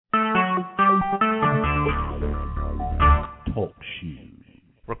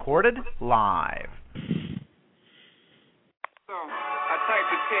recorded live. So, I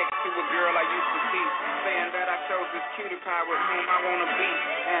typed a text to a girl I used to see, saying that I chose this cutie pie with whom I want to be.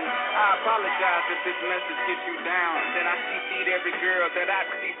 And I apologize if this message gets you down. Then I CC'd every girl that I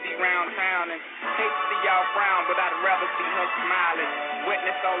CC round town. And hate to see y'all frown, but I'd rather see her smiling.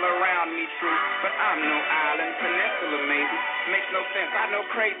 Witness all around me true, but I'm no island. Peninsula maybe, makes no sense, I know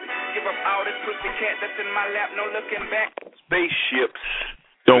crazy. Give up all this pussy cat that's in my lap, no looking back. Spaceships.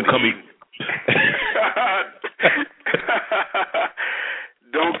 Don't come in.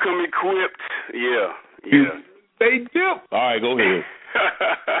 Don't come equipped. Yeah. They dip. All right, go ahead.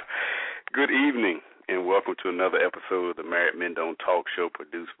 Good evening, and welcome to another episode of the Married Men Don't Talk Show,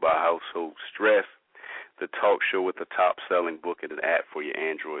 produced by Household Stress, the talk show with the top-selling book and an app for your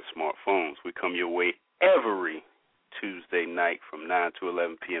Android smartphones. We come your way every Tuesday night from 9 to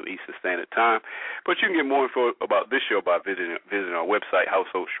 11 p.m. Eastern Standard Time. But you can get more info about this show by visiting our website,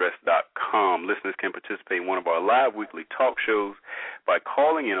 householdstress.com. Listeners can participate in one of our live weekly talk shows by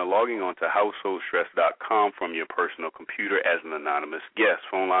calling in or logging on to householdstress.com from your personal computer as an anonymous guest.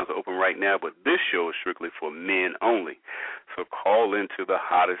 Phone lines are open right now, but this show is strictly for men only. So call into the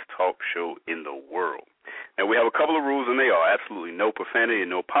hottest talk show in the world. Now, we have a couple of rules, and they are absolutely no profanity and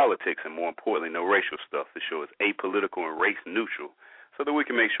no politics, and more importantly, no racial stuff. The show is apolitical and race neutral so that we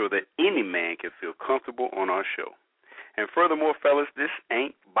can make sure that any man can feel comfortable on our show. And furthermore, fellas, this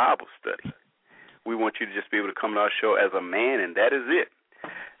ain't Bible study. We want you to just be able to come to our show as a man, and that is it.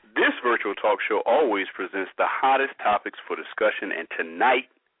 This virtual talk show always presents the hottest topics for discussion, and tonight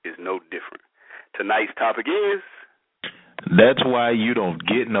is no different. Tonight's topic is... That's why you don't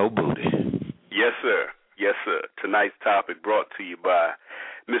get no booty. Yes, sir. Yes, sir. Tonight's topic brought to you by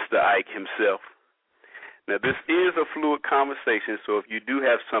Mr. Ike himself. Now, this is a fluid conversation, so if you do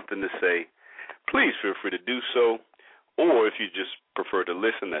have something to say, please feel free to do so. Or if you just prefer to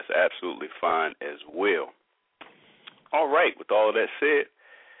listen, that's absolutely fine as well. All right, with all of that said,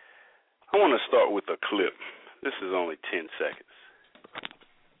 I want to start with a clip. This is only 10 seconds.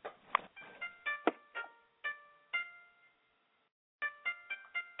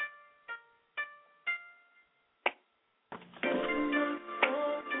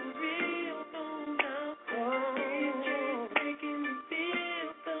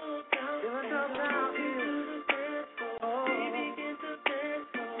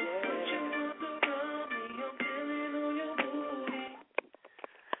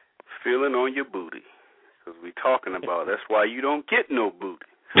 Feeling on your booty, because we're talking about that's why you don't get no booty.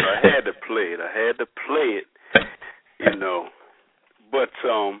 So I had to play it. You know. But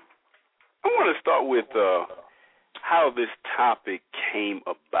I want to start with how this topic came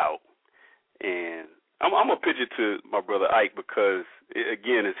about. And I'm going to pitch it to my brother Ike because,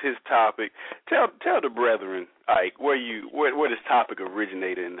 again, it's his topic. Tell the brethren, Ike, where this topic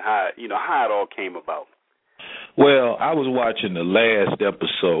originated and how it all came about. Well, I was watching the last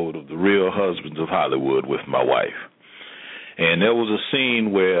episode of The Real Husbands of Hollywood with my wife, and there was a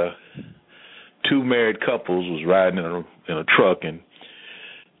scene where two married couples was riding in a truck, and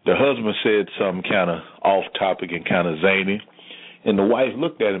the husband said something kind of off topic and kind of zany, and the wife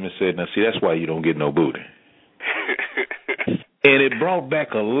looked at him and said, "Now, see, that's why you don't get no booty." And it brought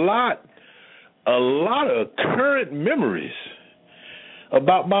back a lot of current memories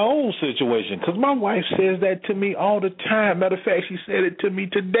about my own situation, because my wife says that to me all the time. Matter of fact, she said it to me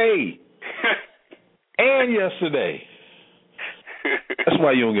today and yesterday. That's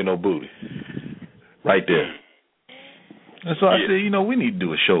why you don't get no booty. Right there. And so I said, we need to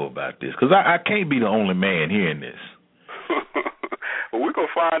do a show about this, because I can't be the only man hearing this. Well, we're going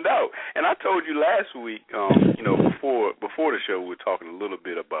to find out. And I told you last week, before the show, we were talking a little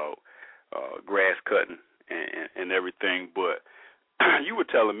bit about grass cutting and everything, but you were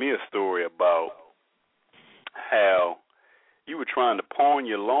telling me a story about how you were trying to pawn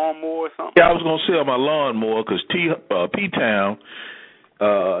your lawnmower or something. Yeah, I was going to sell my lawnmower because P-Town,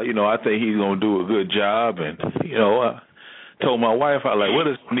 I think he's going to do a good job. And, I told my wife, what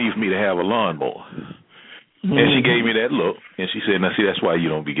does it need for me to have a lawnmower? Mm-hmm. And she gave me that look, and she said, "Now, see, that's why you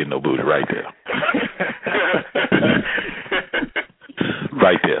don't be getting no booty right there."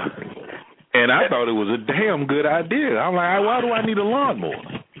 Right there. And I thought it was a damn good idea. I'm like, why do I need a lawnmower?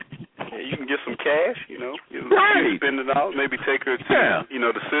 Yeah, you can get some cash, Right. Spend it out, maybe take her to,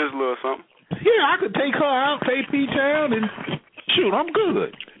 the Sizzler or something. Yeah, I could take her out, pay P-Town, and shoot, I'm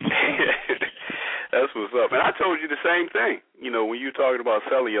good. That's what's up. And I told you the same thing. When you were talking about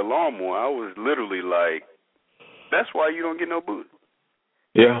selling your lawnmower, I was literally like, that's why you don't get no booty.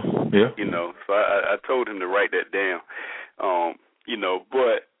 Yeah. So I told him to write that down.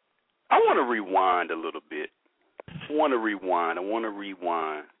 But I want to rewind a little bit want to rewind. I want to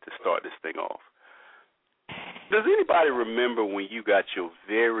rewind to start this thing off. Does anybody remember when you got your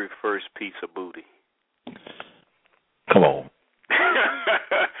very first piece of booty? Come on.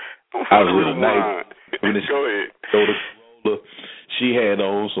 I was with a night. Go ahead. She had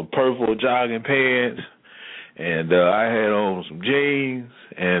on some purple jogging pants, and I had on some jeans,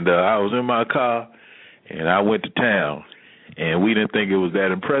 and I was in my car, and I went to town, and we didn't think it was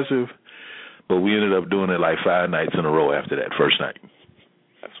that impressive, but we ended up doing it like 5 nights in a row after that first night.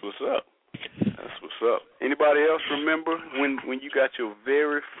 That's what's up. That's what's up. Anybody else remember when you got your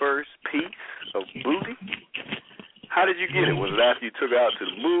very first piece of booty? How did you get it? Was it after you took it out to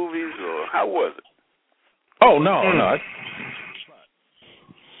the movies, or how was it? Oh, no.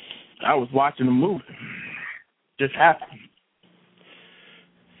 I was watching a movie. Just happened.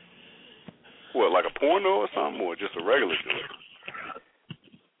 What, like a porno or something, or just a regular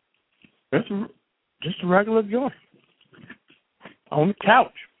joint? Just a regular joint. On the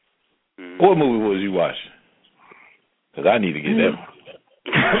couch. Mm-hmm. What movie was you watching? Because I need to get that.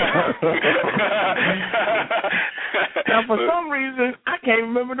 Now, for some reason, I can't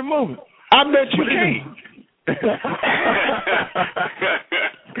remember the movie. I bet you can't.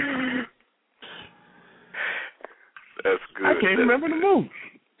 That's good. I can't remember the movie.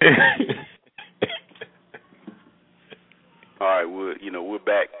 All right, we're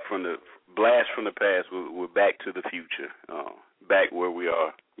back from the blast from the past. We're back to the future, back where we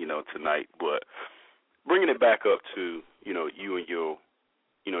are, tonight. But bringing it back up to, you and your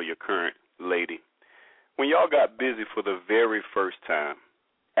current lady. When y'all got busy for the very first time,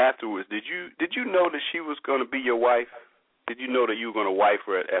 afterwards, did you know that she was going to be your wife? Did you know that you were going to wife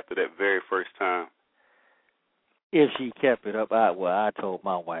her after that very first time? If she kept it up, I told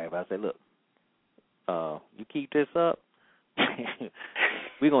my wife, I said, look, you keep this up,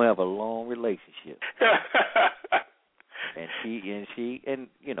 we're going to have a long relationship.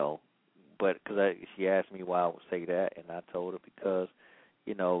 But because she asked me why I would say that, and I told her because,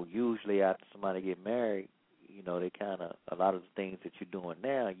 usually after somebody get married, they kind of, a lot of the things that you're doing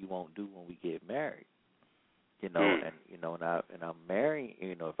now, you won't do when we get married. And I'm married,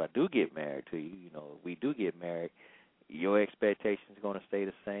 if I do get married to you, if we do get married, your expectations are going to stay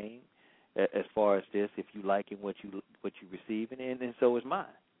the same as far as this, if you liking what you receiving, and so is mine.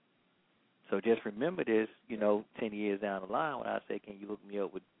 So just remember this, 10 years down the line when I say, can you hook me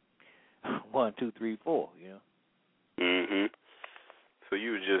up with 1, 2, 3, 4, Mhm. So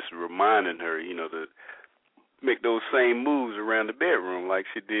you were just reminding her, to make those same moves around the bedroom like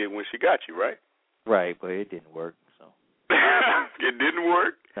she did when she got you, right? Right, but it didn't work. So it didn't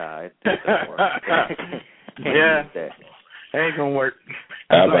work? Nah, it didn't work. Yeah, ain't gonna work.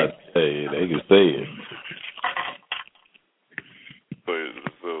 I'm about to say they can say it.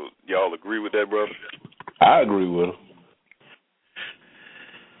 So y'all agree with that, brother? I agree with him.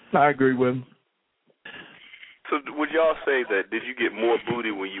 I agree with him. So would y'all say that, did you get more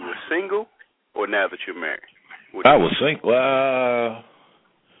booty when you were single or now that you're married? I was single. Well,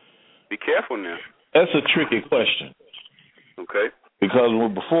 be careful now. That's a tricky question. Okay. Because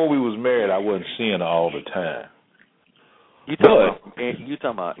before we was married, I wasn't seeing her all the time. He talking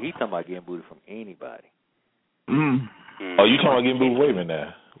about getting booty from anybody. Mm. Oh, you talking about getting booty? Wait a minute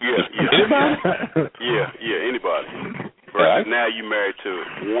now. Yeah. Anybody? yeah, anybody. Versus now you married to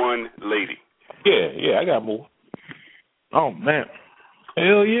one lady. Yeah, I got more. Oh, man.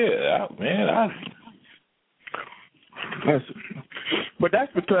 Hell yeah, But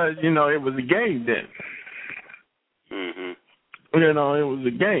that's because, it was a game then. Mhm. It was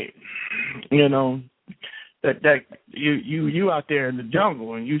a game. That you out there in the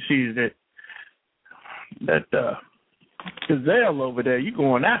jungle and you see that gazelle over there, you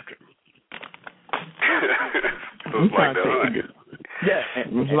going after. So it's like the hunt. Yeah,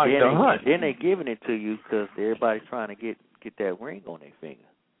 it's like the hunt. Then they giving it to you because everybody's trying to get that ring on their finger.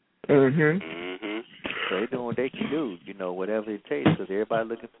 Mhm. So they doing what they can do, whatever it takes. Because everybody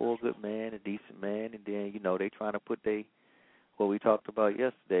looking for a good man, a decent man, and then they trying to put what we talked about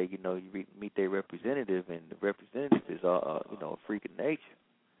yesterday. You meet their representative, and the representative is a freak of nature.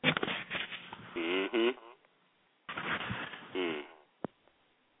 Mhm.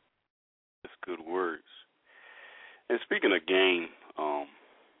 That's good words. And speaking of game, I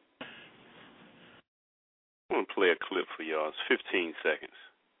want to play a clip for y'all. It's 15 seconds.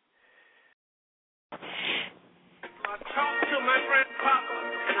 I talked to my friend Papa,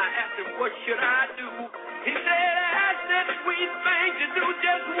 and I asked him, what should I do? He said, I said, sweet thing to do,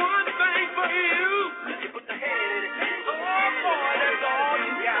 just one thing for you. You put the head in it. Oh, boy, that's all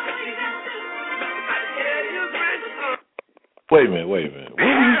you got to do. I tell you, grandson. Wait a minute.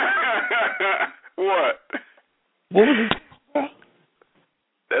 What? What was it?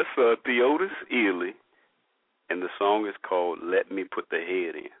 That's Theodis Early, and the song is called "Let Me Put the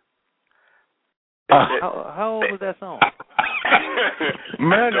Head In." How old was that song?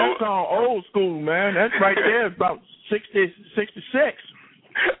 Man, that song old school, man. That's right there, about 60, 66.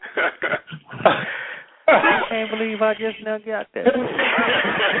 I can't believe I just now got that.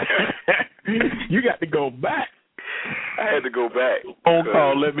 You got to go back. I had to go back. Phone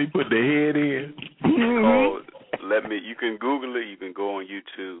call, let me put the head in. You can Google it, you can go on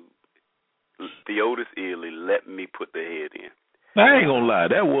YouTube. Theodis Early, "Let Me Put the Head In." I ain't gonna lie,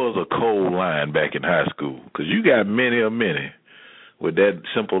 that was a cold line back in high school, because you got many with that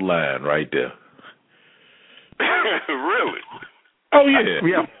simple line right there. Really? Oh,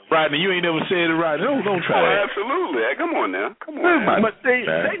 yeah. Rodney, you ain't never said it right. Don't try that. Absolutely. Come on now. But they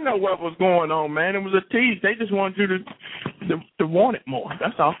know what was going on, man. It was a tease. They just wanted you to want it more.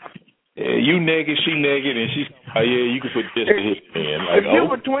 That's all. Yeah, you naked, she naked, and she, you can put this to his in. Like, if you're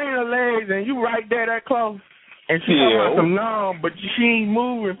between her legs and you right there that close, and she talking about some numb, but she ain't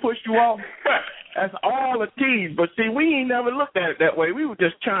moving and push you off, that's all a tease. But see, we ain't never looked at it that way. We were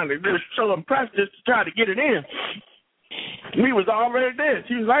just trying to show them press just to try to get it in. We was already there.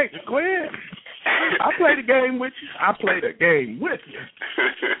 She was like, go ahead. I played the game with you. I played the game with you.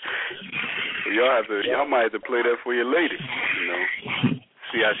 Y'all might have to play that for your lady,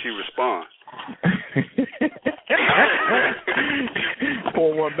 see how she responds.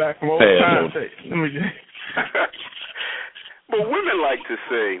 Pour one back from old time. But women like to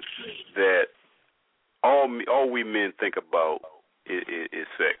say that all we men think about is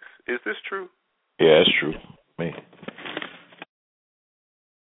sex. Is this true? Yeah, it's true. Me.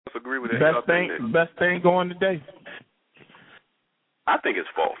 Agree with that? Best thing going today. I think it's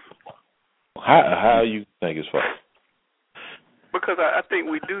false. How you think it's false? Because I think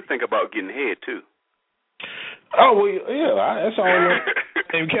we do think about getting head too. Oh well, yeah, that's all in the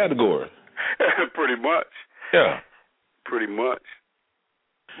same category. Pretty much. Yeah. Pretty much.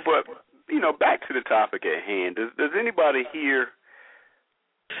 But back to the topic at hand. Does anybody here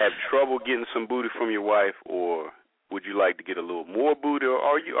have trouble getting some booty from your wife, or would you like to get a little more booty, or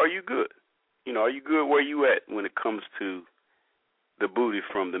are you good? Are you good where you at when it comes to the booty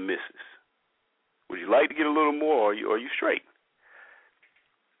from the missus? Would you like to get a little more, or are you straight?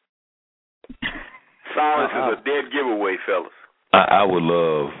 Silence is a dead giveaway, fellas. I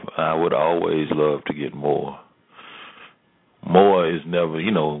would always love to get more. More is never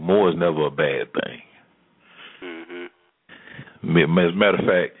a bad thing. Mm-hmm. As a matter of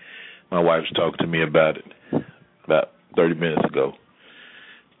fact, my wife was talking to me about it about 30 minutes ago.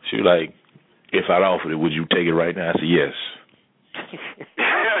 She was like, if I'd offered it, would you take it right now? I said, yes.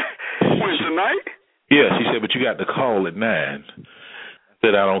 When, tonight? Yeah, she said, but you got to call at 9. I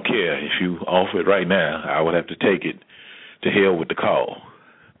said, I don't care. If you offer it right now, I would have to take it. To hell with the call.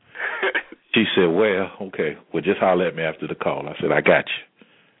 She said, well, okay. Well, just holler at me after the call. I said, I got you.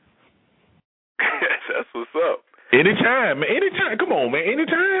 That's what's up. Anytime, man. Anytime. Come on, man.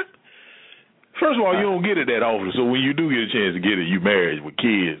 Anytime. First of all, you don't get it that often. So when you do get a chance to get it, you married with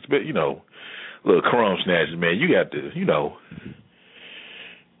kids. But, little crumb snatchers, man, you got to,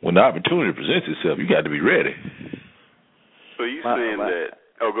 when the opportunity presents itself, you got to be ready. So you saying that?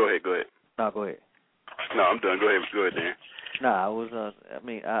 Oh, go ahead. No, go ahead. No, I'm done. Go ahead, Dan. No, I was.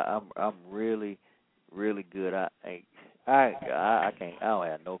 I'm really, really good. I can't. I don't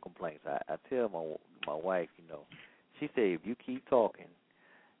have no complaints. I tell my wife, she said if you keep talking,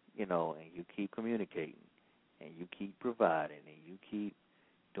 and you keep communicating, and you keep providing, and you keep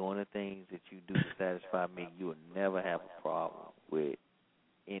doing the things that you do to satisfy me, you will never have a problem with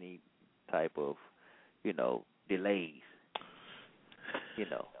any type of, delays.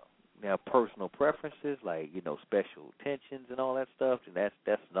 Now, personal preferences, like, special attentions and all that stuff, and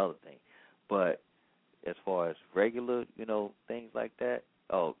that's another thing. But as far as regular, things like that,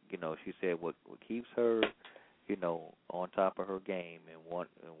 she said what keeps her, on top of her game and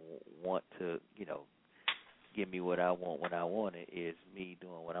want to, give me what I want when I want it is me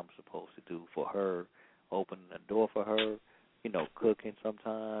doing what I'm supposed to do for her, opening the door for her, cooking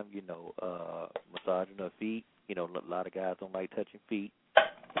sometime, massaging her feet. A lot of guys don't like touching feet.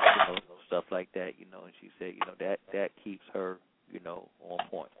 Stuff like that, and she said, that keeps her, on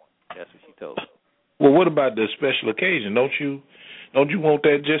point. That's what she told me. Well, what about the special occasion? Don't you want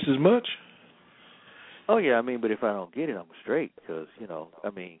that just as much? Oh yeah, but if I don't get it, I'm straight because, I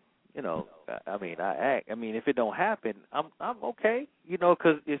act. If it don't happen, I'm okay,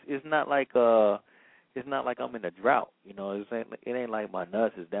 because it's not like I'm in a drought, it ain't like my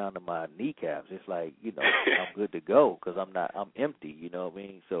nuts is down to my kneecaps. It's like, I'm good to go because I'm empty,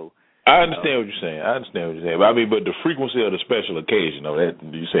 So I understand what you're saying. But I mean, but the frequency of the special occasion, though, that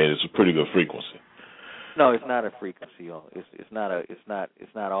you saying it's a pretty good frequency. No, it's not a frequency. It's not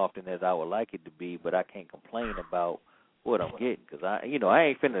often as I would like it to be. But I can't complain about what I'm getting because I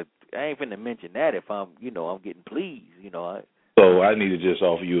ain't finna mention that if I'm getting pleased. So I need to just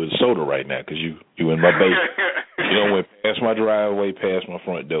offer you a soda right now because you in my basement. Went past my driveway, past my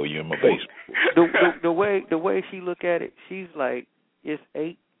front door. You in my basement. The way she look at it, she's like, it's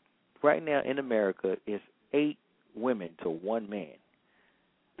 8 right now in America. It's 8 women to 1 man,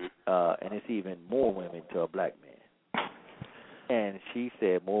 and it's even more women to a black man. And she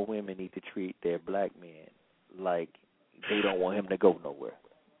said more women need to treat their black men like they don't want him to go nowhere,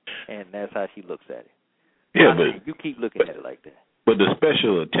 and that's how she looks at it. Yeah, but you keep looking at it like that. But the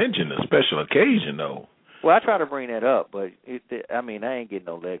special attention, the special occasion, though. Well, I try to bring that up, but I ain't getting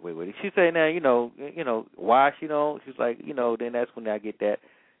no legway with it. She say now, why she don't? She's like, then that's when I get that,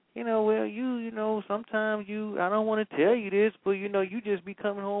 well, sometimes I don't want to tell you this, but you just be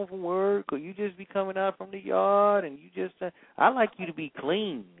coming home from work or you just be coming out from the yard and you just, I like you to be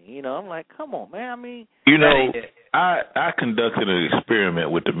clean. I'm like, come on, man. I mean, I conducted an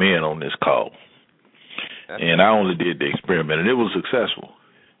experiment with the men on this call. And I only did the experiment, and it was successful.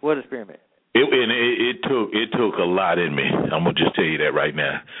 What experiment? It took a lot in me. I'm gonna just tell you that right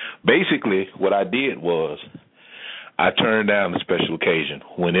now. Basically, what I did was I turned down the special occasion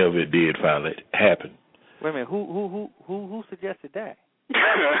whenever it did finally happen. Wait a minute, who suggested that?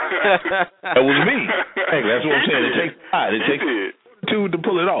 That was me. Hey, that's what I'm saying. It takes time. It takes 2 to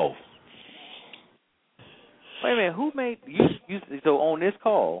pull it off. Wait a minute, who made you? So on this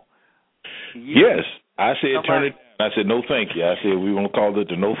call? Yes. I said turn it down. I said no thank you. I said we won't call it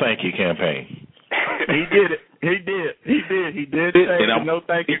the no thank you campaign. He did it. He did say the no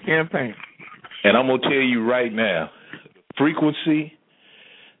thank you campaign. And I'm going to tell you right now, the frequency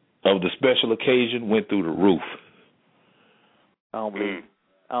of the special occasion went through the roof. I don't believe it.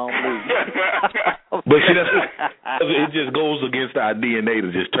 But see, it just goes against our DNA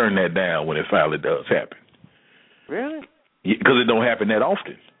to just turn that down when it finally does happen. Really? Because it don't happen that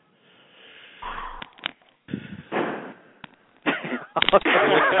often.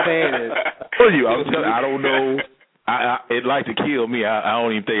 I don't know. It'd like to kill me. I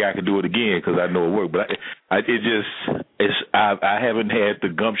don't even think I could do it again because I know it worked. But I haven't had the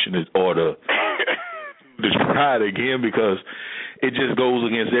gumption or to try it again because it just goes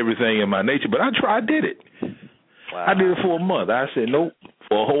against everything in my nature. But I did it. Wow. I did it for a month. I said nope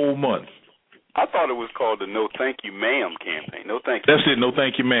for a whole month. I thought it was called the No Thank You Ma'am campaign. No thank you. That's it. No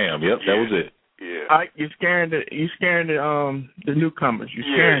thank you, ma'am. Yep, yeah. That was it. Yeah. You're scaring the newcomers. You're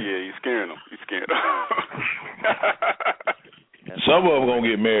scaring you're scaring them. Some of them gonna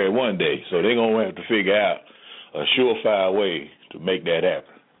get married one day, so they're gonna have to figure out a surefire way to make that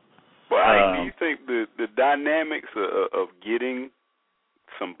happen. Well, do you think the dynamics of getting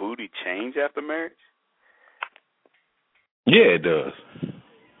some booty change after marriage? Yeah, it does.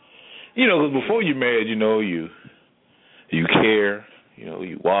 Because before you're married, you care,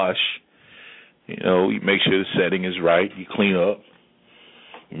 you wash. You make sure the setting is right. You clean up.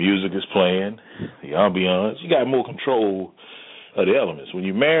 Music is playing. The ambiance. You got more control of the elements. When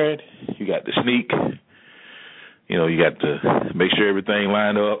you're married, you got to sneak. You got to make sure everything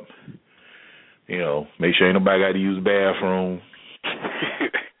lined up. Make sure ain't nobody got to use the bathroom.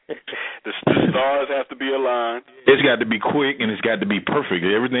 The stars have to be aligned. It's got to be quick and it's got to be perfect.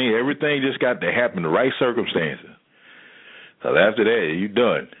 Everything just got to happen in the right circumstances. So after that, you're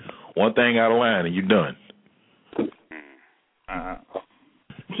done. One thing out of line and you're done.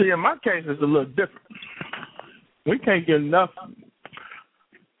 See, in my case, it's a little different. We can't get enough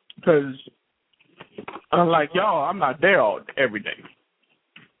because, unlike y'all, I'm not there every day.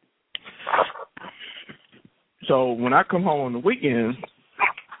 So when I come home on the weekends,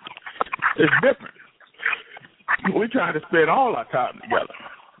 it's different. We try to spend all our time together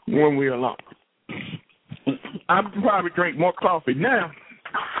when we're alone. I probably drink more coffee now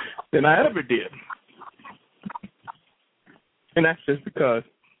than I ever did. And that's just because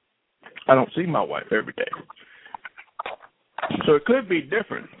I don't see my wife every day. So it could be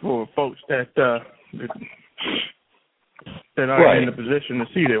different for folks that are right in the position to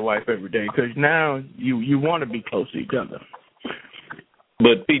see their wife every day, because now you want to be close to each other.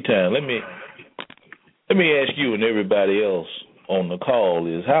 But P-Time, let me ask you and everybody else on the call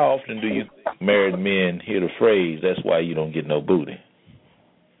is, how often do you think married men hear the phrase, that's why you don't get no booty?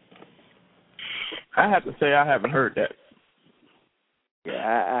 I have to say I haven't heard that. Yeah,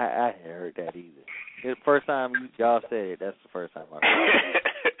 I haven't heard that either. The first time y'all said it, that's the first time I heard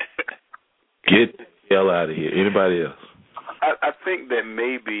it. Get the hell out of here. Anybody else? I think that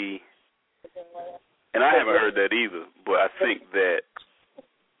maybe And I haven't heard that either, but I think that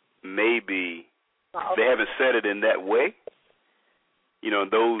maybe they haven't said it in that way. You know,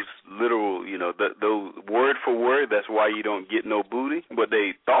 those literal, you know, those word for word, that's why you don't get no booty, but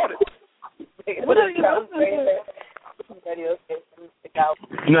they thought it. What are you listening to?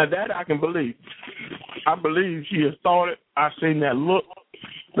 Now that I can believe. I believe she has thought it. I seen that look,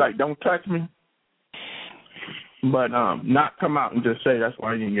 like don't touch me. But not come out and just say that's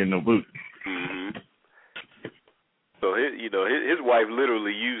why you didn't get no booty. Mm-hmm. So his wife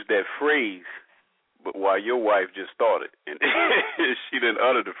literally used that phrase, but while your wife just thought it, and she didn't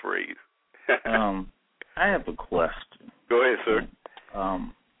utter the phrase. I have a question. Go ahead, sir.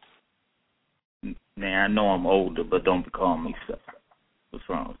 Now I know I'm older, but don't call me sir. What's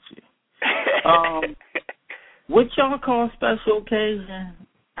wrong with you? What y'all call special occasion?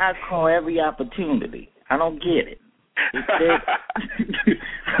 I call every opportunity. I don't get it. I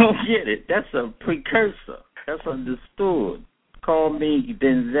don't get it. That's a precursor. That's understood. Call me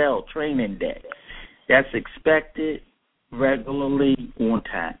Denzel Training Day. That's expected, regularly, on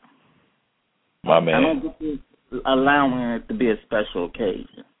time. My man. I don't get this allowing it to be a special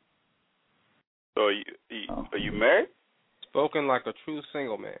occasion. So are you married? Spoken like a true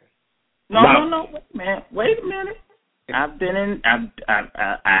single man. No, man. Wait a minute. I've been in.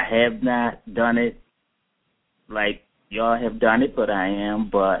 I have not done it like y'all have done it, but I am.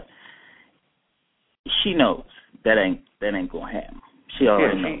 But she knows that ain't gonna happen. She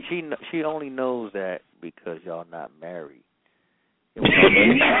already knows. She only knows that because y'all not married. We're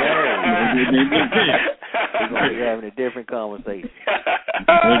gonna be having a different conversation.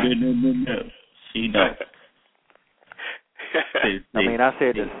 No. She knows. I mean, I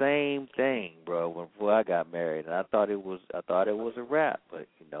said the same thing, bro, before I got married, and I thought it was a wrap, but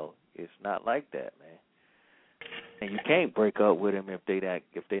you know, it's not like that, man. And you can't break up with them if they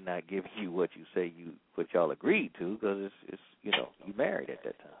not giving you what y'all agreed to, because it's you know, you married at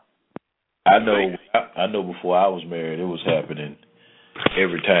that time. I know. Before I was married, it was happening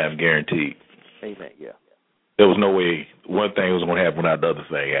every time, guaranteed. Amen. Yeah. There was no way one thing was going to happen without the other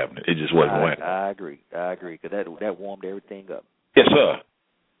thing happening. It just wasn't going to happen. I agree, because that warmed everything up. Yes, sir.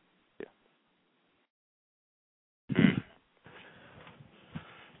 Yeah.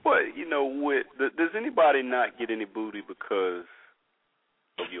 Well, you know, does anybody not get any booty because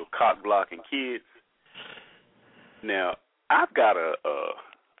of your cock blocking kids? Now, I've got a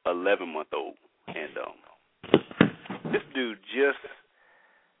 11-month-old, and this dude just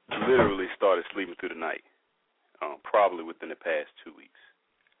literally started sleeping through the night. Probably within the past 2 weeks.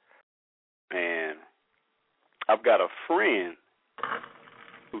 And I've got a friend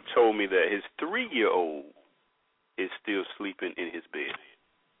who told me that his 3-year-old is still sleeping in his bed.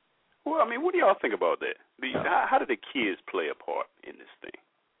 Well, I mean, what do y'all think about that? How do the kids play a part in this thing?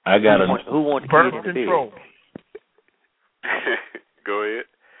 I got who wants birth control. Go ahead.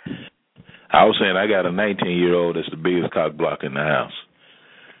 I was saying I got a 19-year-old that's the biggest cock block in the house.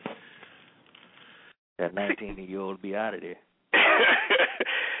 That 19-year-old be out of there.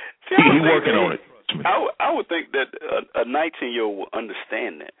 He's working on it. I would think that a 19-year-old will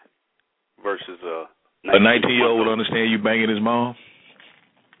understand that versus a 19-year-old would understand you banging his mom?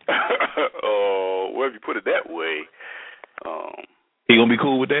 Well, if you put it that way. He going to be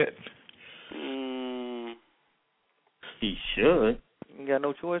cool with that? He should. You got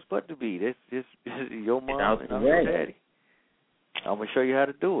no choice but to be. This is your mom and I'm your daddy. I'm going to show you how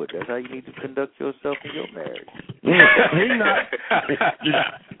to do it. That's how you need to conduct yourself in your marriage. He's not.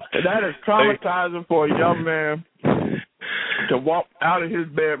 That is traumatizing for a young man to walk out of his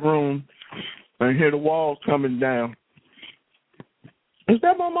bedroom and hear the walls coming down. Is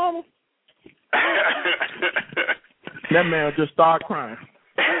that my mama? That man just started crying.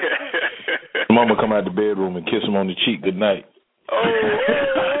 Mama come out the bedroom and kiss him on the cheek good night.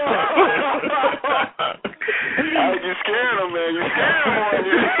 You scared him, man. You scared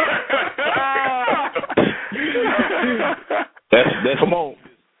him. That's come on.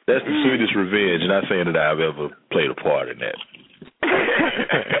 That's the sweetest revenge. Not saying that I've ever played a part in that.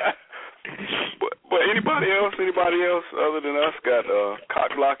 But anybody else other than us got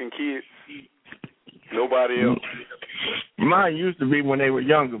cock blocking kids? Nobody else? Mine used to be when they were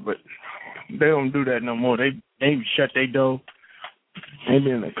younger, but they don't do that no more. They shut their door. They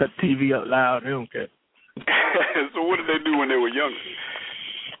been cut TV up loud. They don't care. So what did they do when they were younger?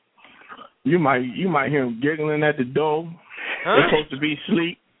 You might hear them giggling at the door. Huh? They're supposed to be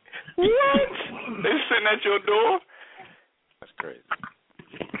asleep. What? They sitting at your door? That's crazy.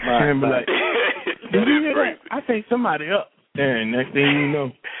 And be like, did you hear crazy. that? I think somebody up. And next thing you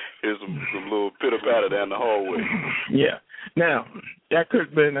know, there's some little pitter patter down the hallway. Yeah. Now that could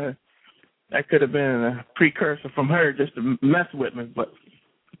have been that could have been a precursor from her just to mess with me. But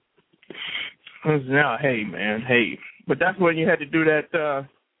now, hey, man, hey. But that's when you had to do that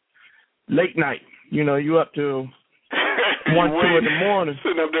late night. You know, you up to 1, 2 in the morning.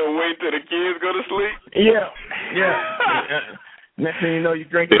 Sitting up there waiting till the kids go to sleep? Yeah. Next thing you know, you're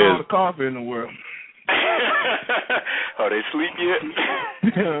drinking all the coffee in the world. Are they sleep yet?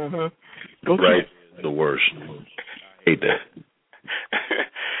 Go right. The worst. I hate that.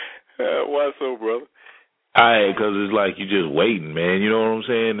 Why so, brother? Because it's like you're just waiting, man. You know what I'm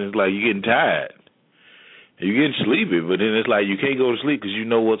saying? It's like you're getting tired. You're getting sleepy, but then it's like you can't go to sleep because you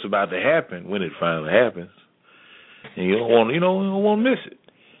know what's about to happen when it finally happens. And you don't want to miss it.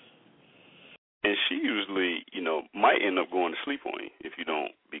 And she usually, might end up going to sleep on you if you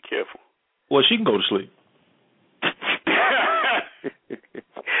don't be careful. Well, she can go to sleep.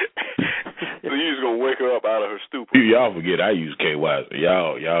 So you just gonna wake her up out of her stupor. Y'all forget I use KY.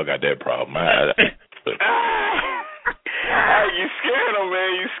 Y'all got that problem. You scared them,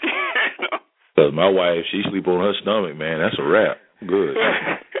 man. You scared them. Because my wife, she sleep on her stomach, man. That's a wrap. Good.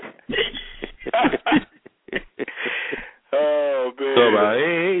 Oh, man. So about,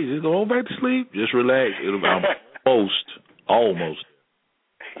 hey, just go on back to sleep. Just relax. It'll be almost.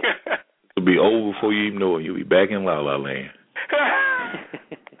 It'll be over before you even know it. You'll be back in La La Land.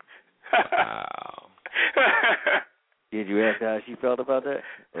 Wow. Did you ask how she felt about that?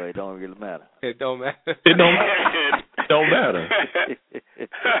 Or it don't really matter? It don't matter. It don't matter.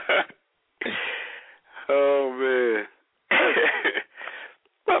 Oh, man.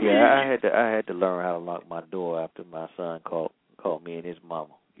 Yeah, I had to learn how to lock my door after my son called me and his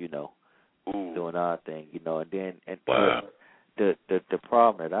mama, doing our thing, and then wow. The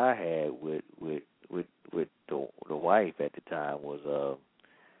problem that I had with the wife at the time was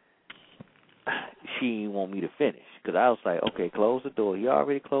she didn't want me to finish because I was like, okay, close the door. He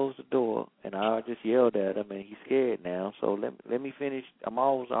already closed the door, and I just yelled at him, and he's scared now. So let me finish. I'm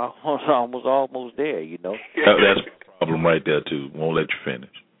almost there, That's the problem right there too. Won't let you finish.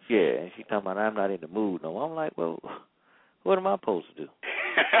 Yeah, and she talking about I'm not in the mood no more. I'm like, well, what am I supposed to do?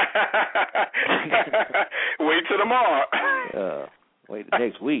 Wait till tomorrow. Wait the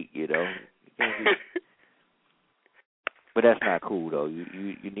next week, But that's not cool though.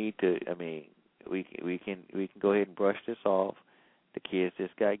 You need to. I mean, we can go ahead and brush this off. The kids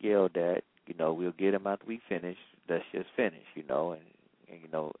just got yelled at. We'll get them after we finish. Let's just finish. And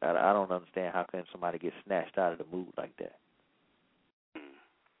I don't understand how can somebody get snatched out of the mood like that.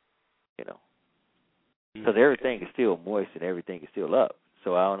 Because everything is still moist and everything is still up.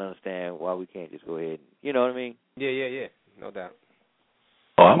 So I don't understand why we can't just go ahead and, you know what I mean? Yeah. No doubt.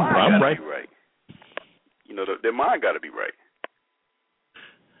 Oh, I'm right. Their mind got to be right.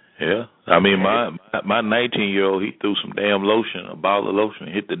 Yeah. I mean, my 19-year-old, he threw some damn lotion, a bottle of lotion,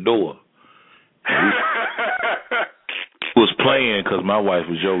 and hit the door. He was playing because my wife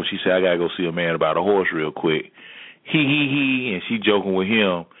was joking. She said, I got to go see a man about a horse real quick. He, and she joking with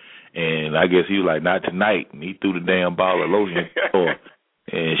him. And I guess he was like, not tonight. And he threw the damn bottle of lotion at the door.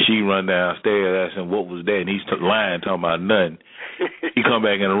 And she run downstairs asking what was that. And he's lying, talking about nothing. He come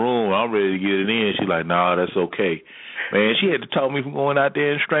back in the room. I'm ready to get it in. She's like, nah, that's okay. Man, she had to talk me from going out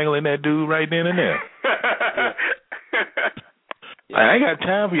there and strangling that dude right then and there. I ain't got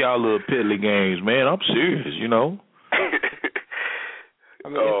time for y'all little piddly games, man. I'm serious, I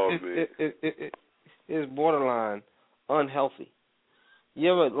mean, it's borderline unhealthy.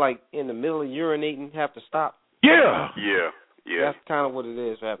 You ever, in the middle of urinating, have to stop? Yeah. That's kind of what it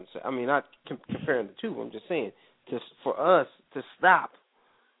is. I mean, not comparing the two. I'm just saying, for us to stop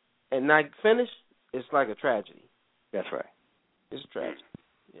and not finish, it's like a tragedy. That's right. It's a tragedy.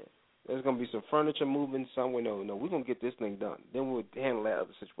 Yeah. There's going to be some furniture moving somewhere. No, we're going to get this thing done. Then we'll handle that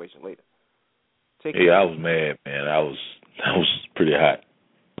other situation later. I was mad, man. I was pretty hot.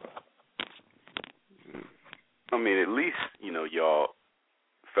 I mean, at least, y'all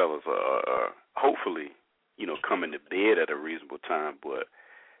fellas are hopefully, coming to bed at a reasonable time. But,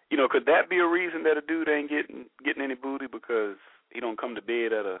 could that be a reason that a dude ain't getting any booty because he don't come to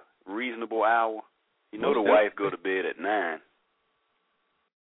bed at a reasonable hour? The wife go to bed at 9.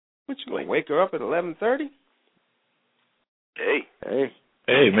 What, you going to wake her up at 11:30?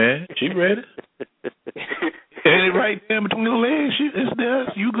 Hey, man, she ready. And it right there between the legs. It's there.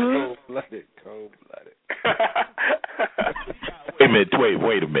 You good? Cold-blooded.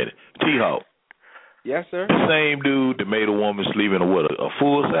 Wait a minute. T-Hawk. Yes, sir? Same dude that made a woman sleep in a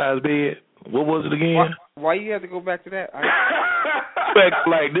full-size bed. What was it again? Why you have to go back to that?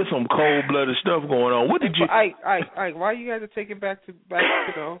 Like there's some cold-blooded stuff going on. What did you... Ike, why you had to take it back to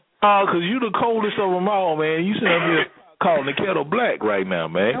Oh, because you the coldest of them all, man. You sitting up here calling the kettle black right now,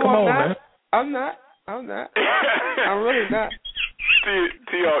 man. Come on, man. I'm not. I'm really not.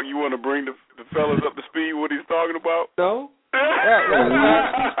 T-Hawk, you want to bring the fellas up to speed what he's talking about? No. That was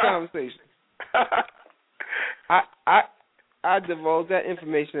last week's conversation. I divulge that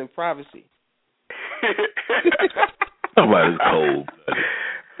information in privacy. Somebody's cold.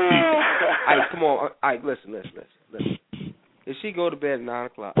 Come on. Listen. If she go to bed at 9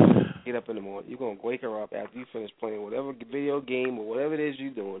 o'clock, get up in the morning, you're going to wake her up after you finish playing whatever video game or whatever it is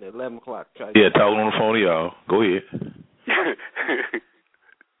you're doing at 11 o'clock. Yeah, talking on the phone to y'all. Go ahead.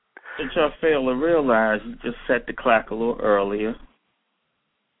 But y'all fail to realize you just set the clock a little earlier,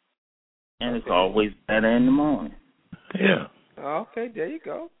 and it's always better in the morning. Yeah. Okay, there you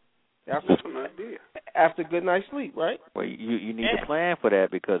go. After a good night's sleep, right? Well, you need to plan for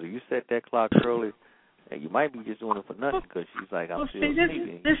that, because if you set that clock early, you might be just doing it for nothing, because she's like, I'm still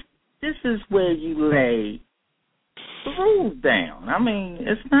sleeping. This is where you lay the rules down. I mean,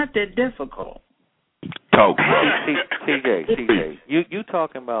 it's not that difficult. Talk. TJ, you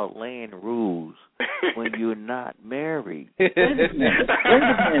talking about laying rules when you're not married. Wait a minute.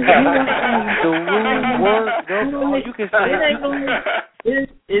 The rules work. All you can say.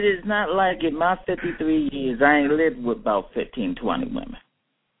 It is not like in my 53 years, I ain't lived with about 15, 20 women.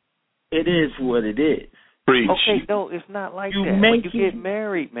 It is what it is. Preach. Okay, no, it's not like that. When you get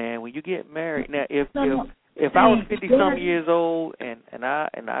married, man, when you get married. Now, if I was 50-some years old and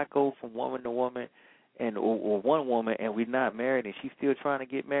I go from woman to woman, or one woman, and we're not married, and she's still trying to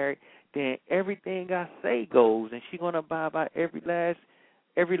get married, then everything I say goes, and she's gonna abide by every last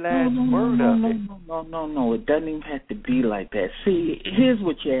word of it. No, it doesn't even have to be like that. See, here's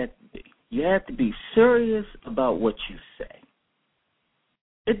what you have to be. You have to be serious about what you say.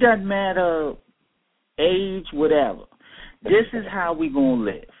 It doesn't matter age, whatever. This is how we gonna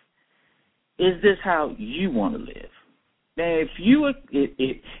live. Is this how you want to live? Now, if you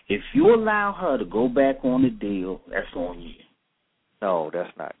allow her to go back on the deal, that's on you. No,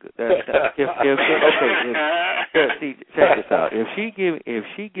 that's not good. See, check this out. If she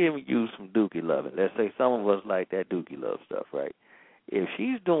giving you some dookie loving, let's say some of us like that dookie love stuff, right? If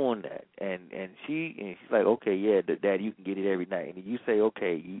she's doing that and she's like, okay, yeah, Dad, you can get it every night, and you say,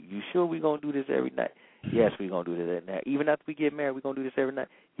 okay, you sure we're gonna do this every night? Yes, we're going to do this every night. Even after we get married, we're going to do this every night?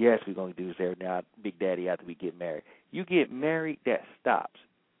 Yes, we're going to do this every night, Big Daddy, after we get married. You get married, that stops.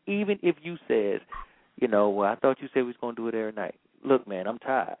 Even if you says, well, I thought you said we was going to do it every night. Look, man, I'm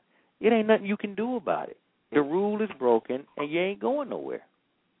tired. It ain't nothing you can do about it. The rule is broken, and you ain't going nowhere.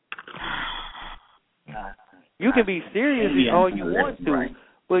 You can be serious all you want to,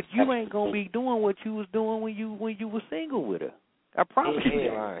 but you ain't going to be doing what you was doing when you were single with her. I promise you. He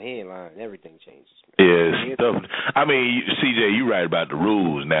ain't lying. Everything changes. Yeah, stuff. I mean, CJ, you right about the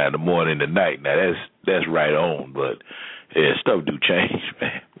rules now, the morning and the night. Now that's right on, but yeah, stuff do change,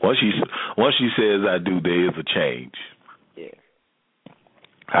 man. Once she says I do, there is a change. Yeah.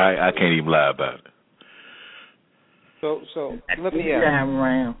 I can't even lie about it. So let me ask.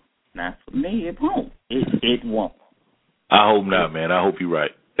 Around. Not for me, it won't. It won't. I hope not, man. I hope you're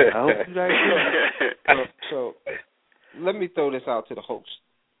right. I hope you're right. So let me throw this out to the host.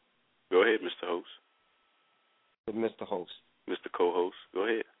 Go ahead, Mr. Host. To Mr. Host. Mr. Co-host. Go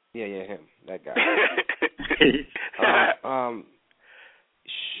ahead. Yeah, him. That guy.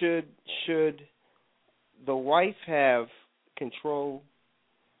 Should the wife have control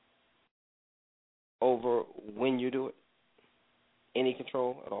over when you do it? Any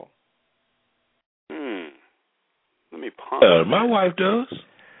control at all? Let me ponder. My wife does.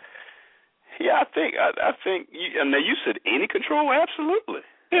 Yeah, I think. Now you said any control? Absolutely.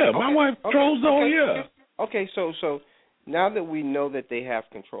 Yeah, my wife controls the whole. Yeah. Okay, so now that we know that they have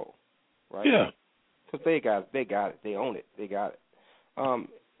control, right? Yeah. Because they got it. They own it. They got it.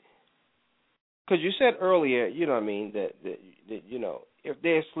 Because you said earlier, you know what I mean, that if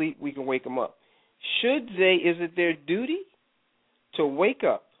they're asleep, we can wake them up. Is it their duty to wake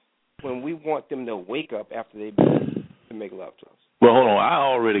up when we want them to wake up after they've been to make love to us? Well, hold on. I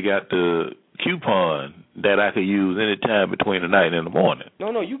already got the coupon that I could use any time between the night and the morning.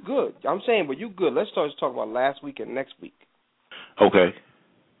 No, you good. I'm saying, but you good. Let's start to talk about last week and next week. Okay.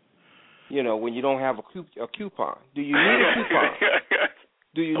 When you don't have a coupon. Do you need a coupon?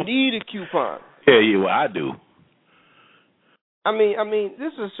 Do you need a coupon? Yeah, well, I do. I mean,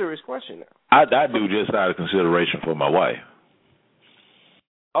 this is a serious question now. I do just out of consideration for my wife.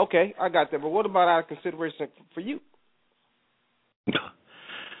 Okay, I got that. But what about out of consideration for you?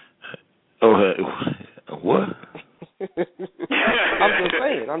 Okay. What?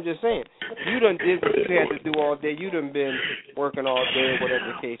 I'm just saying. You done did what you had to do all day. You done been working all day,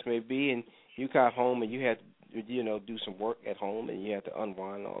 whatever the case may be, and you got home and you had to do some work at home and you have to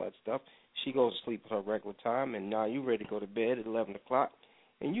unwind and all that stuff. She goes to sleep at her regular time, and now you're ready to go to bed at 11 o'clock,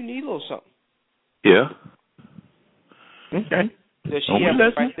 and you need a little something. Yeah. Okay. Does she have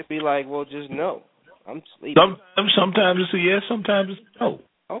the right to be like, well, just no, I'm sleeping? Sometimes it's a yes, sometimes it's no.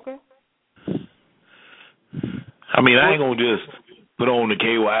 Okay. I mean, I ain't going to just put on the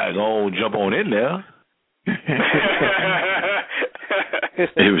KY and go and jump on in there. If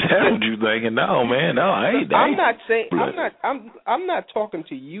that's what you thinking, no, man, no, I ain't. I'm not saying I'm not talking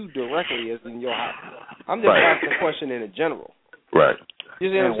to you directly as in your house. I'm just asking a question in a general. Right. You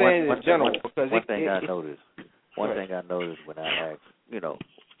see what I'm saying in general? One thing I noticed when I asked,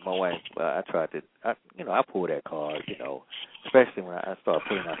 my wife, I tried to, I pulled that card, especially when I started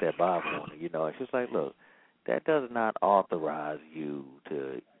putting out that Bible on it, and she's like, look, that does not authorize you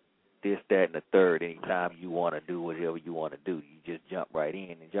to this, that, and the third anytime you want to do whatever you want to do. You just jump right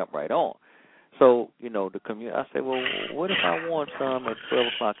in and jump right on. So, the community, I said, well, what if I want some at 12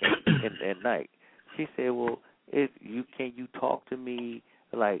 o'clock at night? She said, well, can you talk to me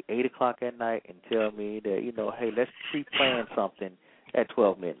like 8 o'clock at night and tell me that, hey, let's pre-plan something at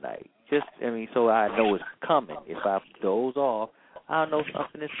 12 midnight. So I know it's coming. If I doze off, I know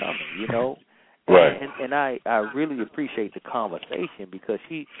something is coming, Right. And I really appreciate the conversation because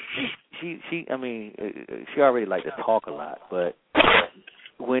she already liked to talk a lot, but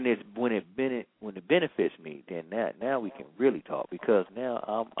when it benefits me, then now we can really talk because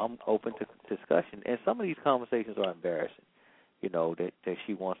now I'm open to discussion, and some of these conversations are embarrassing, that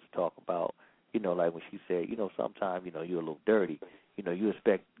she wants to talk about, like when she said, sometimes you're a little dirty, you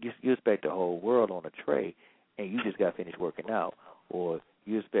expect the whole world on a tray, and you just got finished working out, or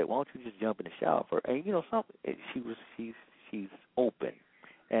you expect, why don't you just jump in the shower first? And something. She's open,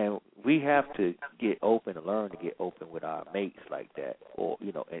 and we have to get open and learn to get open with our mates like that, or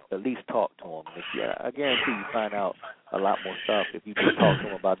at least talk to them. I guarantee you find out a lot more stuff if you just talk to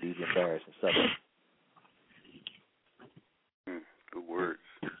them about these embarrassing subjects. Good words.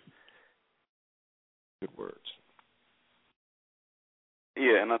 Good words.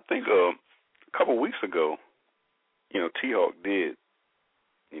 Yeah, and I think a couple of weeks ago, T-Hawk did,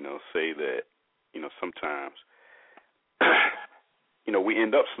 say that, sometimes, we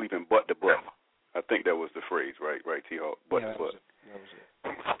end up sleeping butt to butt. I think that was the phrase, right, T-Hawk? Butt to butt. That was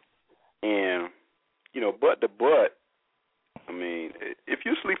it. And, butt to butt, I mean, if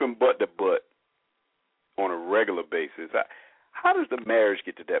you're sleeping butt to butt on a regular basis, how does the marriage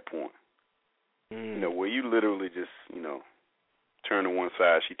get to that point? Where you literally just, turn to one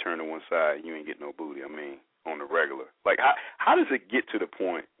side, she turn to one side, you ain't get no booty. I mean, on the regular. Like, how does it get to the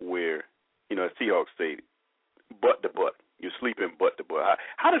point where, as T-Hawk stated, butt to butt, you're sleeping butt to butt?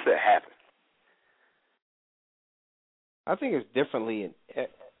 How does that happen? I think it's differently.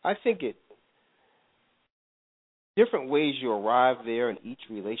 Different ways you arrive there in each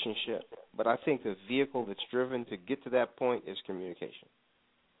relationship, but I think the vehicle that's driven to get to that point is communication.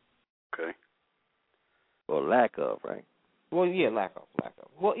 Okay. Or lack of, right? Well, yeah, lack of.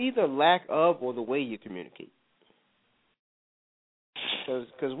 Well, either lack of or the way you communicate.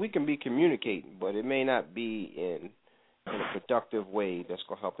 Because we can be communicating, but it may not be in a productive way that's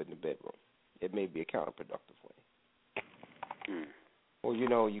going to help in the bedroom. It may be a counterproductive way. Well,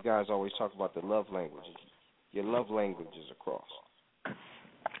 you guys always talk about the love languages. Your love language is across.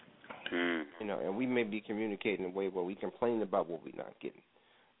 And we may be communicating in a way where we complain about what we're not getting,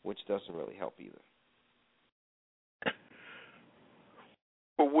 which doesn't really help either.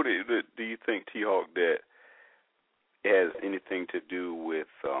 Well, what do you think, T-Hawk, that has anything to do with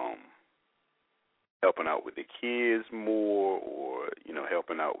helping out with the kids more, or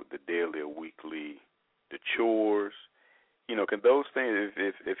helping out with the daily or weekly, the chores? Can those things,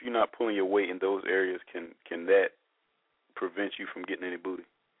 if you're not pulling your weight in those areas, can that prevent you from getting any booty?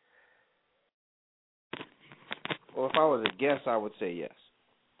 Well, if I was a guest, I would say yes.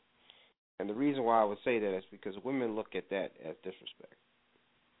 And the reason why I would say that is because women look at that as disrespect.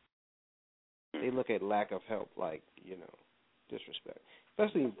 They look at lack of help like, disrespect.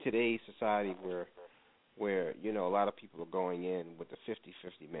 Especially in today's society where a lot of people are going in with the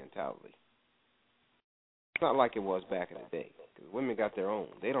 50-50 mentality. It's not like it was back in the day, because women got their own.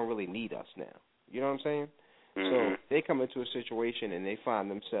 They don't really need us now. You know what I'm saying? Mm-hmm. So they come into a situation and they find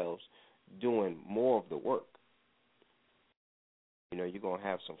themselves doing more of the work. You're going to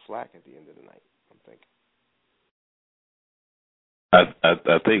have some flack at the end of the night, I'm thinking.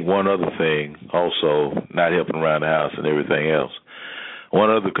 I think one other thing also, not helping around the house and everything else, one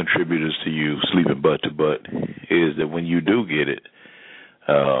other contributors to you sleeping butt to butt is that when you do get it,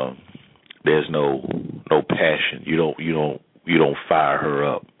 there's no passion. You don't fire her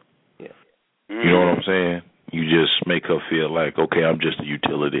up. Yeah. You know what I'm saying? You just make her feel like, okay, I'm just a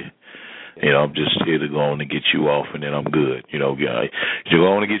utility. I'm just here to go on and get you off, and then I'm good. To go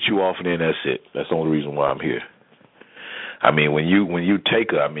on and get you off, and then that's it. That's the only reason why I'm here. I mean, when you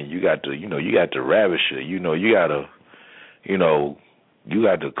take her, I mean, you got to ravish her. You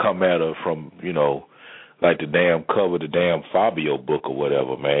got to come at her from, like the damn cover of the damn Fabio book or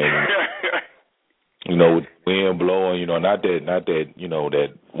whatever, man. With the wind blowing, not that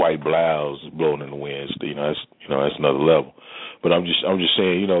that white blouse blowing in the wind. That's another level. But I'm just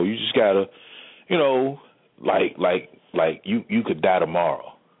saying, you just gotta, like you could die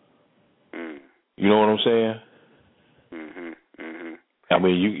tomorrow. Mm. You know what I'm saying? Mhm. Mhm. I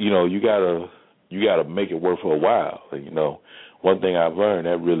mean, you gotta make it work for a while. One thing I've learned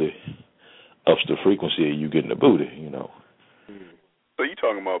that really ups the frequency of you getting the booty. So you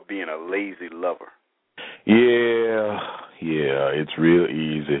talking about being a lazy lover? Yeah, it's real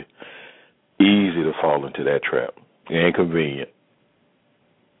easy to fall into that trap. It ain't convenient.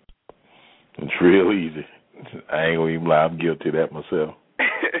 It's real easy. I ain't gonna even lie, I'm guilty of that myself.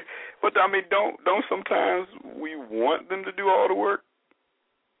 But I mean, don't sometimes we want them to do all the work?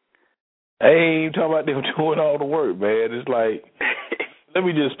 I ain't talking about them doing all the work, man. It's like let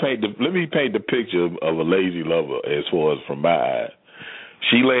me paint the picture of a lazy lover as far as from my eye.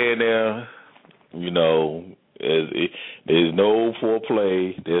 She laying there. There's no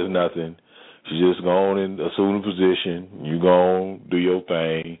foreplay. There's nothing. She just go on and assume a position. You go on, do your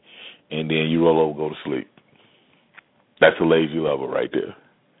thing, and then you roll over, go to sleep. That's a lazy lover right there.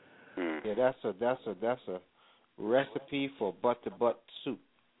 Yeah, that's a recipe for butt-to-butt soup.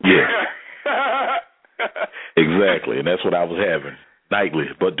 Yeah. Exactly, and that's what I was having nightly,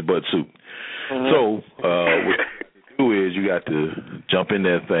 butt-to-butt soup. Mm-hmm. So what you do is you got to jump in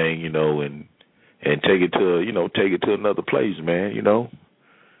that thing, and take it to another place, man.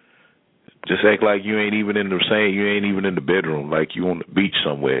 Just act like you ain't even in the bedroom, like you on the beach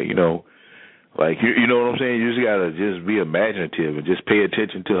somewhere, Like you know what I'm saying? You just gotta just be imaginative and just pay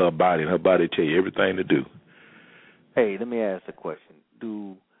attention to her body, and her body tell you everything to do. Hey, let me ask a question.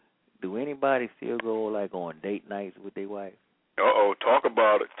 Do anybody still go like on date nights with their wife? Talk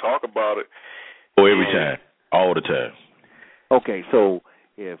about it. Oh, every time, all the time. Okay, so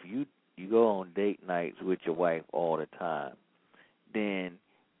if you go on date nights with your wife all the time, then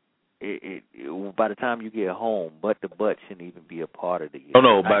it by the time you get home, butt to butt shouldn't even be a part of the. Oh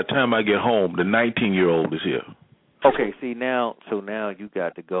no! By the time I get home, the 19-year-old is here. Okay, see now you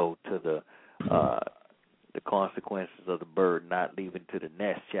got to go to the consequences of the bird not leaving to the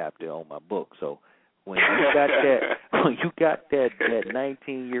nest chapter on my book. So when you got that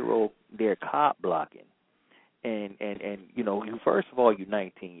 19-year-old there cop blocking, and you first of all, you're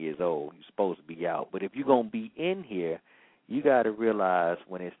 19 years old, you're supposed to be out. But if you're gonna be in here, you got to realize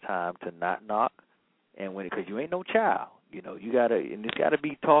when it's time to not knock, and because you ain't no child, you gotta, and it's got to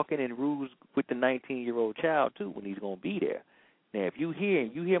be talking and rules with the 19-year-old child too when he's gonna be there. Now, if you hear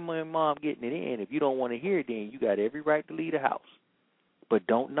my mom getting it in, if you don't want to hear it, then you got every right to leave the house. But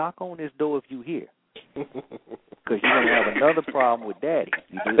don't knock on this door if you hear, because you're gonna have another problem with Daddy.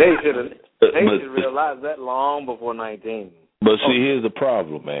 They should realize that long before 19. But see, here's the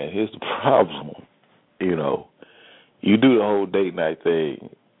problem, man. Here's the problem. You do the whole date night thing,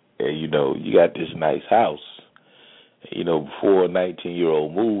 and you got this nice house. Before a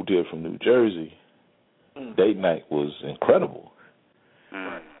 19-year-old moved here from New Jersey, date night was incredible.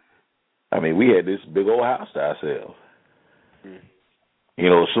 I mean, we had this big old house to ourselves.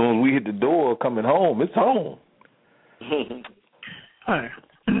 As soon as we hit the door coming home, it's home. All right.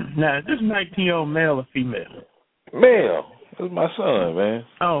 Now, is this 19-year-old male or female? Male. That's my son, man.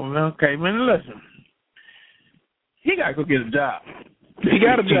 Oh, okay. Man, listen. He got to go get a job. He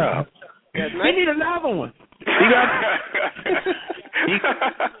got a job. He need another one. He got two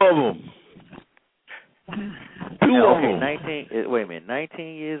of them. Two of them.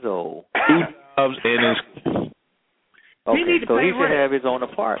 19 years old. 2 jobs and in school. Okay, so he should have his own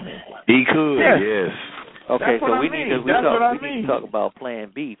apartment. He could, yes. Okay, so we need to talk about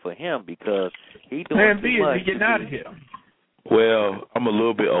Plan B for him because he doing Plan too B much. is he getting out of here. Well, I'm a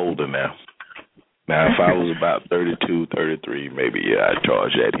little bit older now. Now, if I was about 32, 33, maybe, I'd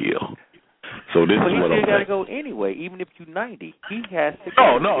charge that hill. So this is what I'm saying. He got to go anyway, even if you're 90. He has to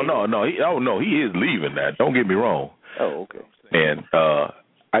go. No. He is leaving that. Don't get me wrong. Oh, okay. And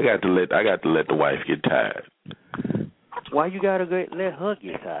I got to let the wife get tired. Why you got to let her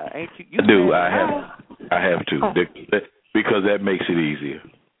get tired? Ain't you? I have to because that makes it easier.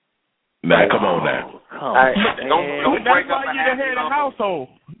 Now, come on now. Don't break up a happy household.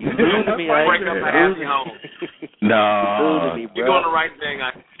 Don't break up a happy home. No. You're doing the right thing.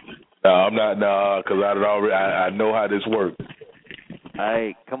 No, I'm not. No, because I know how this works.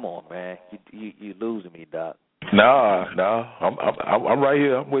 Hey, come on, man. You losing me, Doc. No, I'm right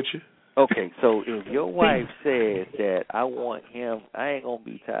here. I'm with you. Okay, so if your wife says that I want him, I ain't gonna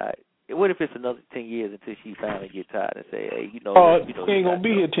be tired. What if it's another 10 years until she finally get tired and say, hey, he ain't gonna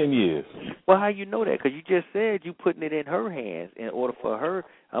be here 10 years. Well, how you know that? Because you just said you putting it in her hands in order for her.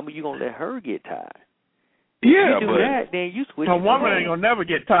 You gonna let her get tired. Yeah, you do that, then you switch. A woman ain't gonna never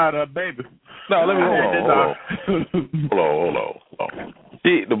get tired of baby. No, let me hold on.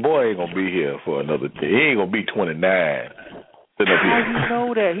 See, the boy ain't gonna be here for another 10. He ain't gonna be 29. How you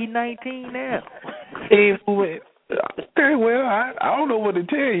know that? He 19 now. Okay, well, I don't know what to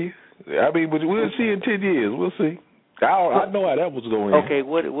tell you. I mean, but we'll see in 10 years. We'll see. I know how that was going. Okay,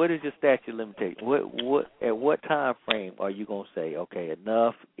 what is your statute of limitations? At what time frame are you gonna say, okay,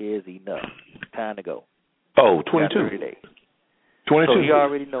 enough is enough, time to go? Oh, 22. 30 days. 22. So he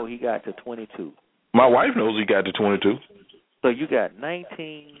already know he got to 22. My wife knows he got to 22. So you got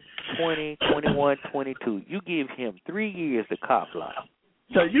 19, 20, 21, 22. You give him 3 years to cop line.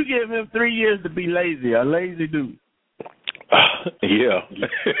 So you give him 3 years to be lazy, a lazy dude. Yeah.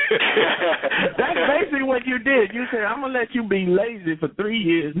 That's basically what you did. You said, I'm going to let you be lazy for 3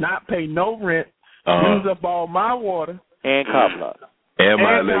 years, not pay no rent, use up all my water. And cop line. And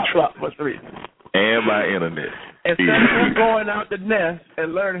my electricity. For 3. And my internet. Instead of him going out the nest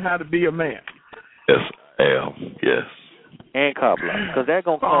and learning how to be a man. Yes, I am. Yes. And cop line. Because that's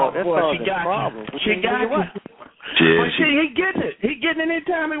going to cause problems. She got you. Yeah, but see, he getting it. He getting it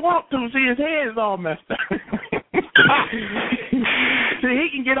anytime he wants to. See, his head is all messed up. See, he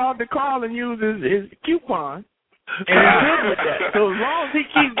can get off the call and use his coupon. And he's good with that. So as long as he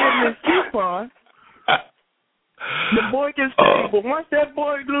keeps getting his coupon, the boy can stay. But once that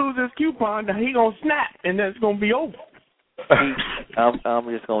boy loses his coupon, he going to snap, and then it's going to be over. I'm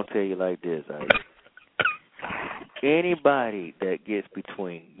just going to tell you like this. Right? Anybody that gets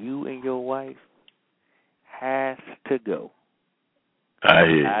between you and your wife has to go.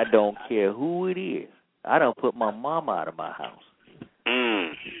 I don't care who it is. I done put my mama out of my house.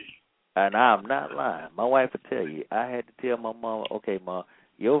 And I'm not lying. My wife will tell you, I had to tell my mama, okay, Ma,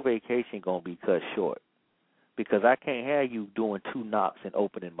 your vacation going to be cut short because I can't have you doing 2 knocks and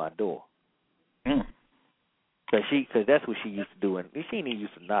opening my door. Because that's what she used to do. And she didn't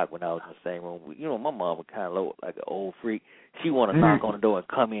used to knock when I was in the same room. You know, my mom was kind of like an old freak. She want to knock on the door and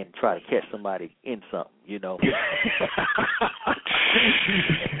come in and try to catch somebody in something, you know.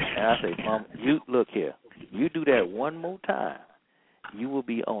 And I say, Mom, you look here. You do that one more time, you will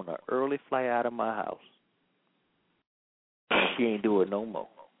be on an early flight out of my house. And she ain't do it no more.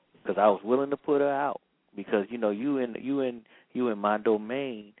 Because I was willing to put her out. Because, you know, you in my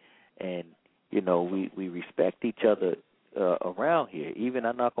domain, and you know, we respect each other around here. Even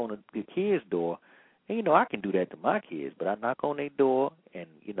I knock on the kids' door, and you know I can do that to my kids. But I knock on their door, and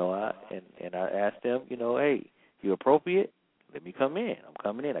you know I ask them, you know, hey, you appropriate? Let me come in. I'm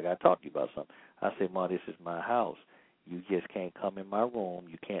coming in. I got to talk to you about something. I say, Ma, this is my house. You just can't come in my room.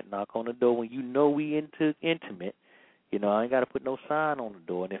 You can't knock on the door when you know we intimate. You know, I ain't got to put no sign on the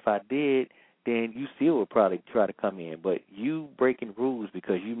door. And if I did, then you still would probably try to come in. But you breaking rules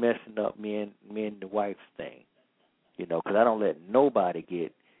because you messing up me and the wife's thing. You know, because I don't let nobody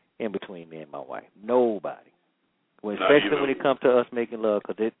get in between me and my wife. Nobody. Especially when it comes to us making love.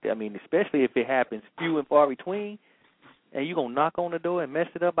 Because, especially if it happens few and far between, and you going to knock on the door and mess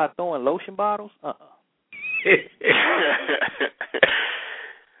it up by throwing lotion bottles? Oh,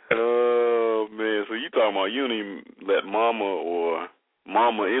 man. So you talking about you don't even let mama or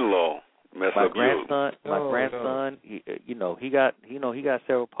mama-in-law mess up grandson, my grandson, no. he got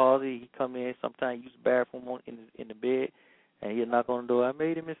cerebral palsy. He come in, sometimes use the bathroom in the bed, and he'll knock on the door. I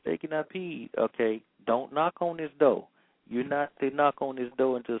made a mistake and I peed. Okay, don't knock on this door. You're not to knock on this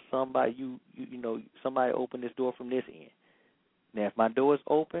door until somebody somebody open this door from this end. Now, if my door is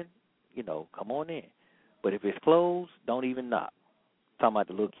open, come on in. But if it's closed, don't even knock. I'm talking about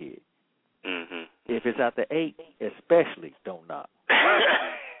the little kid. Mm-hmm. If it's after 8, especially don't knock.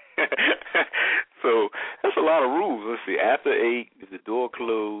 So that's a lot of rules. Let's see. After 8, is the door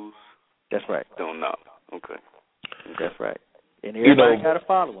closed? That's right. Don't knock. Okay. That's right. And everybody got to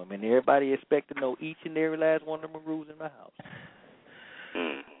follow them. And everybody expect to know each and every last one of them rules in my house.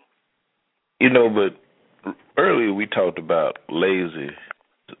 But earlier we talked about lazy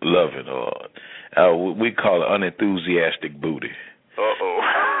loving, or we call it unenthusiastic booty.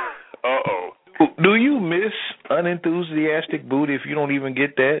 Uh-oh. Do you miss unenthusiastic booty if you don't even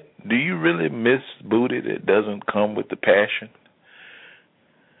get that? Do you really miss booty that doesn't come with the passion?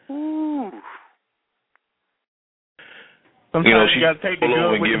 Ooh. Sometimes she you gotta take the pull over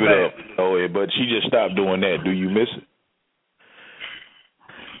good and with give the it bad. up. Oh, yeah, but she just stopped doing that. Do you miss it?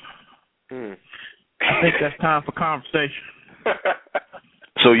 I think that's time for conversation.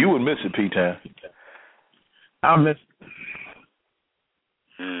 So you would miss it, P-Town? I miss it.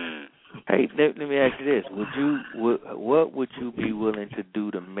 Hey, let me ask you this: what would you be willing to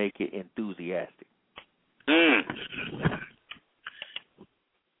do to make it enthusiastic?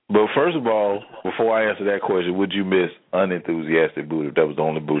 But first of all, before I answer that question, would you miss unenthusiastic booty if that was the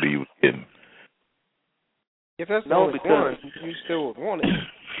only booty you was getting? If that's the only one, you still would want it.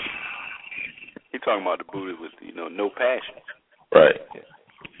 He talking about the booty with no passion. Right.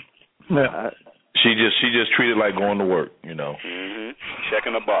 Yeah. She just treated like going to work,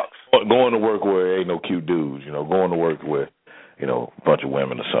 Checking a box. Going to work where there ain't no cute dudes, going to work where, a bunch of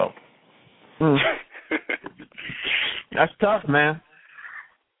women or something. That's tough, man.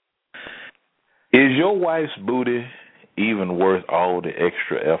 Is your wife's booty even worth all the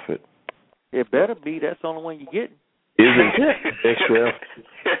extra effort? It better be. That's the only one you getting. Is it extra effort?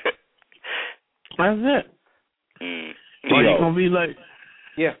 That's it. Or you gonna be like,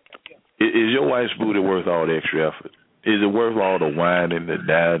 yeah. Is your wife's booty worth all the extra effort? Is it worth all the whining, the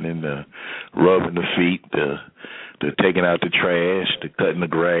dining, the rubbing the feet, the taking out the trash, the cutting the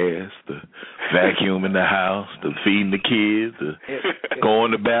grass, the vacuuming the house, the feeding the kids, the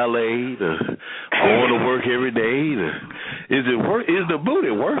going to ballet, the going to work every day? Is the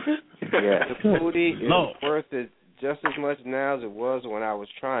booty worth it? Yeah, the booty is worth it just as much now as it was when I was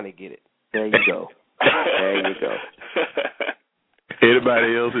trying to get it. There you go. There you go.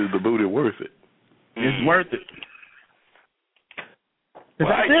 Anybody else, is the booty worth it? It's worth it.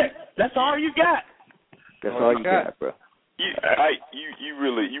 That's it. That's all you got. That's all you got, bro. You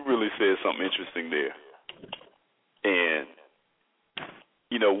really said something interesting there. And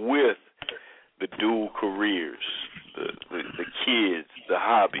with the dual careers, the kids, the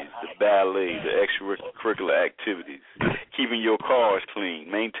hobbies, the ballet, the extracurricular activities, keeping your cars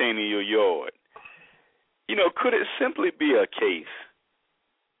clean, maintaining your yard. Could it simply be a case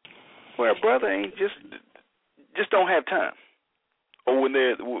where a brother ain't just don't have time, or when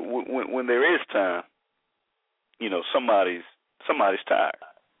there is time, somebody's tired.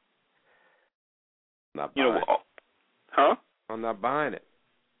 Not buying it. Huh? I'm not buying it.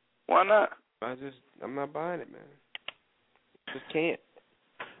 Why not? I'm not buying it, man. Just can't.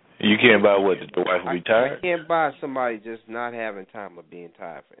 You can't buy what? The wife will be tired? I can't buy somebody just not having time or being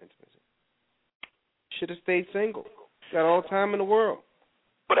tired for intimacy. Should have stayed single. Got all the time in the world.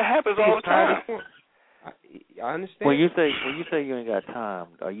 But it happens all the time. I understand. When you say you ain't got time,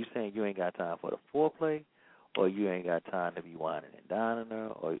 are you saying you ain't got time for the foreplay, or you ain't got time to be whining and dining her,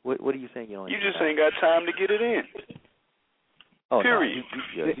 or what are you saying? You just ain't got time to get it in. Oh, period.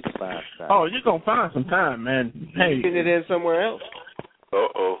 No, you can find some time. Oh, you're gonna find some time, man. Hey, you getting it in somewhere else.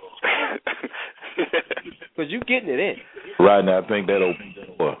 Because you getting it in. Right now, I think that opens the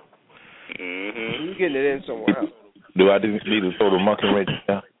door. You getting it in somewhere else. Do I need to throw the monkey wrench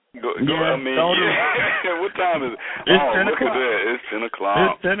down? Go, I mean, what time is it? It's 10 look o'clock. at that. It's 10 o'clock.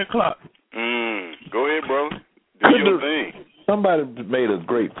 It's 10 o'clock. Go ahead, bro. Do your thing. Somebody made a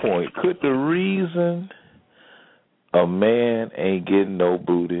great point. Could the reason a man ain't getting no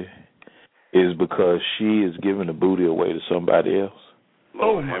booty is because she is giving the booty away to somebody else?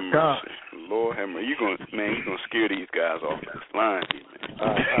 Lord have mercy. Lord have mercy. You're gonna scare these guys off this line, man.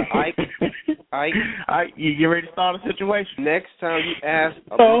 Ike, you get ready to start a situation. Next time you ask,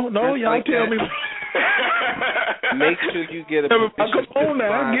 no, y'all like tell that, me. Make sure you get a permission come on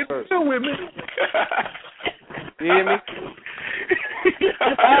now, get first. there with me. You hear me?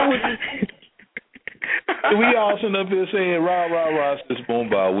 We all sitting up here saying, rah, sis, boom,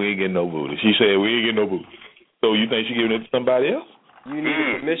 bah, we ain't getting no booty. She said, we ain't getting no booty. So you think she giving it to somebody else? You need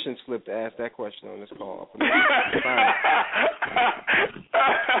a permission slip to ask that question on this call. I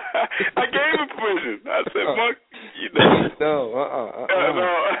gave him permission. I said, Mark, No.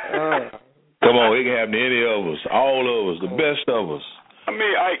 Come on, it can happen to any of us, all of us, the best of us. I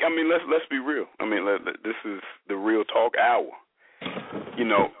mean, let's be real. I mean, this is the Real Talk Hour.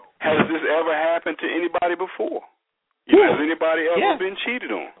 Has this ever happened to anybody before? Has anybody ever been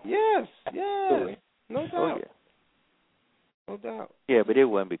cheated on? Yes. No doubt. Oh, yeah. No doubt. Yeah, but it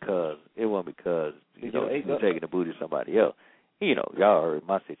wasn't because she was taking the booty to somebody else. Y'all heard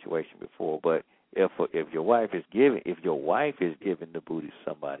my situation before. But if your wife is giving the booty to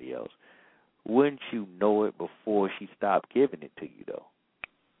somebody else, wouldn't you know it before she stopped giving it to you, though?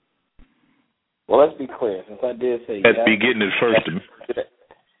 Well, let's be clear. Since I did say yes, be getting it first.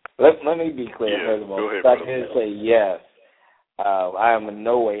 Let me be clear, first of all. Go ahead, since I did say yes, I am in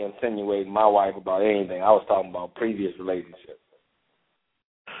no way insinuating my wife about anything. I was talking about previous relationships.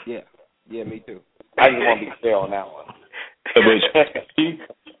 Yeah, me too. I just want to be fair on that one.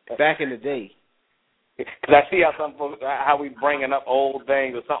 Back in the day. Because I see how we bringing up old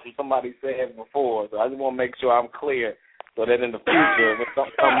things or something somebody said before, so I just want to make sure I'm clear so that in the future, when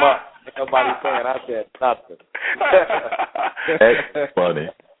something come up, nobody saying I said nothing. That's funny.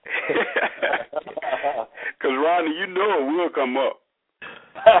 Because, Rodney, you know it will come up.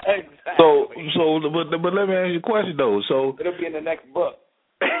 Exactly. But let me ask you a question, though. So it'll be in the next book.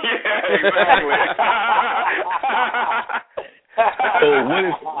 Yeah, exactly. So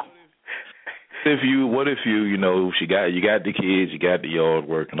what if you you know, you got the kids, you got the yard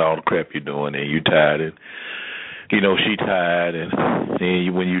work and all the crap you're doing, and you tired, and you know she tired, and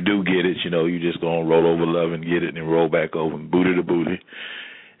then when you do get it, you know, you just gonna roll over love and get it and roll back over and booty to booty,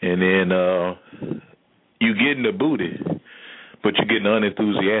 and then you getting the booty, but you're getting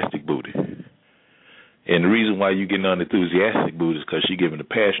unenthusiastic booty. And the reason why you getting unenthusiastic booty is because she giving the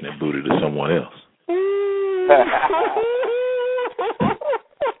passionate booty to someone else.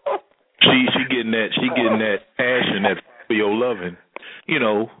 She getting that passion, that for your loving, you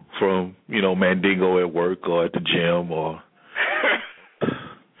know, from, you know, Mandingo at work or at the gym or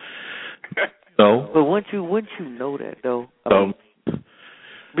no. But wouldn't you know that though? I mean,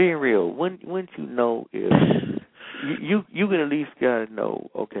 being real, wouldn't you know if you can at least gotta know,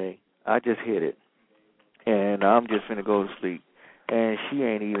 okay, I just hit it and I'm just gonna go to sleep and she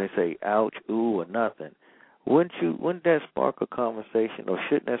ain't even say ouch, ooh or nothing. Wouldn't that spark a conversation, or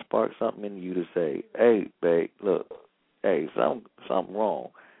shouldn't that spark something in you to say, hey, babe, look, hey, something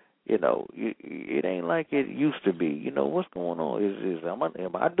wrong. You know, it ain't like it used to be. You know, what's going on?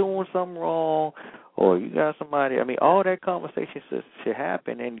 Am I doing something wrong? Or you got somebody, I mean, all that conversation should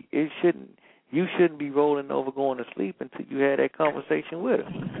happen, and you shouldn't be rolling over going to sleep until you had that conversation with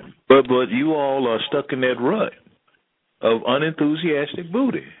her. But you all are stuck in that rut of unenthusiastic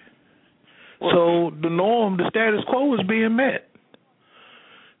booty. So the norm, the status quo is being met.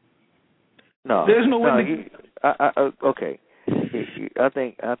 No, there's no way. Okay, I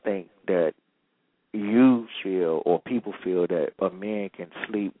think that you feel, or people feel, that a man can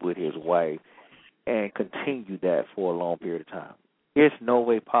sleep with his wife and continue that for a long period of time. It's no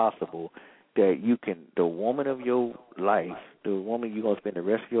way possible that you can, the woman of your life, the woman you're going to spend the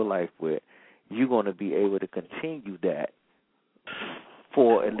rest of your life with, you're going to be able to continue that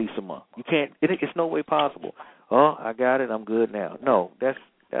for at least a month. You can't. It's no way possible. Oh, I got it. I'm good now. No, that's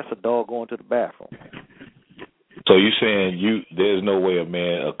a dog going to the bathroom. So you're saying there's no way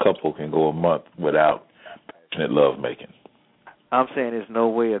a couple can go a month without passionate love making? I'm saying there's no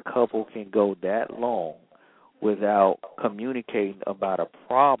way a couple can go that long without communicating about a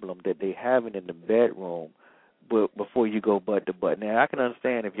problem that they having in the bedroom, but before you go butt to butt. Now I can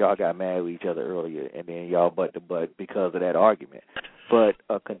understand if y'all got mad with each other earlier and then y'all butt to butt because of that argument. But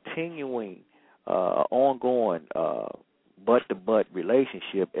a continuing, ongoing butt-to-butt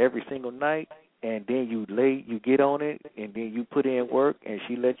relationship every single night, and then you get on it, and then you put in work, and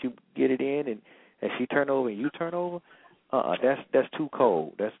she lets you get it in, and she turn over and you turn over, that's too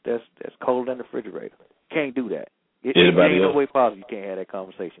cold. That's colder than the refrigerator. Can't do that. It ain't no way possible you can't have that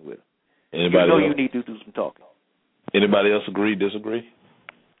conversation with her. Anybody else? You need to do some talking. Anybody else agree, disagree?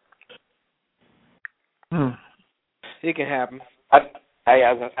 It can happen. I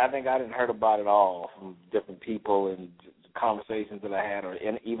think I didn't heard about it all from different people and conversations that I had, or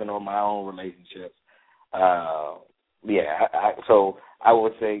even on my own relationships. So I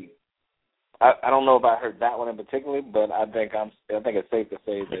would say I don't know if I heard that one in particular, but I think it's safe to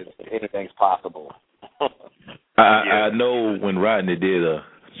say that anything's possible. I know when Rodney did a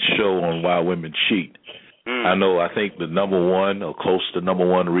show on why women cheat, I think the number one or close to number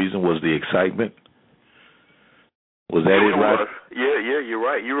one reason was the excitement. Was that it, right? Yeah, you're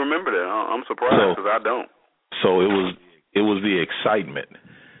right. You remember that. I'm surprised because I don't. So it was the excitement.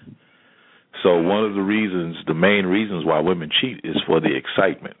 So one of the main reasons why women cheat is for the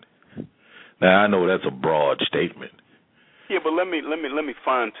excitement. Now I know that's a broad statement. Yeah, but let me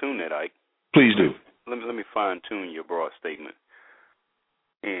fine tune that, Ike. Please do. Let me fine tune your broad statement,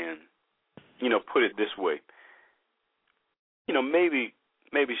 and put it this way.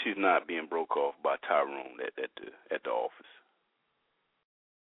 Maybe she's not being broke off by Tyrone at the office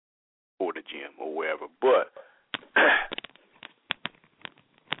or the gym or wherever. But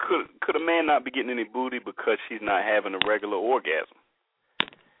could a man not be getting any booty because she's not having a regular orgasm?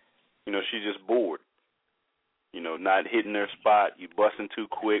 She's just bored. Not hitting her spot. You busting too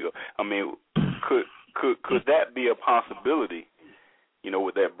quick. Could that be a possibility?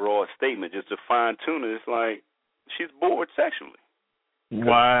 With that broad statement, just to fine tune it, it's like she's bored sexually.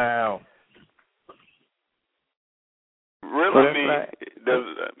 Wow. Really? Well, I mean,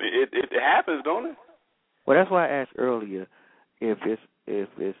 it happens, don't it? Well, that's why I asked earlier if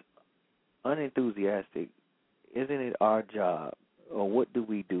it's unenthusiastic. Isn't it our job, or what do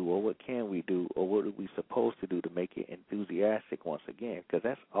we do, or what can we do, or what are we supposed to do to make it enthusiastic once again? Because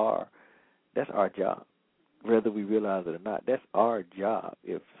that's our job, whether we realize it or not. That's our job.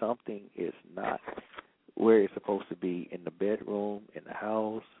 If something is not where it's supposed to be in the bedroom, in the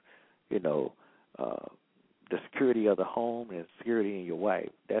house, the security of the home and security in your wife,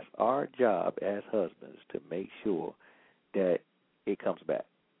 that's our job as husbands to make sure that it comes back.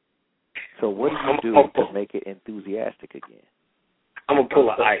 So what do you do to make it enthusiastic again? I'm gonna pull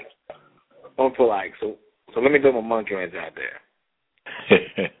an Ike. So let me do my monkey hands out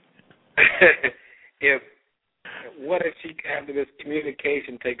there. What if after this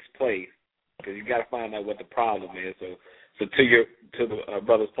communication takes place, because you got to find out what the problem is. So to the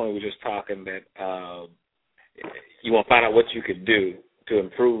brother's point, we were just talking that you want to find out what you could do to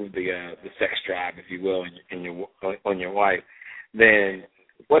improve the sex drive, if you will, on your wife. Then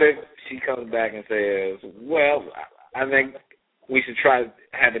what if she comes back and says, "Well, I think we should try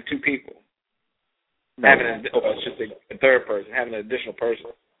having two people, having a third person, having an additional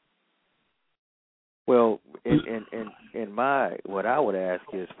person." Well, in what I would ask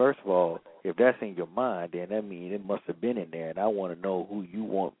is, first of all, if that's in your mind, then that means it must have been in there, and I want to know who you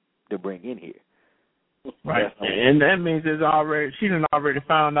want to bring in here. Right, and that means she done already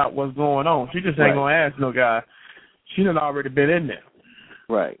found out what's going on. She just ain't gonna ask no guy. She done already been in there.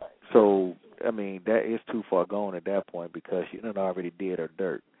 Right. So I mean, that is too far gone at that point because she done already did her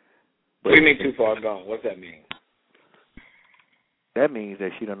dirt. But what do you mean too far gone? What's that mean? That means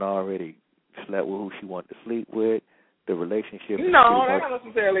that she done already slept with who she wanted to sleep with. The relationship. No, that don't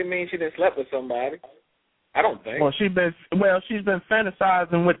necessarily mean she didn't sleep with somebody. I don't think. Well, she's been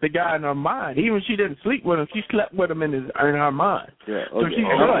fantasizing with the guy in her mind. Even if she didn't sleep with him, she slept with him in her mind. Yeah. So she's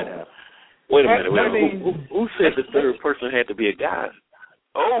done. Wait a minute. Who said the third person had to be a guy?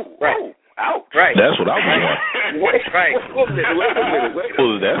 Oh, right. Oh, ouch. Right. That's what I was wondering. Right. Wait a minute.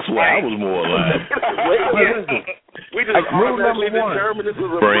 Well, that's why I was more alive. We just automatically determined this was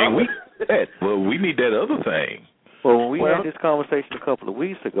a we need that other thing. Well, when we had this conversation a couple of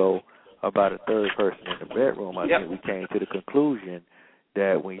weeks ago about a third person in the bedroom, I think we came to the conclusion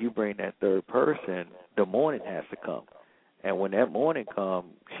that when you bring that third person, the morning has to come. And when that morning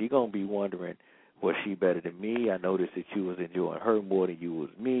comes, she going to be wondering, was she better than me? I noticed that you was enjoying her more than you was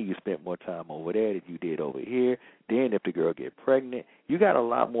me. You spent more time over there than you did over here. Then if the girl get pregnant, you got a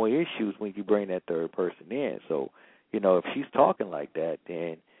lot more issues when you bring that third person in. So, if she's talking like that,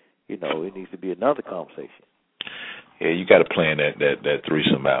 then, it needs to be another conversation. Yeah, you got to plan that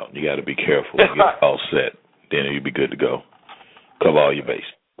threesome out. You got to be careful. Get it all set. Then you'll be good to go. Cover all your bases.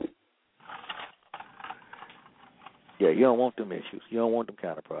 Yeah, you don't want them issues. You don't want them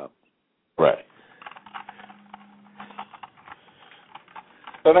kind of problems. Right.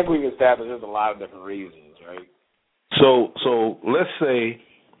 So I think we've established there's a lot of different reasons, right? So let's say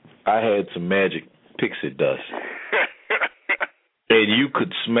I had some magic pixie dust, and you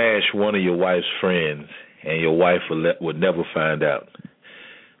could smash one of your wife's friends, and your wife would never find out.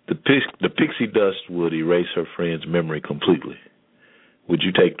 The pixie dust would erase her friend's memory completely. Would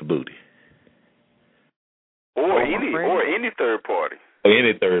you take the booty? Or any third party. Or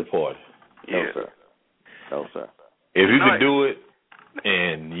any third party. Yeah. No, sir. If you could do it,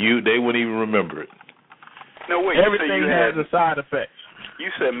 and they wouldn't even remember it. No, wait. Everything has a side effect. You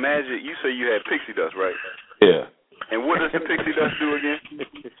said magic. You said you had pixie dust, right? Yeah. And what does the pixie dust do again?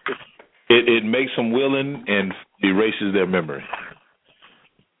 It makes them willing and erases their memory.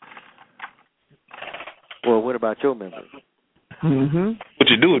 Well, what about your memory? Mm-hmm. What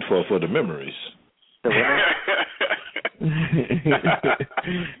you do it for the memories.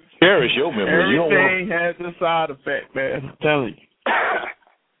 Cherish your memory. Everything has a side effect, man. I'm telling you.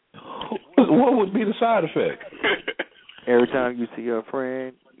 What would be the side effect? Every time you see your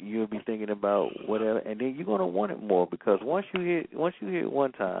friend, you'll be thinking about whatever, and then you're gonna want it more because once you hit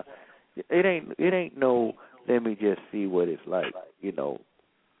one time, it ain't no let me just see what it's like.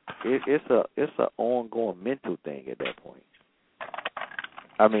 It's a ongoing mental thing at that point.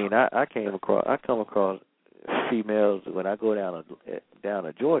 I mean, I come across females when I go down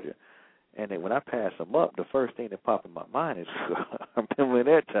to Georgia, and then when I pass them up, the first thing that pops in my mind is I remember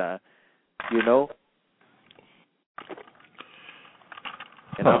that time,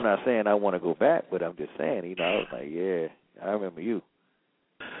 And I'm not saying I want to go back, but I'm just saying, I was like, yeah, I remember you.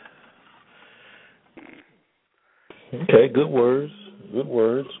 Okay, good words.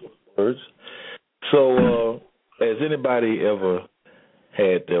 So Has anybody ever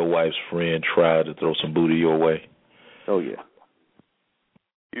had their wife's friend try to throw some booty your way? Oh yeah.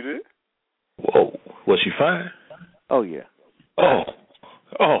 You did? Whoa. Was she fine? Oh yeah. Oh.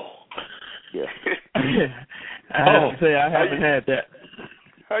 Yeah. I have to say I haven't had that.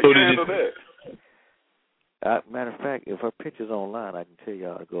 How you handle that? Matter of fact, if her picture's online, I can tell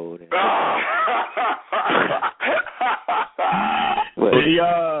y'all to go over there.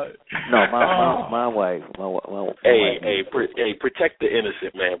 No, my wife. Hey, protect the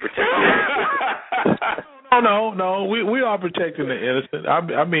innocent, man. Protect the innocent. No. We are protecting the innocent. I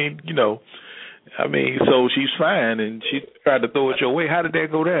mean, so she's fine, and she tried to throw it your way. How did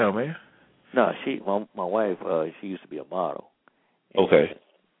that go down, man? No, my wife, she used to be a model. Okay.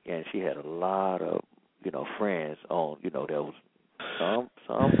 And she had a lot of, friends on, there was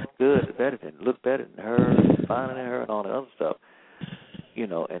some good, looked better than her, finer than her, and all the other stuff.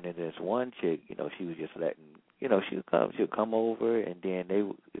 And then there's one chick, she was just letting, she'll come over, and then they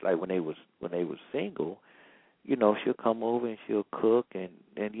like when they was single, she'll come over and she'll cook, and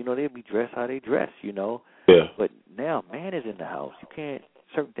they'll be dressed how they dress, Yeah. But now man is in the house,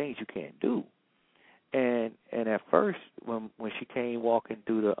 certain things you can't do, and at first when she came walking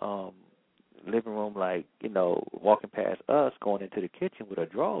through the living room, like walking past us, going into the kitchen with her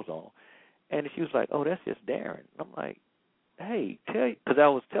drawers on, and she was like, "Oh, that's just Darren." I'm like, "Hey, because I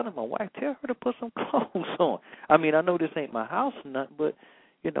was telling my wife, tell her to put some clothes on. I mean, I know this ain't my house or nothing, but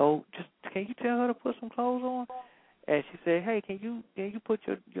just can you tell her to put some clothes on?" And she said, "Hey, can you put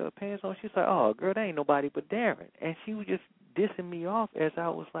your pants on?" She's like, "Oh, girl, that ain't nobody but Darren." And she was just dissing me off as I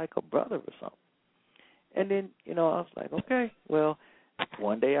was like a brother or something. And then I was like, okay. Well,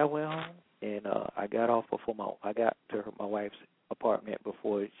 one day I went home and I got off I got to my wife's apartment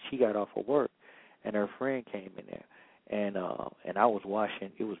before she got off of work, and her friend came in there. And I was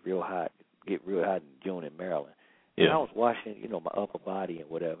washing. It was real hot. Get real hot in June in Maryland. Yeah. And I was washing, my upper body and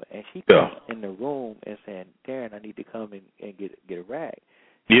whatever. And she came in the room and saying, "Darren, I need to come and get a rag."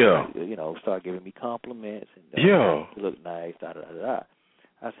 Yeah. Start giving me compliments and yeah, you look nice. Da da da da.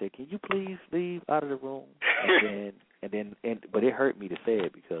 I said, "Can you please leave out of the room?" But it hurt me to say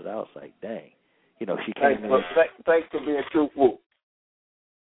it because I was like, "Dang," she came in. Thanks for being truthful.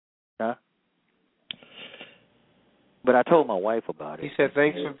 Huh? But I told my wife about it. He said,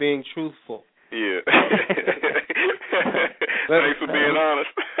 "Thanks for being truthful." Yeah. Thanks for being honest.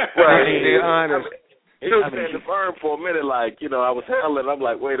 Right, being honest. He was saying the firm for a minute, like, I was handling. I'm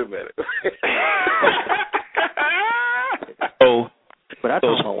like, wait a minute. But I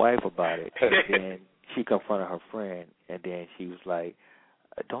told my wife about it, and then she confronted her friend, and then she was like,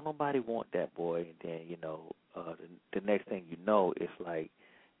 "Don't nobody want that boy." And then, the next thing you know, it's like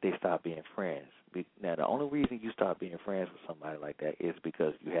they stop being friends. Now, the only reason you stop being friends with somebody like that is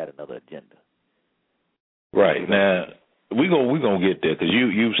because you had another agenda. Right. Now, we're gonna get there because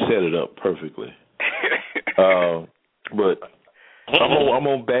you set it up perfectly. But I'm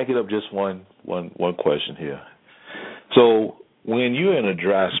gonna back it up just one question here. So when you're in a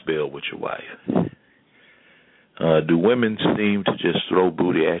dry spell with your wife, do women seem to just throw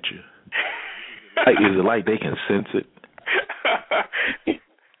booty at you? Is it like they can sense it?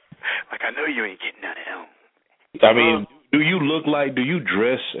 Like, I know you ain't getting none of them. I mean, do you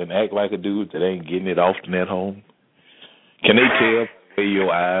dress and act like a dude that ain't getting it often at home? Can they tell the way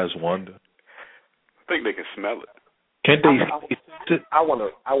your eyes wander? I think they can smell it. Can't they? I want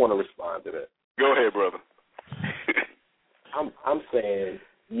to respond to that. Go ahead, brother. I'm saying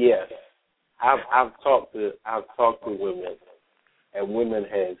yes. I've talked to women, and women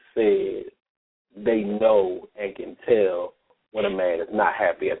have said they know and can tell when a man is not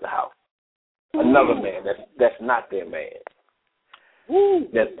happy at the house. Another man that's not their man.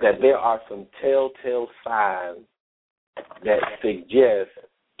 That there are some telltale signs that suggest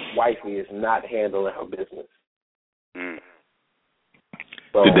wifey is not handling her business. Mm.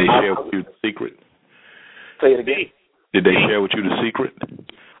 So did they share with you the secret? Say it again. Did they share with you the secret?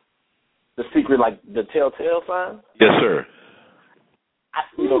 The secret, like the telltale sign? Yes, sir.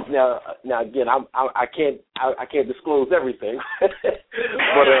 Now again, I can't disclose everything,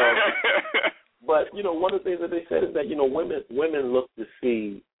 but one of the things that they said is that women look to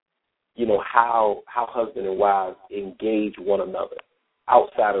see how husband and wives engage one another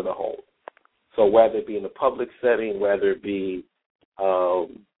outside of the home. So whether it be in a public setting, whether it be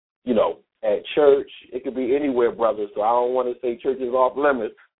at church, it could be anywhere, brother. So I don't want to say church is off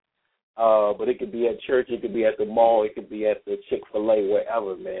limits. But it could be at church, it could be at the mall, it could be at the Chick-fil-A,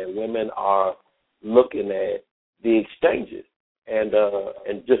 wherever, man. Women are looking at the exchanges. And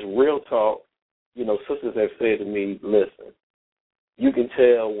just real talk, sisters have said to me, listen, you can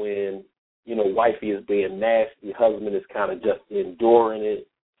tell when wifey is being nasty, husband is kind of just enduring it,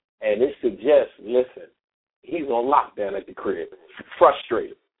 and it suggests, listen, he's on lockdown at the crib,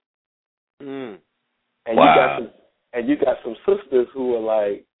 frustrated. Mm. And wow. you got some sisters who are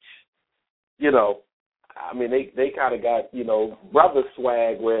like, they kind of got, brother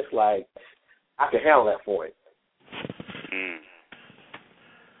swag where it's like, I can handle that for him.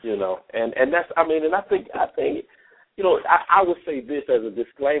 And that's, and I think, I would say this as a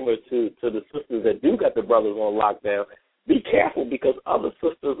disclaimer to the sisters that do got the brothers on lockdown. Be careful, because other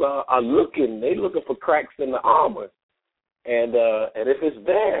sisters are looking. They looking for cracks in the armor, and if it's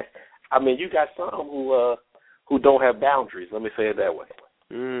there, you got some who don't have boundaries. Let me say it that way.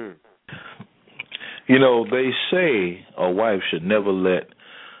 Mm. They say a wife should never let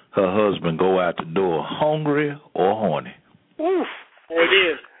her husband go out the door hungry or horny. Oof. There it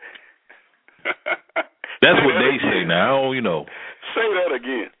is. That's what they say now. Say that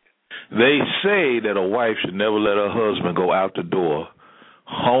again. They say that a wife should never let her husband go out the door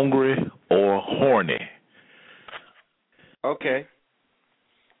hungry or horny. Okay.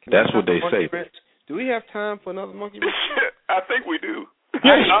 That's what they say. Do we have time for another monkey wrench? I think we do.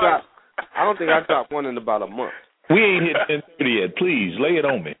 I don't think I dropped one in about a month. We ain't hit 10:30 yet. Please, lay it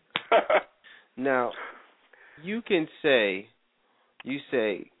on me. Now, you say,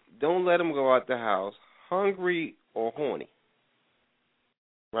 don't let him go out the house hungry or horny.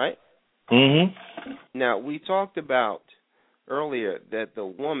 Right? Mm-hmm. Now, we talked about earlier that the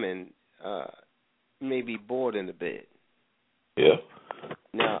woman may be bored in the bed. Yeah.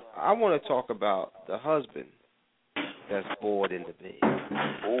 Now, I want to talk about the husband that's bored in the bed.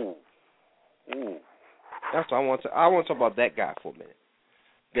 Ooh. That's what I want to talk about that guy for a minute.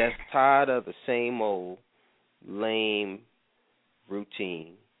 That's tired of the same old lame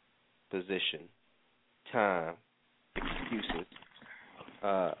routine, position, time, excuses,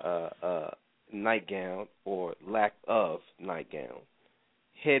 nightgown or lack of nightgown,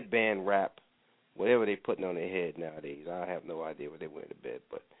 headband wrap, whatever they're putting on their head nowadays. I have no idea what they wear to bed,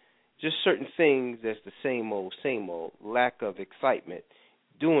 but just certain things that's the same old, lack of excitement,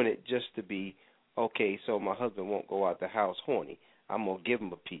 doing it just to be, okay, so my husband won't go out the house horny. I'm going to give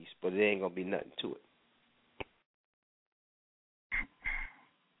him a piece, but it ain't going to be nothing to it.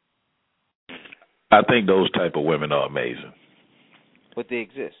 I think those type of women are amazing. But they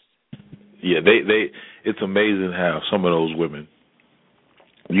exist. Yeah, they. It's amazing how some of those women,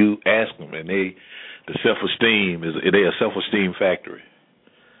 you ask them, and they're a self-esteem factory.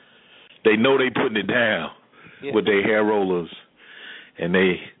 They know they putting it down with their hair rollers and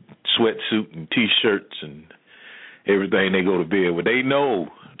they sweatsuit and T-shirts and everything they go to bed with. They know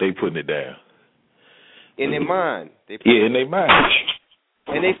they putting it down. In their mind. In their mind.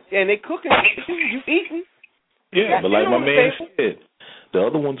 And they cooking. You eating. Yeah, but like my man said, the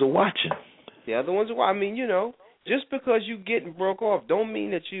other ones are watching. The other ones are, just because you getting broke off don't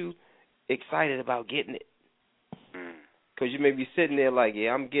mean that you excited about getting it. Because you may be sitting there like,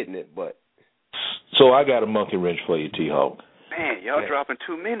 yeah, I'm getting it, but. So I got a monkey wrench for you, T-Hawk. Man, y'all dropping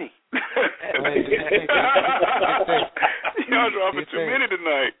too many. Y'all dropping too many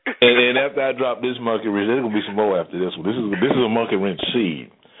tonight. And after I drop this monkey wrench, there's gonna be some more after this one. This is a monkey wrench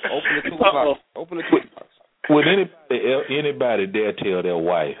seed. Open the toolbox. Would anybody dare tell their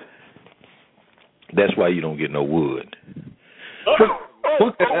wife that's why you don't get no wood?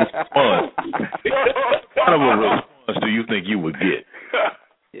 What kind of a response do you think you would get?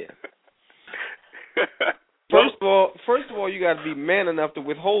 Yeah. First of all, you got to be man enough to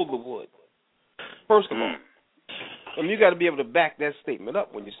withhold the wood. First of all, and you got to be able to back that statement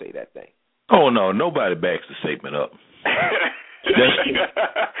up when you say that thing. Oh no, nobody backs the statement up.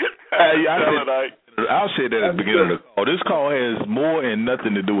 I'll say that at the beginning of the call. This call has more and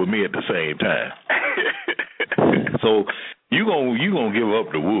nothing to do with me at the same time. So you gonna give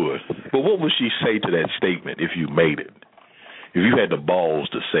up the wood. But what would she say to that statement if you made it? If you had the balls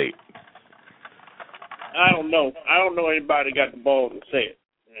to say it? I don't know. I don't know anybody got the balls to say it.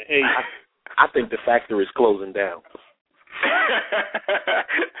 Hey, I think the factory is closing down.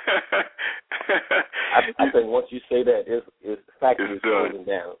 I think once you say that, the factory is closing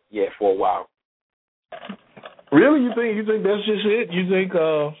down. Yeah, for a while. Really? You think that's just it? You think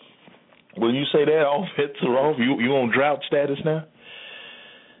when you say that, all bets are off? You on drought status now?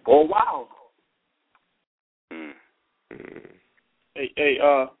 For a while. Hey,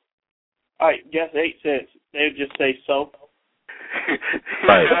 all right, guess 8 cents. They just say so.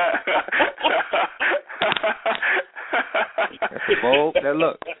 Right. That's a bold.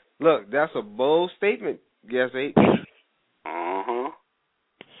 Look, that's a bold statement. Guess 8.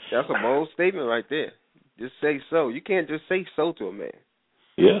 That's a bold statement right there. Just say so. You can't just say so to a man.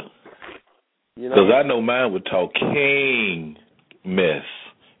 Yeah. Because I know mine would talk king mess.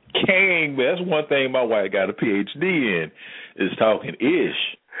 King mess. That's one thing my wife got a PhD in, is talking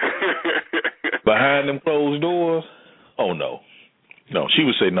ish. Behind them closed doors, oh no. No, she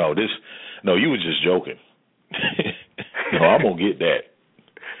would say, no, you was just joking. No, I'm going to get that.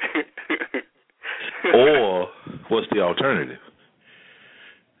 Or, what's the alternative?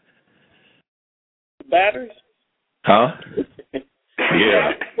 Batteries? Huh?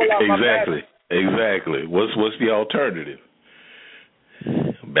 Yeah, exactly. What's the alternative?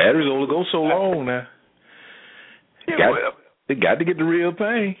 Batteries only go so long now. They got to get the real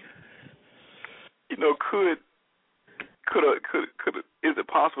thing. You know, could is it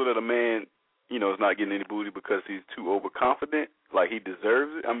possible that a man, you know, is not getting any booty because he's too overconfident, like he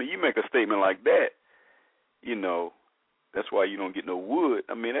deserves it? I mean, you make a statement like that, you know, that's why you don't get no wood.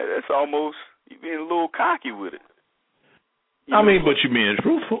 I mean, that's almost you being a little cocky with it. I mean, but you're being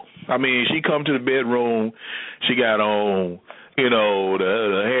truthful. I mean, she come to the bedroom, she got on, you know,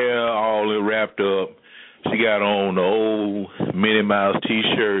 the hair all wrapped up. She got on the old Minnie Mouse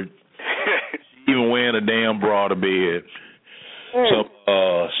T-shirt. She even wearing a damn bra to bed. Some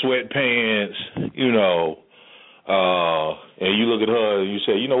sweatpants, you know. And you look at her and you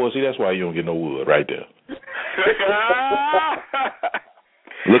say, you know what? See, that's why you don't get no wood right there.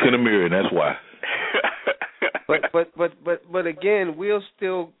 Look in the mirror, and that's why. But again, we'll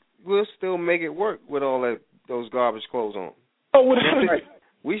still make it work with all those garbage clothes on. Oh, well, that's right.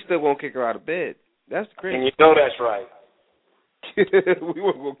 We still won't kick her out of bed. That's crazy. And you know that's right. We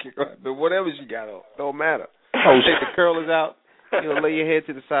won't go kick her out, but whatever she got on, don't matter. Take the curlers out, you know, lay your head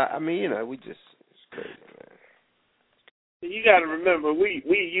to the side. I mean, you know, it's crazy, man. You got to remember, we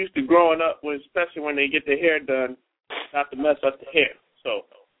used to growing up, especially when they get their hair done, not to mess up the hair. So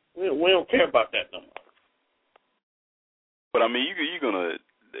we don't care about that no more. But I mean, you're gonna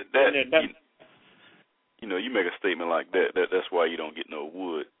you know, you make a statement like that. That's why you don't get no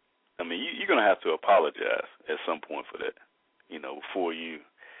wood. I mean, you're gonna have to apologize at some point for that. You know, before you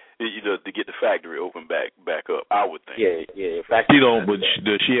to get the factory open back up. I would think. Yeah. You don't. But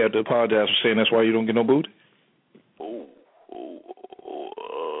does she have to apologize for saying that's why you don't get no booty? Well,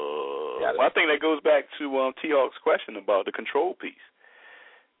 I think that goes back to T-Hawk's question about the control piece.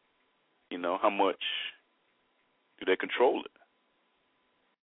 You know, how much do they control it?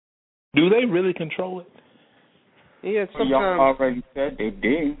 Do they really control it? Yeah, sometimes. Y'all already said they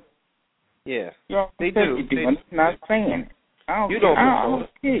do. Yeah, they do. I'm not saying it. You don't control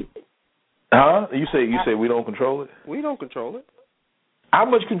it. Huh? You say we don't control it? We don't control it. How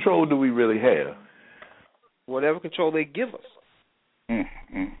much control do we really have? Whatever control they give us.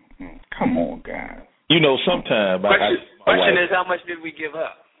 Come on, guys. You know, sometimes question is, how much did we give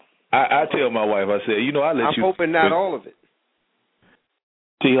up? I tell my wife, I say, you know, I let I'm hoping not all of it.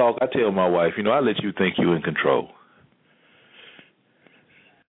 T-Hawk, I tell my wife, you know, I let you think you're in control.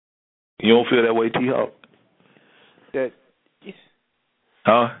 You don't feel that way, T-Hawk? That.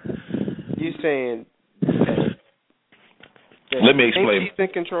 Huh? You saying? Let me explain. She's in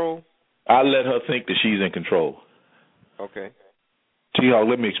control. I let her think that she's in control. Okay. T-Hawk,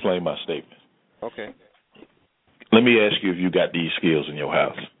 let me explain my statement. Okay. Let me ask you if you got these skills in your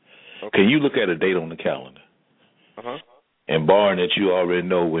house. Okay. Can you look at a date on the calendar? Uh-huh. And barring that you already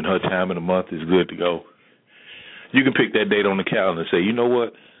know when her time of the month is good to go, you can pick that date on the calendar and say, you know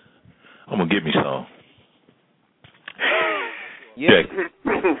what? I'm going to get me some. Yeah.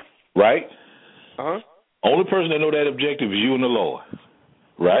 Right? Uh-huh. Only person that know that objective is you and the Lord.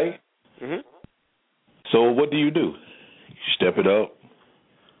 Right? Mm-hmm. So what do? You step it up.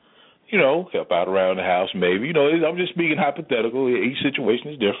 You know, help out around the house maybe. You know, I'm just speaking hypothetical. Each situation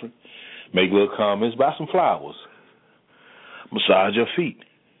is different. Make little comments. Buy some flowers. Massage your feet.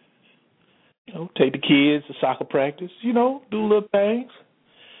 You know, take the kids to soccer practice. You know, do little things.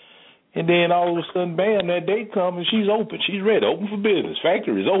 And then all of a sudden, bam, that date comes and she's open. She's ready. Open for business.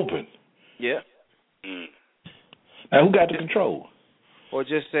 Factory is open. Yeah. Now, who got the control? Or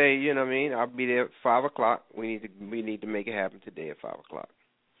just say, you know what I mean, I'll be there at 5 o'clock. We need to make it happen today at 5 o'clock.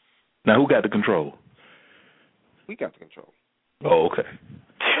 Now, who got the control? We got the control. Oh, okay.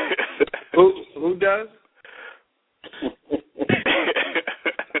 Who does?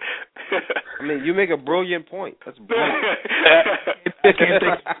 I mean, you make a brilliant point. That's brilliant. I can't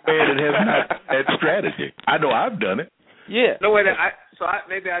think of a man that has not that strategy. I know I've done it. Yeah. No, wait.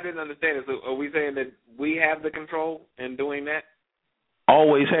 Maybe I didn't understand it. So are we saying that we have the control in doing that?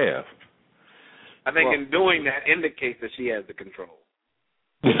 Always have. I think in doing that indicates that she has the control.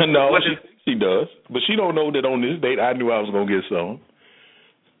 No, she does. But she don't know that on this date I knew I was going to get some.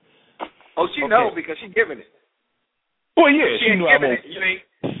 Oh, she knows because she's giving it. Well, yeah, she knew I won't.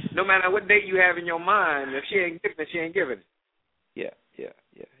 no matter what date you have in your mind, if she ain't giving it, she ain't giving it. Yeah.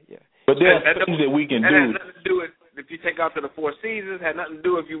 But there are things that we can that do. has nothing to do with if you take out to the Four Seasons. Had nothing to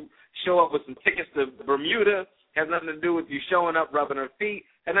do if you show up with some tickets to Bermuda. Has nothing to do with you showing up, rubbing her feet.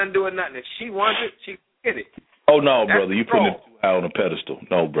 Had nothing to do with nothing. If she wants it, she get it. Oh no, That's brother, you putting it too high on a pedestal.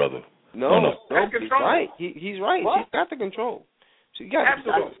 No, brother. No. That's He's control. right. He's right. What? She's got the control. She got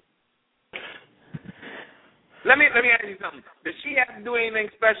Absolutely. Let me ask you something. Does she have to do anything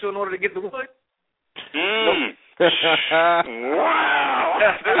special in order to get the wood? Wow, this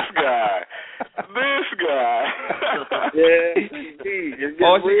guy. Yeah, indeed.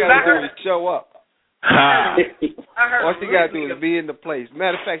 All she got to do is show up. I heard All she got to do is be in the place.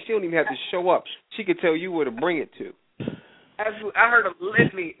 Matter of fact, she don't even have to show up. She can tell you where to bring it to. I heard a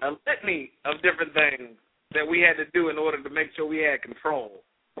litany of different things that we had to do in order to make sure we had control.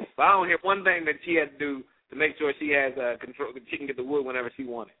 But I don't hear one thing that she had to do to make sure she has control. She can get the wood whenever she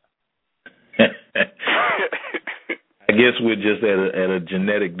wants it. I guess we're just at a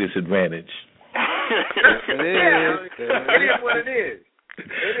genetic disadvantage. It is. It is what it is.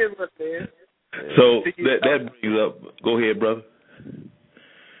 It is what it is. So that brings up. Go ahead, brother.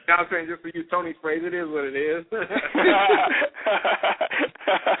 I was saying just for you, Tony's phrase. It is what it is.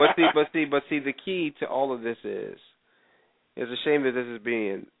 But see, the key to all of this is it's a shame that this is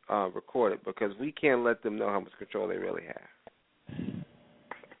being recorded because we can't let them know how much control they really have.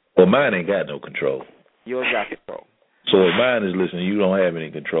 Well, mine ain't got no control. Yours got control. So if mine is listening, you don't have any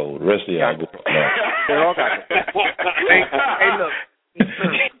control. The rest of y'all go. They all got control. Hey, look.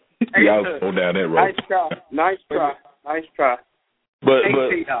 Y'all go down that road. Nice try. But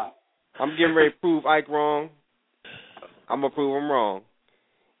I'm getting ready to prove Ike wrong. I'm gonna prove him wrong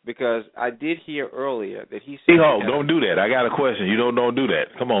because I did hear earlier that he said. T-Hawk, don't do that. I got a question. You don't do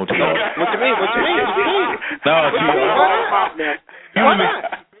that. Come on, T-Hawk. What you mean? No, T-Hawk. Why not?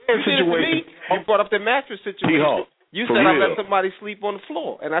 You brought up the mattress situation. T-Hawk. You said I let somebody sleep on the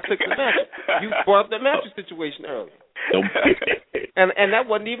floor, and I took the mattress. You brought up the mattress situation earlier. And that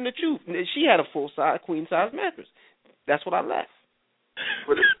wasn't even the truth. She had a full-size, queen-size mattress. That's what I left.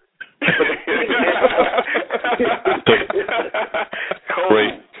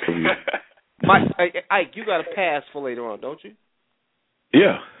 Great. Ike, you got a pass for later on, don't you?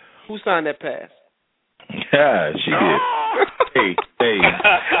 Yeah. Who signed that pass? Yeah, she did. Hey.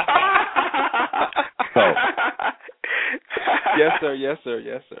 Oh. Yes, sir.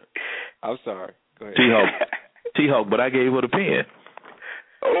 I'm sorry. Go ahead. T-Hawk, but I gave her the pen.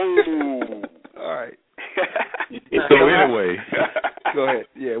 Oh. All right. So anyway. Go ahead.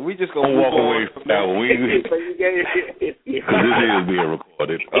 Yeah, we just gonna walk away from that one. Because this is being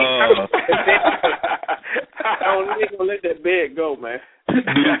recorded. We ain't gonna let that bed go, man.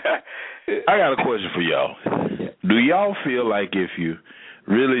 I got a question for y'all. Do y'all feel like if you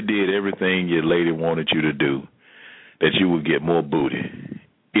really did everything your lady wanted you to do, that you would get more booty?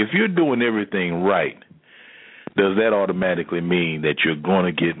 If you're doing everything right, does that automatically mean that you're going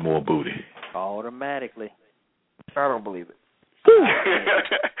to get more booty? Automatically. I don't believe it.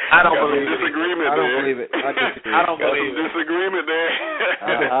 I don't believe it. Disagreement I don't there. believe it. I disagree. I don't believe it. Disagreement there.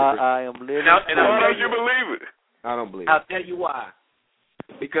 I am living. Why don't you believe it? I don't believe I'll it. tell you why.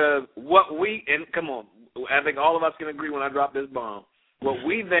 Because what we, and come on, I think all of us can agree when I drop this bomb, what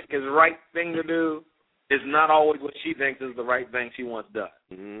we think is the right thing to do is not always what she thinks is the right thing she wants done.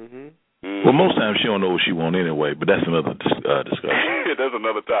 Mm-hmm. Well, most times she don't know what she wants anyway, but that's another discussion. That's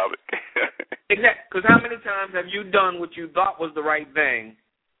another topic. Exactly. Because how many times have you done what you thought was the right thing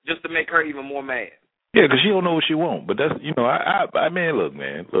just to make her even more mad? Yeah, because she don't know what she wants. But that's, I mean, look,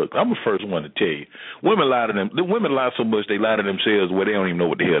 I'm the first one to tell you. Women lie to them. The women lie so much they lie to themselves where they don't even know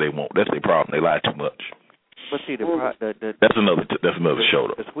what the hell they want. That's their problem. They lie too much. But see, that's another show,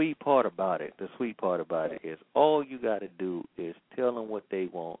 though. The sweet part about it is all you got to do is tell them what they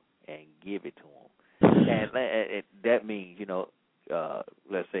want and give it to them. And that means,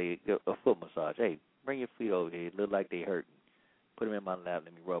 let's say a foot massage. Hey, bring your feet over here. It look like they hurting. Put them in my lap.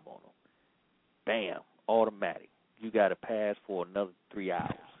 Let me rub on them. Bam, automatic. You got to pass for another 3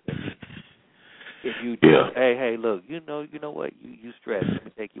 hours. If you do, hey, look, you know what? You stressed. Let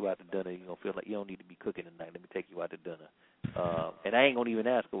me take you out to dinner. You don't feel like you don't need to be cooking tonight. Let me take you out to dinner. And I ain't gonna even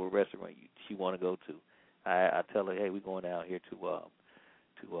ask her what restaurant she want to go to. I tell her, hey, we're going down here to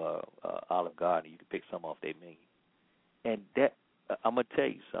Olive Garden. You can pick some off their menu. And that I'm gonna tell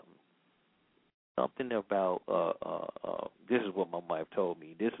you something. Something about this is what my wife told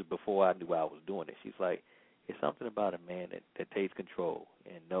me. This is before I knew I was doing it. She's like, it's something about a man that takes control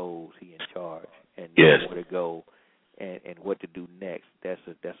and knows he's in charge and knows where to go and what to do next. That's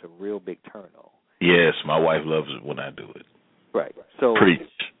a real big turn on. Yes, my wife loves it when I do it. Right. So preach.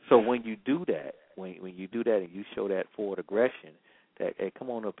 So when you do that, when you do that and you show that forward aggression, that, hey, come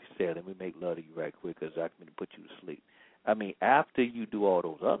on up here, let me make love to you right quick because I'm going to put you to sleep. I mean, after you do all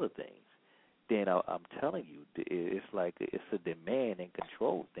those other things, then I'm telling you, it's like it's a demand and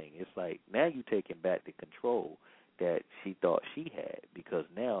control thing. It's like now you're taking back the control that she thought she had, because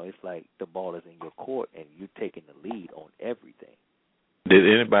now it's like the ball is in your court and you're taking the lead on everything. Did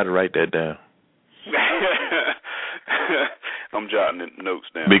anybody write that down? I'm jotting the notes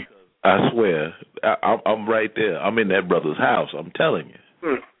down. I swear, I'm right there. I'm in that brother's house. I'm telling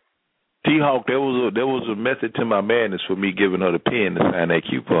you. T-Hawk, there was a method to my madness for me giving her the pen to sign that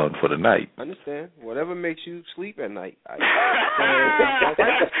coupon for the night. I understand. Whatever makes you sleep at night. I'm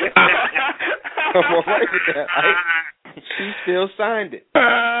all right with that. She still signed it.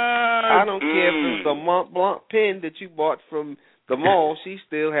 I don't care if it was a Mont Blanc pen that you bought from the mall. She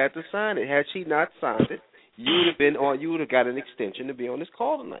still had to sign it. Had she not signed it, you would have got an extension to be on this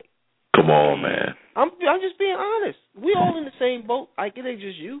call tonight. Come on, man. I'm just being honest. We all in the same boat. Like, it ain't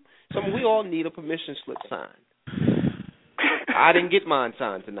just you. We all need a permission slip signed. I didn't get mine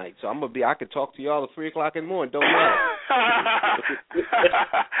signed tonight, so I could talk to y'all at 3:00 in the morning. Don't matter.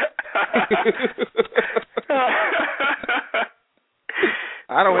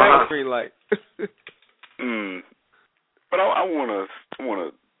 I don't have a green light. But I want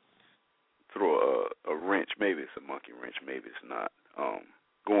to throw a wrench. Maybe it's a monkey wrench. Maybe it's not.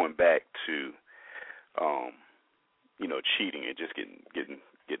 Going back to, cheating and just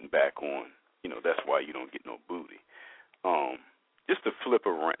getting back on. That's why you don't get no booty. Just to flip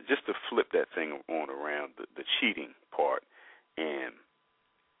that thing on around the cheating part. And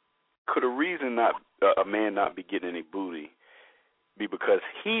could a reason a man not be getting any booty be because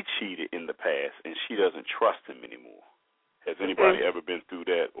he cheated in the past and she doesn't trust him anymore? Has anybody ever been through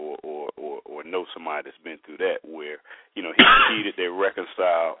that, or know somebody that's been through that, where he cheated, they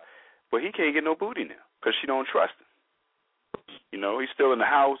reconcile, but he can't get no booty now because she don't trust him? He's still in the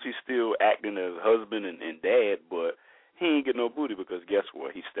house, he's still acting as husband and dad, but he ain't get no booty because guess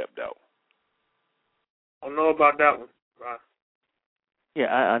what? He stepped out. I don't know about that one, right?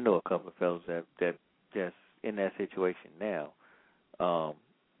 Yeah, I know a couple of fellas that just in that situation now,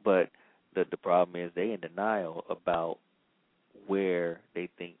 but the problem is they in denial about where they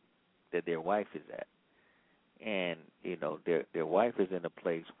think that their wife is at. And, their wife is in a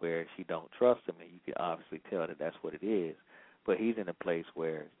place where she don't trust him, and you can obviously tell that that's what it is. But he's in a place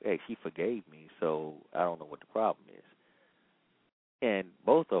where, hey, she forgave me, so I don't know what the problem is. And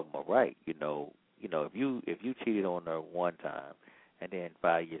both of them are right. If you cheated on her one time, and then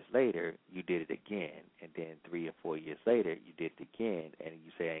 5 years later you did it again, and then 3 or 4 years later you did it again, and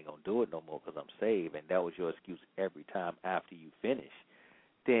you say I ain't gonna do it no more because I'm saved, and that was your excuse every time after you finish,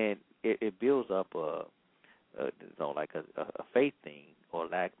 then it builds up a faith thing or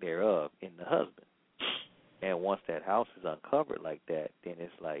lack thereof in the husband. And once that house is uncovered like that, then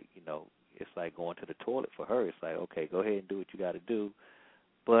it's like, it's like going to the toilet for her. It's like, okay, go ahead and do what you got to do,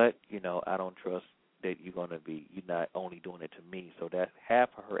 but I don't trust that you're not only doing it to me. So that half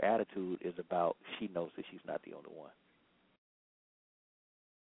of her attitude is about she knows that she's not the only one.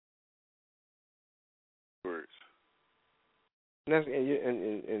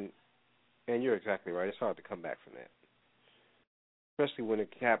 And you're exactly right. It's hard to come back from that, especially when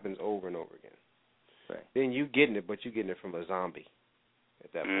it happens over and over again. Right. Then you getting it, but you getting it from a zombie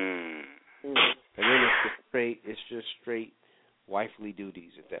at that point. And then it's just straight wifely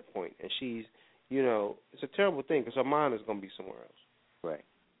duties at that point. And she's, it's a terrible thing because her mind is going to be somewhere else. Right.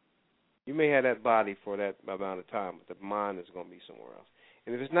 You may have that body for that amount of time, but the mind is going to be somewhere else.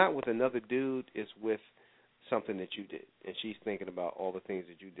 And if it's not with another dude, it's with something that you did. And she's thinking about all the things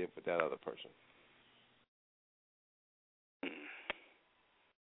that you did with that other person.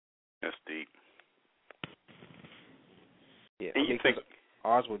 That's deep. Yeah, and you think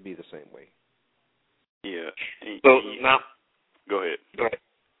ours would be the same way. Yeah. Now, go ahead. Go ahead.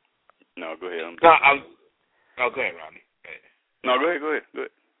 No, go ahead. Go ahead, Rodney. No, go ahead.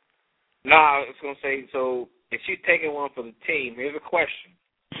 No, I was going to say, so if she's taking one for the team, here's a question.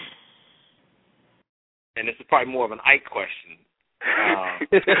 And this is probably more of an Ike question. I'm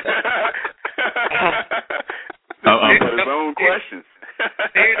got his own questions.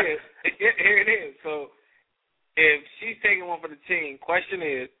 Here it is. So if she's taking one for the team, question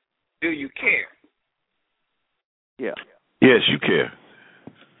is, do you care? Yeah. Yes, you care.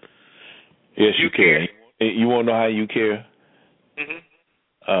 Yes, you care. You want to know how you care?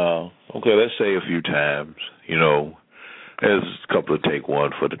 Okay, let's say a few times. There's a couple of take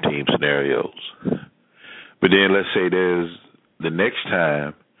one for the team scenarios. But then let's say there's the next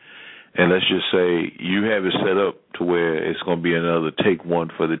time, and let's just say you have it set up to where it's going to be another take one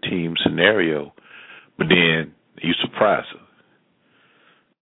for the team scenario, but then you surprise her.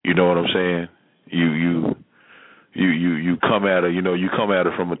 You know what I'm saying? You come at her, you come at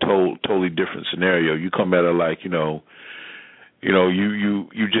her from a totally different scenario. You come at her like, you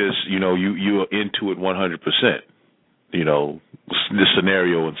just, you're into it 100%. The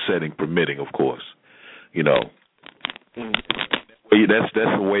scenario and setting permitting, of course.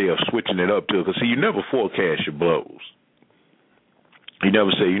 That's a way of switching it up too. Because see, you never forecast your blows. You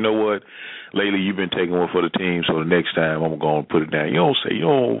never say, you know what, lately you've been taking one for the team, so the next time I'm going to put it down. You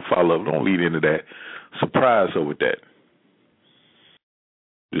don't follow up, don't lead into that. Surprise her with that.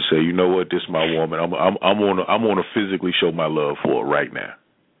 Just say, you know what, this is my woman. I'm going to physically show my love for her right now.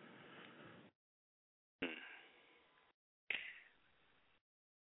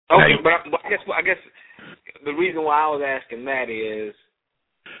 Okay, but I guess the reason why I was asking that is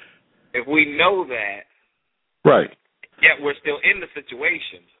if we know that, right? Yet we're still in the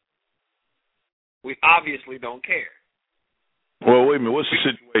situation, we obviously don't care. Well, wait a minute. What's the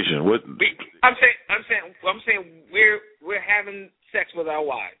situation? I'm saying we're having sex with our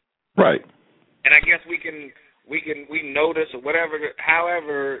wives, right? And I guess we notice or whatever,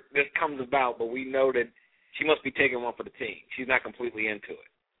 however this comes about, but we know that she must be taking one for the team. She's not completely into it.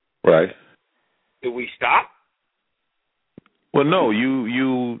 Right. Do we stop? Well, no.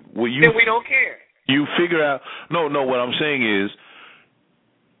 You then we don't care. You figure out. No. What I'm saying is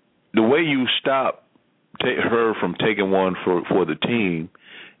the way you stop her from taking one for the team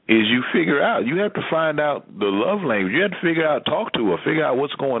is you figure out. You have to find out the love language. You have to figure out, talk to her, figure out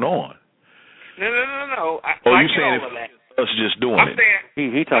what's going on. No. I you saying all of that. Us just doing I'm it?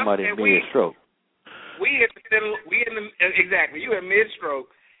 Saying, he talking about in mid-stroke. We in the middle. Exactly. You in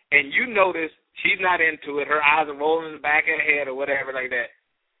mid-stroke, and you notice she's not into it. Her eyes are rolling in the back of her head or whatever like that.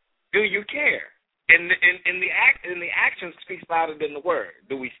 Do you care? And the action speaks louder than the word.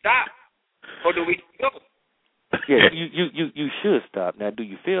 Do we stop or do we go? Yeah, you should stop. Now, do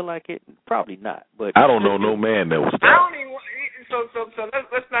you feel like it? Probably not. But I don't know no man that will stop. I don't even. So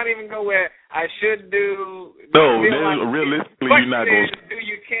let's not even go where I should do. No, realistically, you're not going to. Do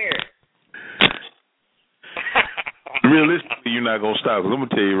you care? Realistically, you're not going to stop. Because I'm going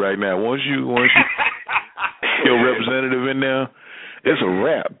to tell you right now, once you your representative in there, it's a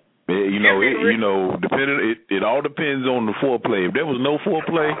wrap. It all depends on the foreplay. If there was no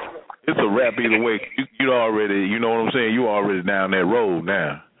foreplay, it's a wrap either way. You already, you know what I'm saying? You already down that road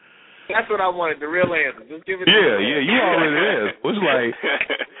now. That's what I wanted, the real answer. Just give it. Yeah, you already there. It's like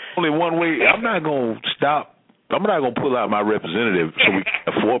only one way. I'm not going to stop. I'm not going to pull out my representative so we can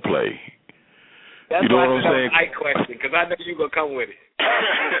have foreplay. That's you know why what I'm saying? I question, because I know you're going to come with it.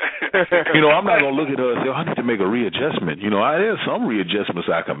 I'm not going to look at her and say, I need to make a readjustment. There's some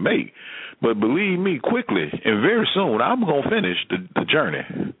readjustments I can make. But believe me, quickly and very soon, I'm going to finish the journey.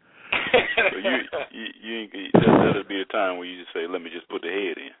 That'll be a time where you just say, let me just put the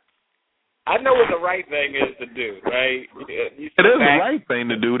head in. I know what the right thing is to do, right? There's the right thing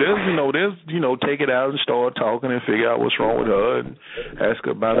to do. There's take it out and start talking and figure out what's wrong with her and ask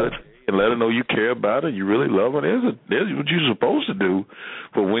her about it and let her know you care about her, you really love her. There's what you're supposed to do.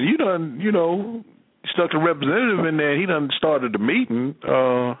 But when you done, stuck a representative in there and he done started the meeting,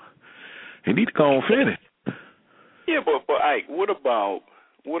 he need to go and finish. Yeah, but Ike, what about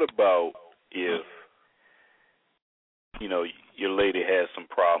if your lady has some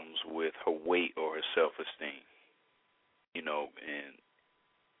problems with her weight or her self-esteem, and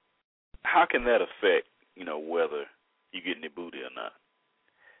how can that affect, whether you getting the booty or not?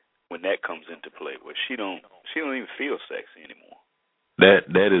 When that comes into play, where she don't even feel sexy anymore.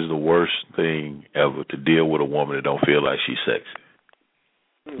 That is the worst thing ever, to deal with a woman that don't feel like she's sexy.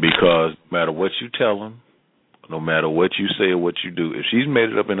 Because no matter what you tell them, no matter what you say or what you do, if she's made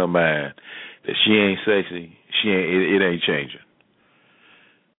it up in her mind that she ain't sexy, it ain't changing.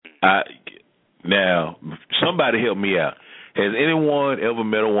 Now, somebody help me out. Has anyone ever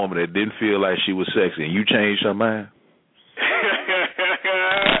met a woman that didn't feel like she was sexy and you changed her mind?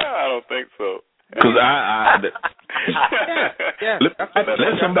 I don't think so. Because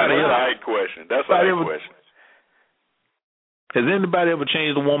That's somebody else. That's a hard question. That's a hard question. Has anybody ever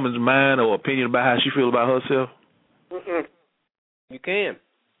changed a woman's mind or opinion about how she feels about herself? Mm-mm. You can.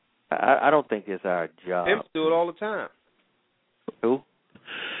 I don't think it's our job. Pimps do it all the time. Who?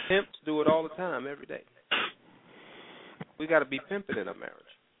 Pimps do it all the time, every day. We got to be pimping in a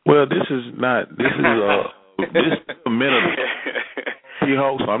marriage. Well, this is a minute.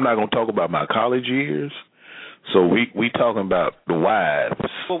 So I'm not going to talk about my college years. So we talking about the wives.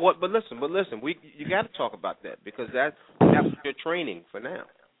 But listen, you got to talk about that because that's what you're training for now.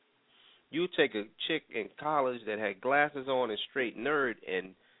 You take a chick in college that had glasses on and straight nerd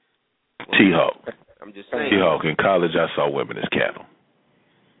and T-Hawk. I'm just saying. T-Hawk, in college I saw women as cattle.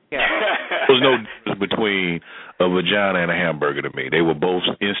 Yeah. There was no difference between a vagina and a hamburger to me. They were both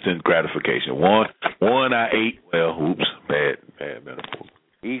instant gratification. One I ate, well, oops, bad metaphor.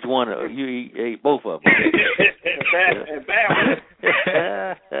 Each one, you ate both of them.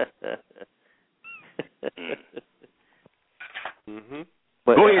 Mhm.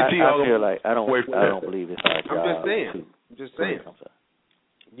 But go ahead, I feel like I don't believe it's our job. I'm just saying.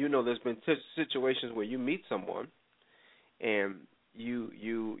 You know, there's been situations where you meet someone, and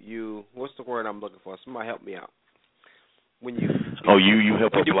you what's the word I'm looking for? Somebody help me out. When you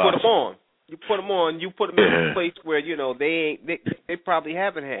help when them you put them on. You put them in a place where, you know, they probably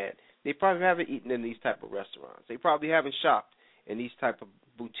haven't eaten in these type of restaurants. They probably haven't shopped in these type of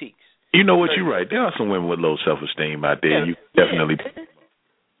boutiques. You know what, you're right. There are some women with low self-esteem out there. You definitely.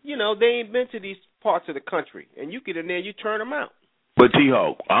 You know, they ain't been to these parts of the country, and you get in there, you turn them out. But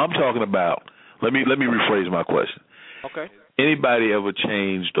T-Hawk, I'm talking about. Let me rephrase my question. Okay. Anybody ever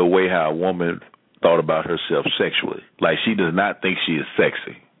changed the way how a woman thought about herself sexually? Like she does not think she is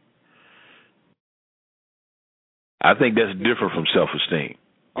sexy. I think that's different from self-esteem.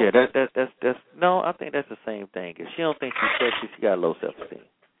 Yeah, that's no. I think that's the same thing. If she don't think she's sexy, she got low self-esteem.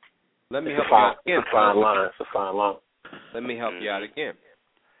 Let me help you out again. It's a fine line. Let me help you out again.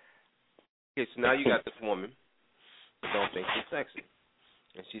 Okay, so now you got this woman who don't think she's sexy,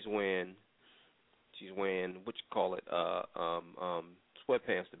 and she's wearing what you call it,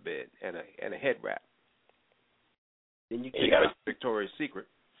 sweatpants to bed and a head wrap. Then you take out Victoria's Secret.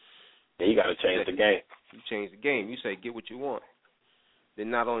 Yeah, you got to change the game. You change the game. You say, get what you want. Then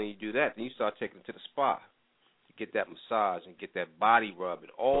not only you do that, then you start taking it to the spa. You get that massage and get that body rub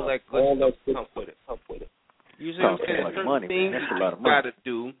and all that good stuff come with it. You see what I'm saying? Certain money, things man. That's that a lot of you money. got to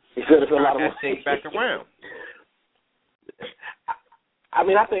do to turn that thing back around. I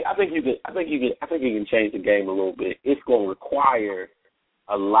mean, I think you can change the game a little bit. It's going to require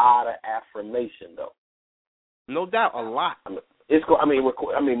a lot of affirmation, though. No doubt, a lot. More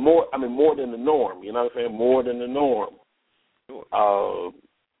than the norm. You know what I'm saying? More than the norm. Sure.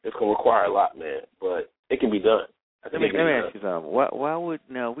 It's going to require a lot, man. But it can be done. Let me ask you something. Why would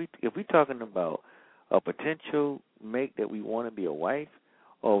if we talking about a potential mate that we want to be a wife,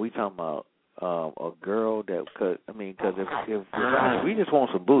 or are we talking about a girl that because if we just want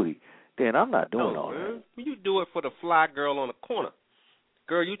some booty, then I'm not doing all that. You do it for the fly girl on the corner.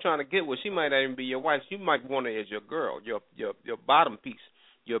 Girl, you trying to get with, she might not even be your wife. You might want her as your girl, your bottom piece,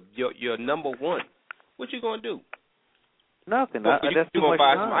 your number one. What you gonna do? Nothing. You gonna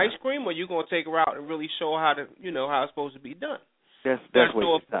buy some ice cream, or you gonna take her out and really show her how how it's supposed to be done? That's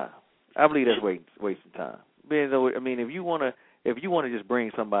wasting time. I believe that's wasting time. I mean, if you wanna just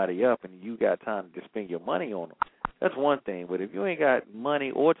bring somebody up and you got time to spend your money on them, that's one thing. But if you ain't got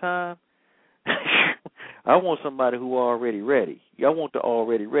money or time, I want somebody who already ready. I want the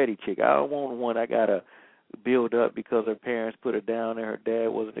already ready chick. I don't want one I gotta build up because her parents put her down and her dad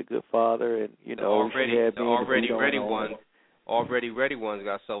wasn't a good father, and the already ready ones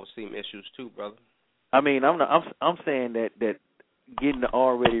got self-esteem issues too, brother. I mean, I'm saying that getting the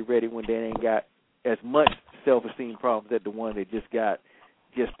already ready when they ain't got as much self-esteem problems as the one that just got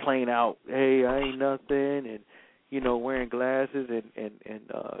just plain out, hey, I ain't nothing, and wearing glasses and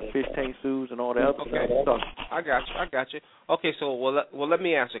fish tank suits and all that other stuff. I got you. Okay, so let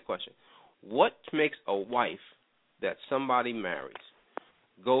me ask you a question. What makes a wife that somebody marries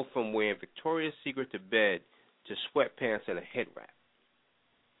go from wearing Victoria's Secret to bed to sweatpants and a head wrap?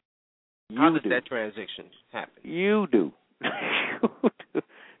 How does that transition happen? You do.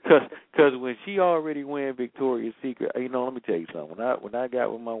 Because when she already wearing Victoria's Secret, let me tell you something. When I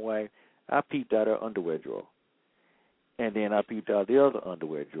got with my wife, I peeped out her underwear drawer. And then I peeped out the other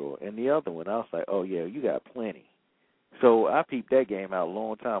underwear drawer. And the other one, I was like, oh, yeah, you got plenty. So I peeped that game out a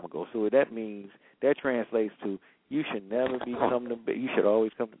long time ago. So that means, that translates to you should never be coming to bed. You should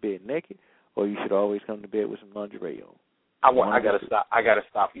always come to bed naked, or you should always come to bed with some lingerie on. I gotta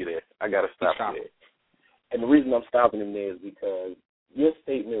stop you there. And the reason I'm stopping him there is because your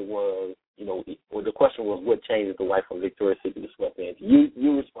statement was, the question was what changes the wife from Victoria's Secret to sweatpants.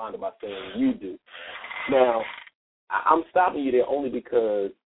 You responded by saying you do. Now, I'm stopping you there only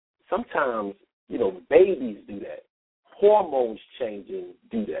because sometimes, babies do that. Hormones changing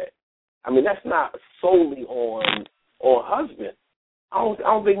do that. I mean, that's not solely on husband. I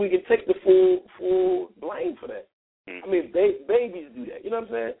don't think we can take the full blame for that. I mean, babies do that. You know what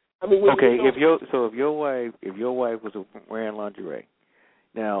I'm saying? I mean, if your wife was wearing lingerie,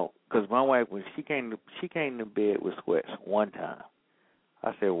 now, because my wife, when she came to bed with sweats one time,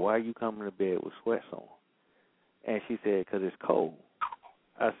 I said, why are you coming to bed with sweats on? And she said, because it's cold.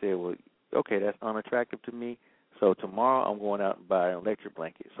 I said, well, okay, that's unattractive to me. So tomorrow I'm going out and buy an electric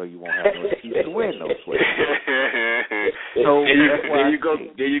blanket so you won't have no excuse to wear no sweats. So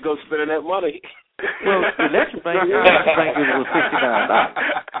there you go spending that money. Well, the electric blanket was $69.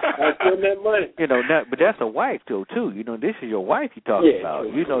 I spend that money. You know, but that's a wife too. You know, this is your wife you're talking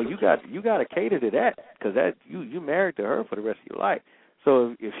about. You know, you got to cater to that because that you married to her for the rest of your life.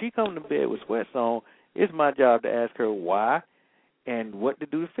 So if she comes to bed with sweats on, it's my job to ask her why and what to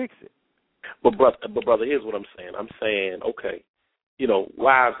do to fix it. But brother, here's what I'm saying. I'm saying, okay, you know,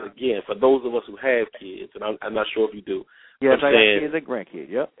 wives, again, for those of us who have kids, and I'm not sure if you do. Yes, I got kids and grandkids,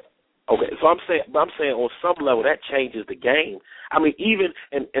 yep. Okay, so I'm saying on some level that changes the game. I mean, even,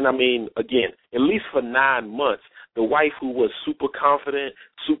 and I mean, again, at least for 9 months, the wife who was super confident,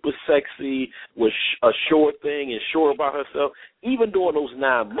 super sexy, was a sure thing and sure about herself, even during those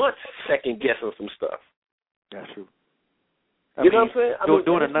 9 months, second-guessing some stuff. That's true. You know what I'm saying?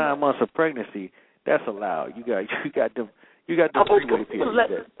 During the 9 months of pregnancy, that's allowed. You got them.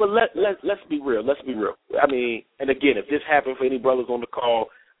 But let's be real. Let's be real. I mean, and again, if this happened for any brothers on the call,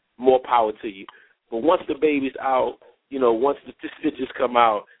 more power to you. But once the baby's out, you know, once the stitches come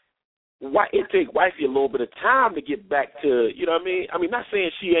out, it take wifey a little bit of time to get back to, you know what I mean? I mean, not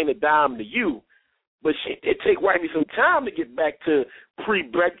saying she ain't a dime to you, but it take wifey some time to get back to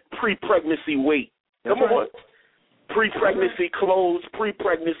pre-pregnancy weight. Come on. Pre-pregnancy clothes,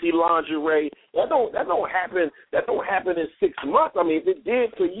 pre-pregnancy lingerie. That don't happen. That don't happen in 6 months. I mean, if it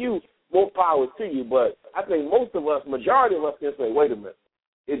did for you, more power to you. But I think most of us, majority of us, can say, wait a minute,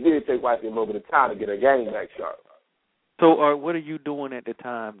 it did take wifey a little bit of time to get her game back sharp. So, what are you doing at the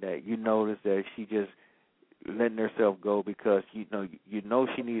time that you notice that she just letting herself go because you know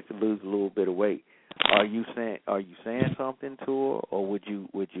she needs to lose a little bit of weight? Are you saying something to her, or would you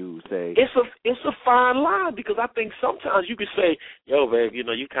say it's a fine line? Because I think sometimes you could say, "Yo, babe, you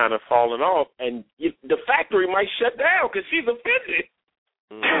know, you kind of falling off," and the factory might shut down because she's offended.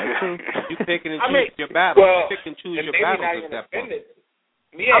 You pick and choose your battles. Well, you pick and choose your maybe battles not at even that offended.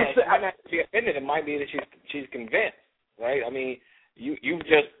 point. Yeah, she might not be offended. It might be that she's convinced, right? I mean, you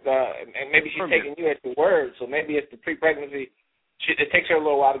just and maybe she's taking you at your word. So maybe it's the pre-pregnancy. It takes her a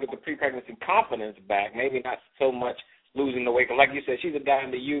little while to get the pre-pregnancy confidence back. Maybe not so much losing the weight. Like you said, she's a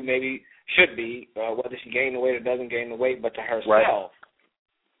dime to you. Maybe should be whether she gained the weight or doesn't gain the weight, but to herself,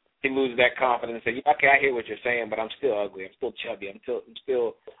 she loses that confidence. And say, okay, I hear what you're saying, but I'm still ugly. I'm still chubby. I'm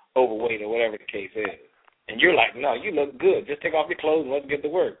still overweight, or whatever the case is. And you're like, no, you look good. Just take off your clothes and let's get to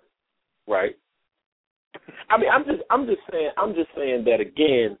work. Right. I mean, I'm just saying that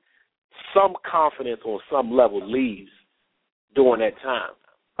again. Some confidence on some level leaves during that time.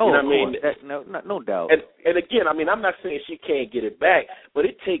 Oh, you know what I mean? No doubt. And again, I mean, I'm not saying she can't get it back, but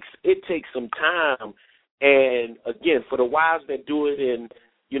it takes some time. And again, for the wives that do it in,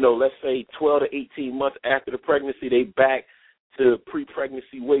 you know, let's say 12 to 18 months after the pregnancy, they back to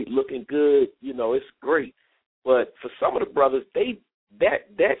pre-pregnancy weight, looking good. You know, it's great. But for some of the brothers,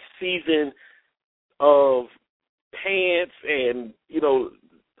 that season of pants and, you know,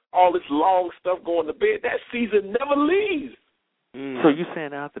 all this long stuff going to bed, that season never leaves. So you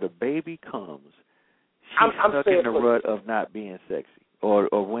saying after the baby comes, she's stuck in the rut of not being sexy or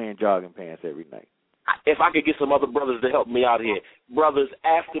wearing jogging pants every night? If I could get some other brothers to help me out here. Brothers,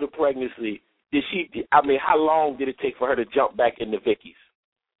 after the pregnancy, how long did it take for her to jump back into Vicky's?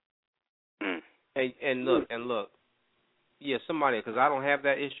 And look, yeah, somebody, because I don't have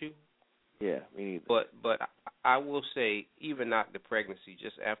that issue. Yeah, me neither. But I will say, even after the pregnancy,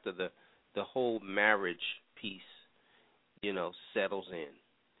 just after the whole marriage piece, you know, settles in,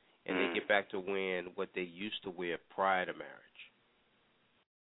 and they get back to wearing what they used to wear prior to marriage.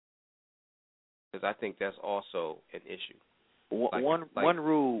 Because I think that's also an issue. One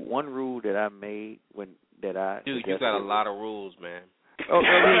rule that I made Dude, you got a lot of rules, man. Oh,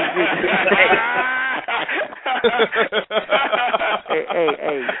 hey!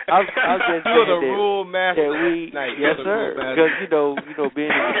 I'm just you're the rule master. Yes, sir. Because you know,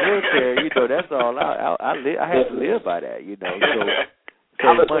 being in the military, you know, that's all. I have to live by that, you know.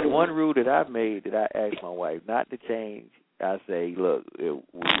 So one rule that I made that I asked my wife not to change. I say, look,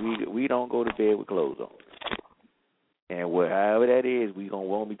 we don't go to bed with clothes on, and however that is, we gonna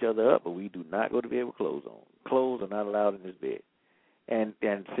warm each other up, but we do not go to bed with clothes on. Clothes are not allowed in this bed. And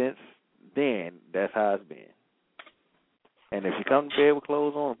since then, that's how it's been. And if she comes to bed with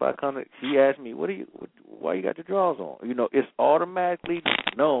clothes on, she asks me, why you got your drawers on? You know, it's automatically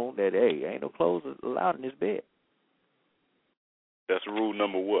known that, hey, ain't no clothes allowed in this bed. That's rule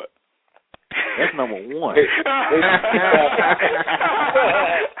number what? That's number one.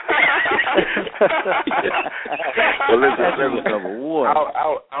 Well, listen, That's number one.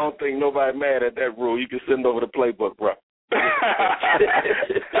 I don't think nobody mad at that rule. You can send over the playbook, bro.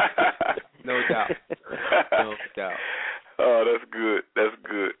 No doubt. No doubt. Oh, that's good. That's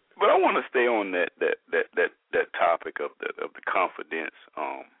good. But I want to stay on that topic of the confidence.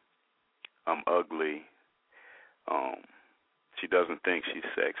 I'm ugly. She doesn't think she's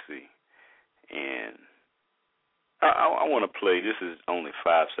sexy, and I want to play. This is only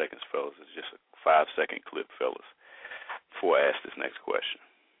 5 seconds, fellas. It's just a 5-second clip, fellas, before I ask this next question.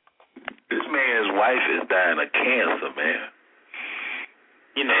 This man's wife is dying of cancer, man.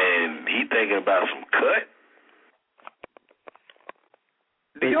 You know, and he thinking about some cut.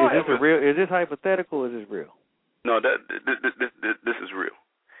 Is this hypothetical or is this real? No, this is real.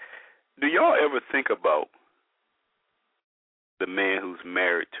 Do y'all ever think about the man who's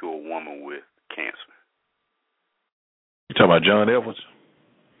married to a woman with cancer? You talking about John Edwards?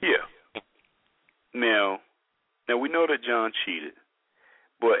 Yeah. Now we know that John cheated,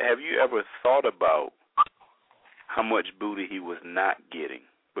 but have you ever thought about how much booty he was not getting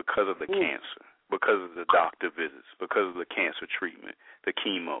because of the cancer, because of the doctor visits, because of the cancer treatment, the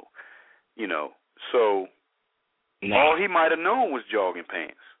chemo, you know? So all he might have known was jogging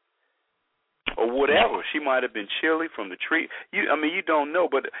pants or whatever. She might have been chilly from the treat. You don't know.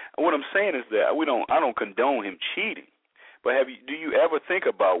 But what I'm saying is that I don't condone him cheating. But do you ever think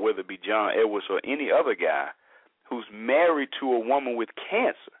about whether it be John Edwards or any other guy who's married to a woman with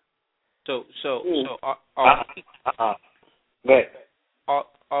cancer?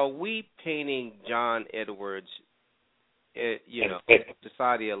 Are we painting John Edwards,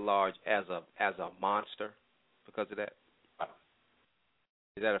 society at large, as a monster because of that?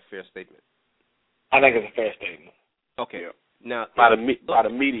 Is that a fair statement? I think it's a fair statement. Okay. Now, by the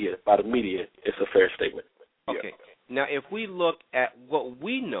media, it's a fair statement. Okay. Yeah. Now, if we look at what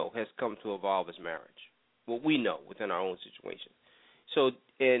we know has come to evolve as marriage, what we know within our own situation, so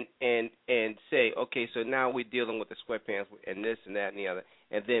and say, okay, so now we're dealing with the sweatpants and this and that and the other,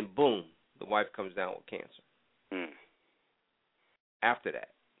 and then boom, the wife comes down with cancer. After that,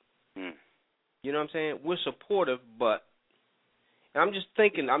 you know what I'm saying? We're supportive, but and I'm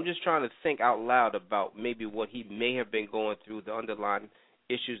just trying to think out loud about maybe what he may have been going through, the underlying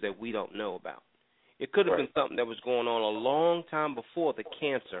issues that we don't know about. It could have been something that was going on a long time before the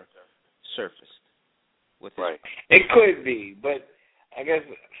cancer surfaced. It could be, but I guess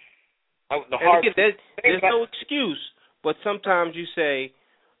there's no excuse, but sometimes you say,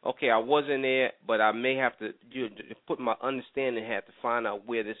 okay, I wasn't there, but I may have to put my understanding hat to find out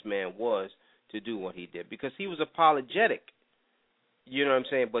where this man was to do what he did, because he was apologetic. You know what I'm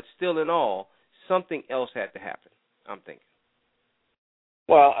saying? But still in all, something else had to happen, I'm thinking.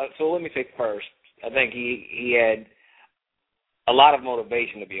 Well, so let me say first, I think he had a lot of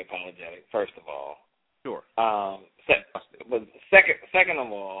motivation to be apologetic, first of all. Sure. But second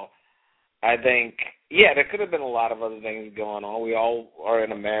of all, I think, there could have been a lot of other things going on. We all are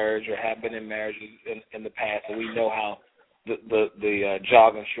in a marriage or have been in marriages in the past, and we know how the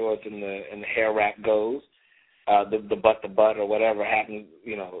jogging shorts and the hair wrap goes. The butt or whatever happens,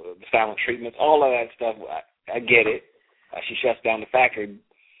 the silent treatments, all of that stuff, I get it. She shuts down the factory.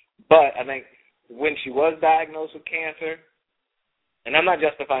 But I think when she was diagnosed with cancer, and I'm not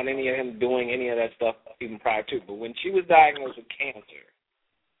justifying any of him doing any of that stuff even prior to, but when she was diagnosed with cancer,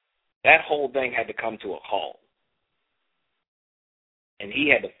 that whole thing had to come to a halt. And he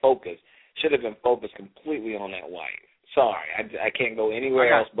had to should have been focused completely on that wife. Sorry, I can't go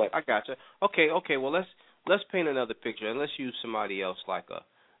anywhere else but. I gotcha. Okay, well, let's paint another picture, and let's use somebody else like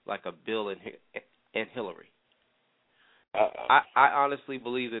a Bill and Hillary. I honestly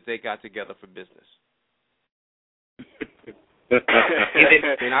believe that they got together for business.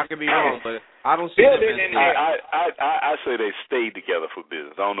 I could be wrong, but I don't see them. I say they stayed together for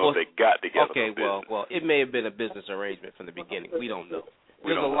business. I don't know if they got together for business. Okay, well, it may have been a business arrangement from the beginning. We don't know.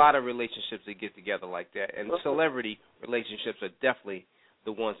 There's a lot of relationships that get together like that, and celebrity relationships are definitely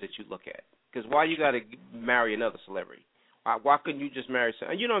the ones that you look at. Because why you got to marry another celebrity? Why couldn't you just marry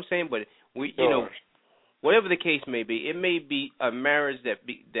someone? You know what I'm saying? But whatever the case may be, it may be a marriage that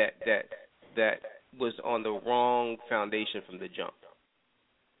was on the wrong foundation from the jump.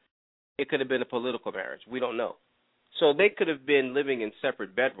 It could have been a political marriage. We don't know. So they could have been living in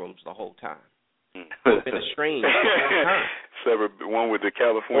separate bedrooms the whole time. Been estranged the whole time. Separate, one with the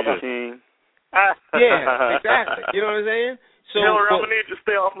California king. Yeah, exactly. You know what I'm saying? So, Hillary, I'm gonna need you to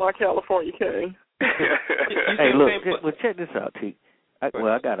stay off my California king. Hey, look, check this out, T. I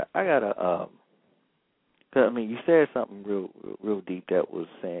gotta. Cause, you said something real deep that was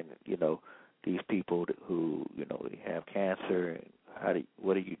saying, these people who, you know, they have cancer, and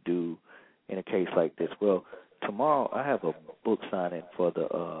what do you do in a case like this? Well, tomorrow I have a book signing for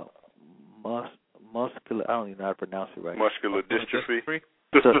the muscular, I don't even know how to pronounce it right. Muscular dystrophy?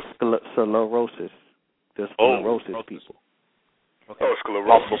 Sclerosis. The sclerosis people. Okay. Oh,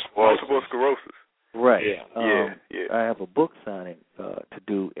 sclerosis. Multiple sclerosis. Right. Yeah. I have a book signing to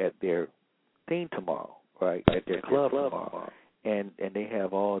do at their thing tomorrow, right? At their club tomorrow. And they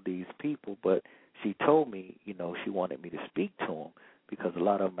have all these people, but she told me, you know, she wanted me to speak to them because a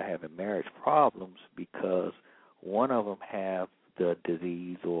lot of them are having marriage problems because one of them have the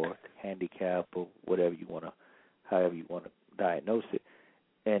disease or handicap or whatever you want to, however you want to diagnose it,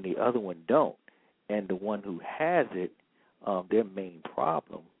 and the other one don't. And the one who has it, their main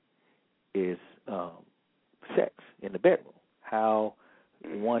problem is sex in the bedroom. How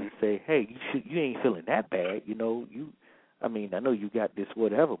one say, hey, you ain't feeling that bad, you know, I know you got this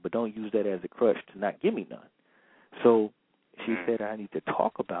whatever, but don't use that as a crutch to not give me none. So she said I need to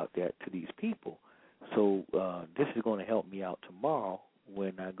talk about that to these people. So this is going to help me out tomorrow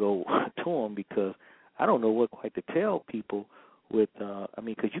when I go to them because I don't know what quite to tell people with,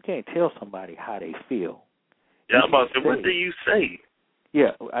 because you can't tell somebody how they feel. Yeah, I'm about to say, what do you say?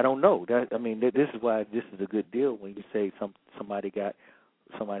 Yeah, I don't know. This is why this is a good deal when you say somebody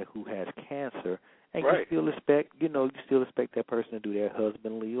who has cancer, and you still expect, you still expect that person to do their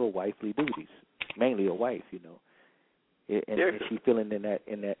husbandly or wifely duties, mainly a wife, you know. And she's feeling in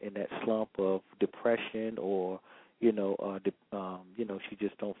that slump of depression, or she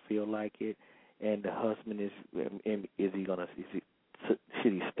just don't feel like it, and the husband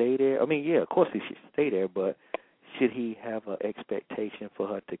should he stay there? I mean, yeah, of course he should stay there, but should he have an expectation for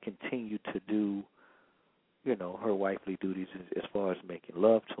her to continue to do, you know, her wifely duties as far as making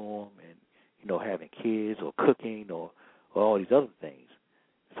love to him and, you know, having kids or cooking or all these other things?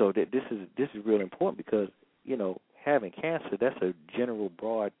 So that this is real important because, you know, having cancer, that's a general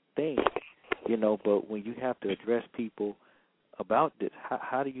broad thing, you know, but when you have to address people about this,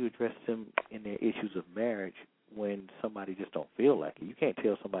 how do you address them in their issues of marriage when somebody just don't feel like it? You can't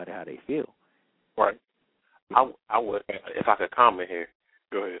tell somebody how they feel. Right. I would, if I could comment here.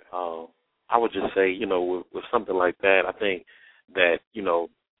 Go ahead. I would just say, you know, with something like that, I think that, you know,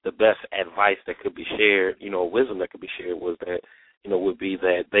 the best advice that could be shared, you know, wisdom that could be shared was that, you know, would be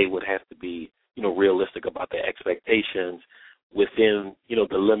that they would have to be, you know, realistic about their expectations within, you know,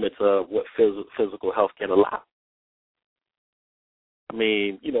 the limits of what physical health can allow. I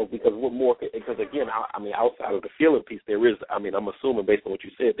mean, you know, because again, outside of the feeling piece, there is, I'm assuming based on what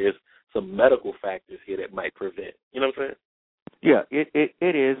you said, there's some medical factors here that might prevent. You know what I'm saying? Yeah,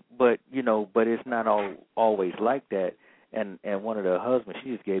 it is, but it's not always like that. And one of the husbands,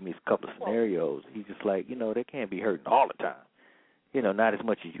 she just gave me a couple of scenarios. He's just like, you know, they can't be hurting all the time. You know, not as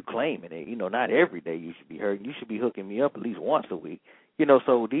much as you claiming it. You know, not every day you should be hurting. You should be hooking me up at least once a week. You know,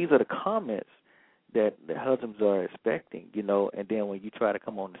 so these are the comments that the husbands are expecting, you know, and then when you try to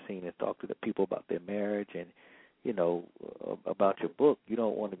come on the scene and talk to the people about their marriage and, you know, about your book, you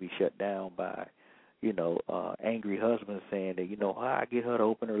don't want to be shut down by, you know, angry husbands saying that, you know, I get her to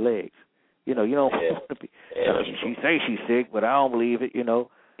open her legs. You know, you don't want to be, she say she's sick, but I don't believe it, you know.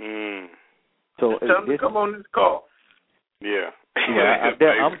 So tell them to come on this call. Yeah. Yeah,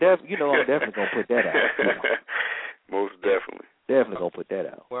 I'm definitely going to put that out. Most definitely. Definitely going to put that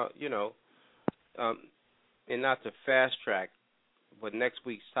out. Well, you know, and not to fast track, but next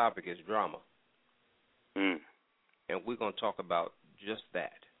week's topic is drama. And we're going to talk about just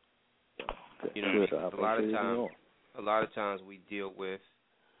that. You know, a lot of times we deal with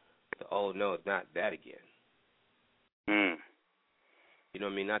oh no, it's not that again. You know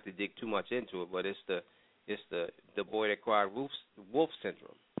what I mean? Not to dig too much into it, but it's the boy that cried wolf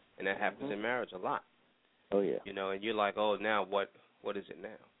syndrome, and that happens in marriage a lot. Oh yeah. You know, and you're like, oh, now what is it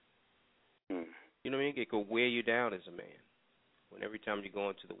now? You know what I mean? It could wear you down as a man. When every time you go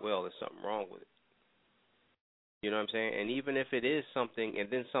into the well, there's something wrong with it. You know what I'm saying? And even if it is something, and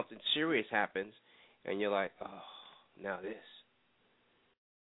then something serious happens, and you're like, oh, now this.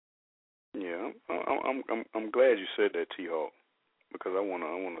 Yeah, I'm glad you said that, T-Hawk, because I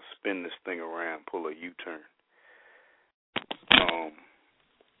wanna spin this thing around, pull a U-turn.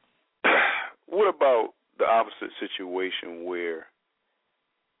 What about the opposite situation where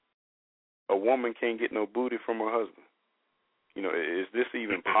a woman can't get no booty from her husband? You know, is this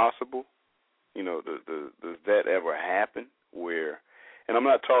even possible? You know, does that ever happen? Where, and I'm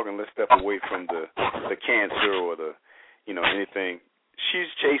not talking, let's step away from the cancer or the, you know, anything. She's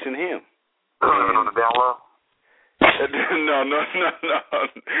chasing him. On the down low? No.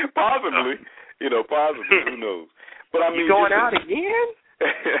 Possibly. You know, possibly. Who knows? But I mean, you going out again?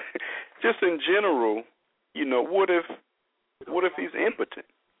 just in general, what if he's impotent?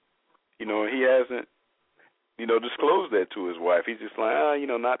 He hasn't, disclosed that to his wife. He's just like,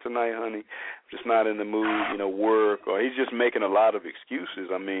 not tonight, honey. I'm just not in the mood, work, or he's just making a lot of excuses.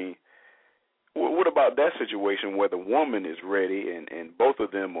 I mean, what about that situation where the woman is ready and both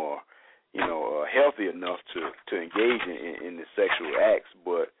of them are, healthy enough to engage in the sexual acts,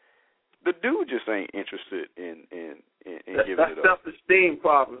 but the dude just ain't interested in giving it up. That's self-esteem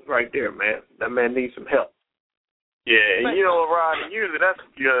problems right there, man. That man needs some help. Yeah, and Rodney, usually that's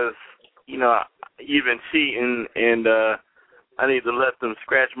because, you've been cheating and I need to let them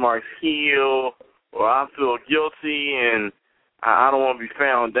scratch marks heal, or I feel guilty and I don't want to be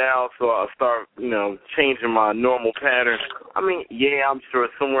found out, so I'll start, changing my normal pattern. I mean, yeah, I'm sure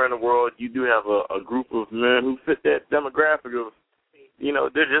somewhere in the world you do have a group of men who fit that demographic of,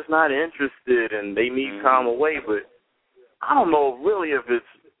 they're just not interested and they need time away, but I don't know really if it's,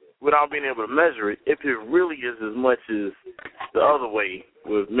 without being able to measure it, if it really is as much as the other way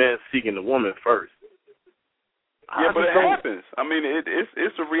with men seeking the woman first. Yeah, but it happens. I mean,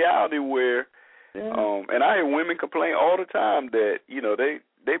 it's a reality where, and I hear women complain all the time that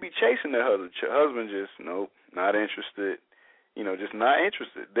they be chasing their husband just not interested, just not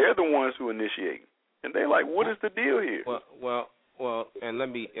interested. They're the ones who initiate, and they're like, what is the deal here? Well, and let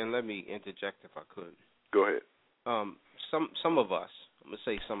me interject if I could. Go ahead. Some of us, I'm gonna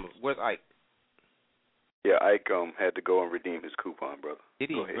say where's Ike? Yeah, Ike had to go and redeem his coupon, brother. Did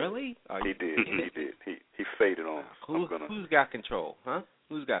he really? He did. He faded on. Who's got control, huh?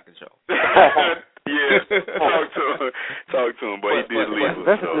 Who's got control? Yeah, talk to him, but he did leave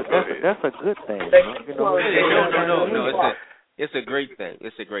us. That's a good thing. No, it's a great thing.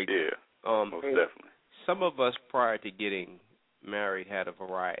 It's a great thing. Most definitely. Some of us prior to getting married had a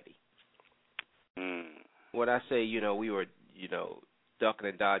variety. When I say, we were, ducking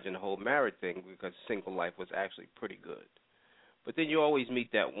and dodging the whole married thing because single life was actually pretty good. But then you always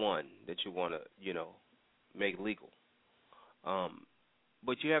meet that one that you want to, make legal.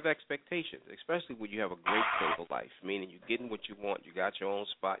 But you have expectations, especially when you have a great single life, meaning you're getting what you want, you got your own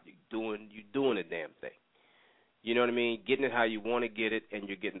spot, you're doing a damn thing. You know what I mean? Getting it how you want to get it, and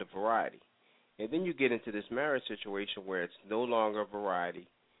you're getting the variety. And then you get into this marriage situation where it's no longer a variety,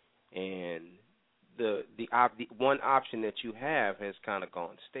 and the one option that you have has kind of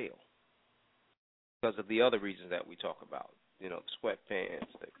gone stale because of the other reasons that we talk about. The sweatpants,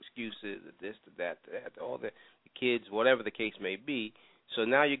 the excuses, the this, the that, all the kids, whatever the case may be. So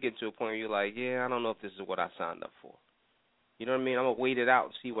now you get to a point where you're like, I don't know if this is what I signed up for. You know what I mean? I'm going to wait it out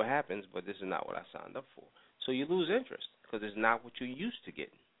and see what happens, but this is not what I signed up for. So you lose interest because it's not what you're used to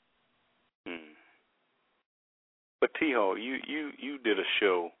getting. But T-Ho, you did a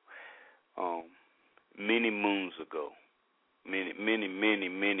show many moons ago, many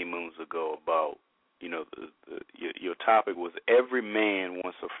moons ago about, your topic was every man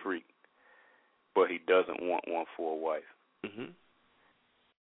wants a freak, but he doesn't want one for a wife. Mm-hmm.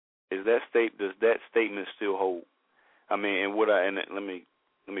 Does that statement still hold? I mean, and let me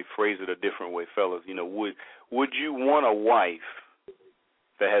phrase it a different way, fellas. Would you want a wife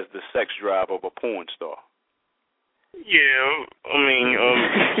that has the sex drive of a porn star? Yeah, I mean,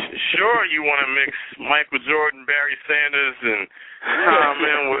 sure you want to mix Michael Jordan, Barry Sanders, and Tom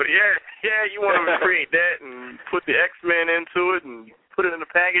Mann. You want to create that and put the X-Men into it and put it in a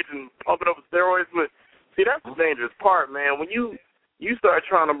package and pump it up with steroids. But see, that's the dangerous part, man. When you start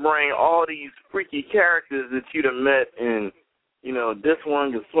trying to bring all these freaky characters that you'd have met and, this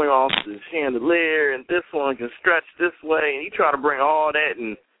one can swing off the chandelier and this one can stretch this way, and you try to bring all that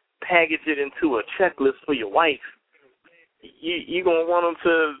and package it into a checklist for your wife, you're going to want them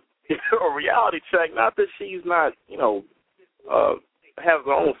to a reality check. Not that she's not, have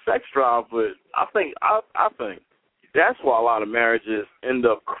her own sex drive, but I think that's why a lot of marriages end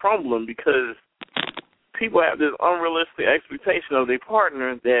up crumbling because people have this unrealistic expectation of their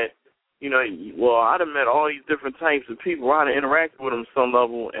partner that, I done met all these different types of people. I done interacted with them some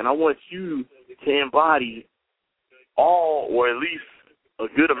level, and I want you to embody all or at least a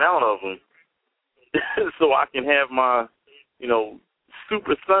good amount of them so I can have my,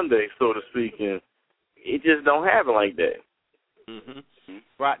 super Sunday, so to speak, and it just don't happen like that. Mm-hmm.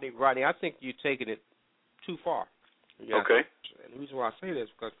 Rodney, I think you're taking it too far. Okay. And the reason why I say this is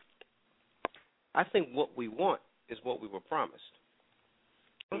because I think what we want is what we were promised.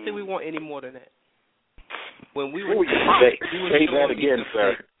 I don't think we want any more than that. When we were say that again,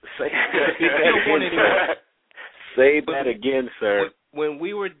 sir. Say that again, sir. When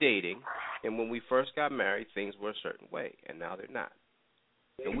we were dating and when we first got married, things were a certain way, and now they're not.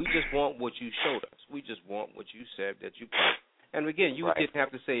 And we just want what you showed us. We just want what you said that you And again, you didn't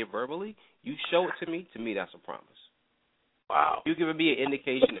have to say it verbally. You show it to me. To me, that's a promise. Wow. You're giving me an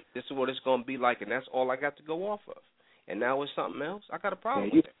indication that this is what it's going to be like, and that's all I got to go off of. And now it's something else. I got a problem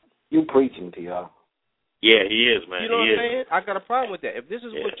with that. You preaching, T.R. Yeah, he is, man. You know what I'm saying? I got a problem with that. If this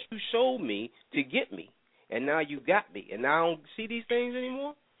is what you showed me to get me, and now you got me, and now I don't see these things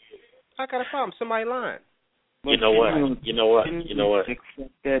anymore, I got a problem. Somebody lying. You know what?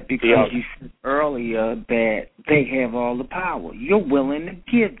 Accept that because you said earlier that they have all the power. You're willing to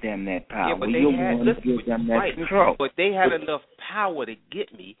give them that power. Yeah, but You're willing to give them that control. But they had enough power to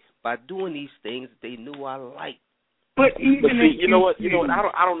get me by doing these things that they knew I liked. But even see, you know what?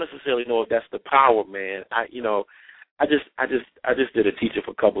 I don't necessarily know if that's the power, man. I just did a teaching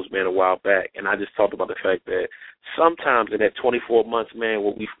for couples, man, a while back, and I just talked about the fact that sometimes in that 24 months, man,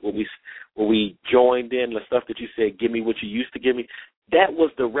 when we joined in the stuff that you said, give me what you used to give me, that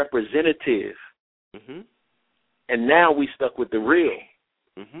was the representative, and now we stuck with the real.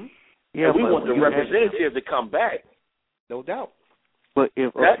 Yeah, and we want the representative to come back. No doubt. But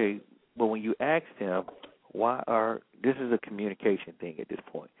but when you ask them, this is a communication thing at this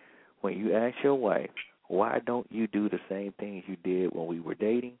point. When you ask your wife, why don't you do the same things you did when we were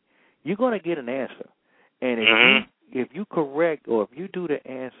dating, you're going to get an answer. And if you correct, or if you do the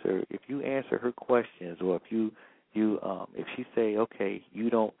answer, if you answer her questions, or if she say, okay, you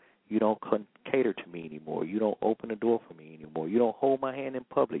don't cater to me anymore, you don't open the door for me anymore, you don't hold my hand in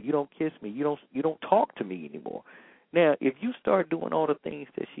public, you don't kiss me, you don't talk to me anymore. Now, if you start doing all the things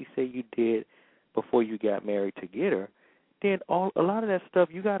that she said you did before you got married to get her, then a lot of that stuff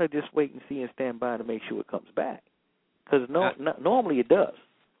you got to just wait and see and stand by to make sure it comes back. Because normally it does.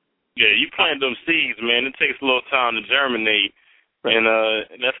 Yeah, you plant them seeds, man. It takes a little time to germinate, and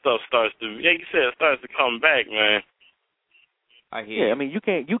that stuff starts to, like you said, it starts to come back, man. I hear. Yeah, I mean, you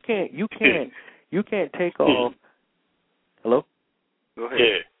can't take off. Hello? Go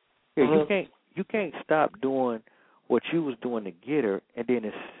ahead. Yeah, you can't stop doing what you was doing to get her, and then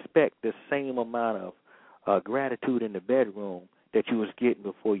expect the same amount of gratitude in the bedroom that you was getting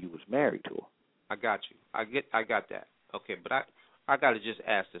before you was married to her. I got you. I got that. Okay, but I got to just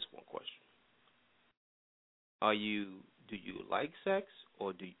ask this one question. Do you like sex,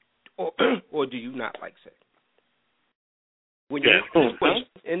 or do you not like sex? When you ask this question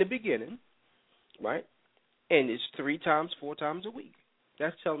in the beginning, right? And it's 3 times, 4 times a week.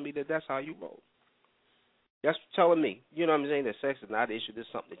 That's telling me that that's how you roll. That's telling me, you know what I'm saying, that sex is not an issue. This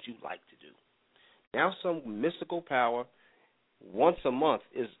is something that you like to do. Now, some mystical power once a month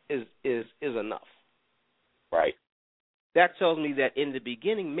is enough. Right. That tells me that in the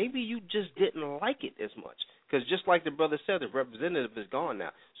beginning, maybe you just didn't like it as much. Because just like the brother said, the representative is gone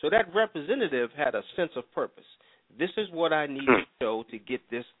now. So that representative had a sense of purpose. This is what I need to show to get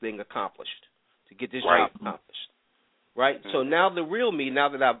this thing accomplished, to get this job accomplished. Right? So now the real me, now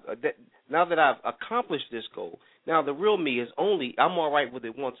that I've accomplished this goal, now the real me is I'm all right with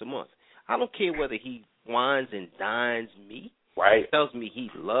it once a month. I don't care whether he wines and dines me, tells me he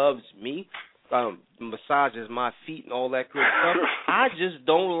loves me, massages my feet and all that good stuff. I just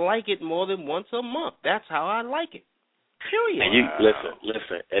don't like it more than once a month. That's how I like it. Period. And you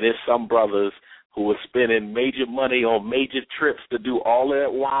listen. And there's some brothers who are spending major money on major trips to do all of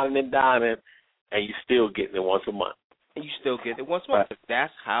that wine and dining, and you still getting it once a month. And you still get it once a month.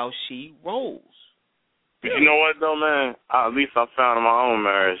 That's how she rolls. You know what, though, man? At least I found in my own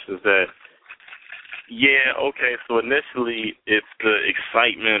marriage is that, so initially it's the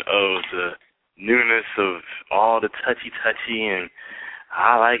excitement of the newness of all the touchy, and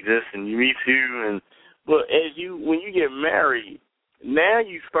I like this, and me too, but when you get married, now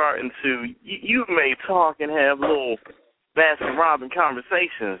you starting to, you may talk and have little Baskin Robin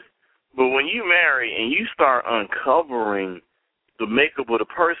conversations, but when you marry and you start uncovering the makeup of the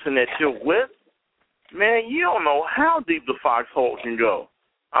person that you're with, man, you don't know how deep the foxhole can go.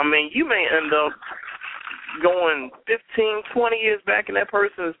 I mean, you may end up going 15, 20 years back in that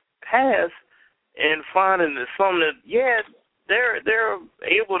person's past and finding that something that, they're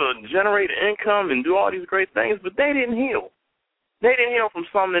able to generate income and do all these great things, but they didn't heal. They didn't heal from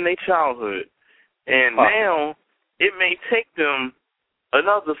something in their childhood. And now it may take them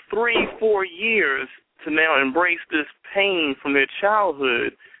another 3-4 years to now embrace this pain from their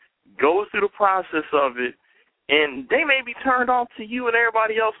childhood, go through the process of it, and they may be turned off to you and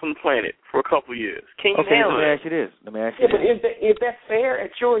everybody else on the planet for a couple of years. Can you handle it? Let me ask you this. But is that fair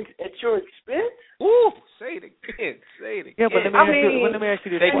at your expense? Ooh, say it again. Yeah, but let me ask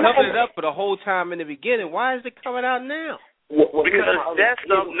you this. They covered it up for the whole time in the beginning. Why is it coming out now? Because that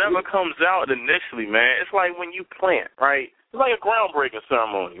stuff never comes out initially, man. It's like when you plant, right? It's like a groundbreaking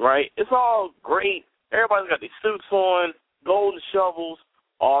ceremony, right? It's all great. Everybody's got their suits on. golden shovels,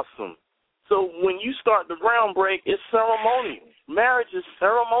 awesome. So when you start the ground break, it's ceremonial. Marriage is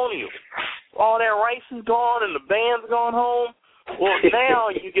ceremonial. All that rice is gone and the band's gone home. Well, now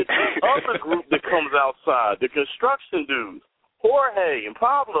you get the other group that comes outside, the construction dudes, Jorge and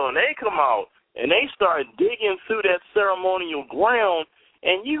Pablo, and they come out, and they start digging through that ceremonial ground,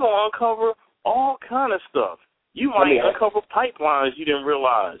 and you're going to uncover all kind of stuff. You might uncover pipelines you didn't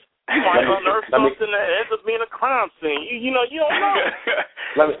realize. You might unearth something that ends up being a crime scene. You know, you don't know.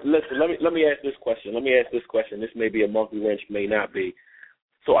 Let me ask this question. This may be a monkey wrench, may not be.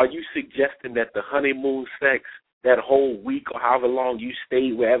 So are you suggesting that the honeymoon sex, that whole week or however long you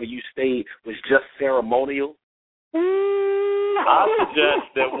stayed, wherever you stayed, was just ceremonial? I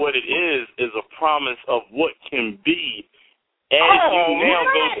suggest that what it is a promise of what can be as you now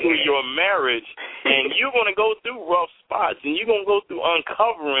go through your marriage, and you're going to go through rough spots, and you're going to go through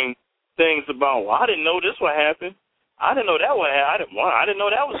uncovering things about, well, I didn't know this would happen. I didn't know that would happen. I didn't know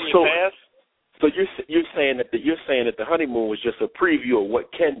that was in your past. So you're saying that the honeymoon was just a preview of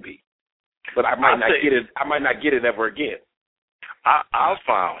what can be, but I might not get it ever again. I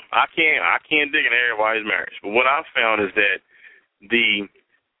found I can't dig into everybody's marriage, but what I found is that the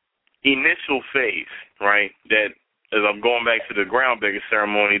initial phase, right, that as I'm going back to the groundbreaking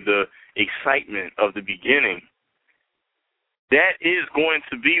ceremony, the excitement of the beginning, that is going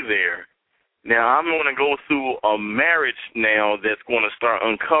to be there. Now, I'm going to go through a marriage now that's going to start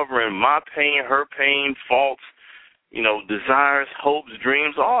uncovering my pain, her pain, faults, desires, hopes,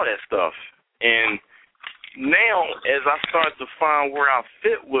 dreams, all that stuff. And now, as I start to find where I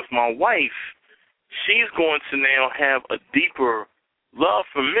fit with my wife, she's going to now have a deeper love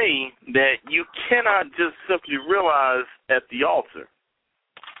for me that you cannot just simply realize at the altar.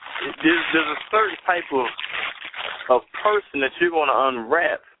 There's a certain type of person that you're going to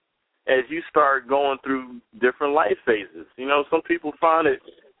unwrap as you start going through different life phases. Some people find it,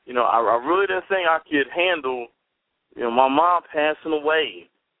 I really didn't think I could handle, my mom passing away,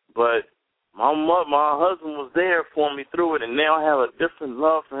 but my husband was there for me through it, and now I have a different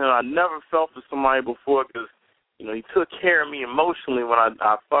love for him. I never felt for somebody before because, he took care of me emotionally when I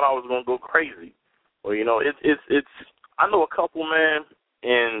thought I was going to go crazy. Well, it's I know a couple, man,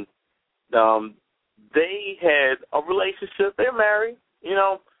 and they had a relationship. They're married, I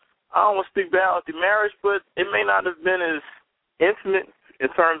don't want to speak bad about the marriage, but it may not have been as intimate in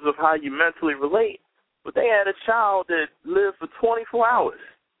terms of how you mentally relate, but they had a child that lived for 24 hours.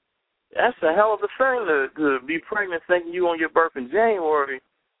 That's a hell of a thing to be pregnant thinking you on your birth in January,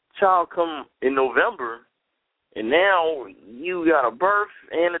 child come in November, and now you got a birth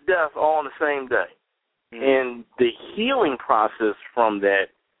and a death all on the same day. Mm-hmm. And the healing process from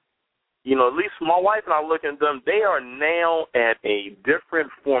that, at least my wife and I look at them, they are now at a different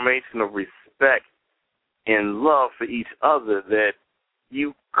formation of respect and love for each other that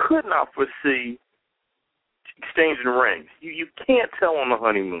you could not foresee exchanging rings. You can't tell on the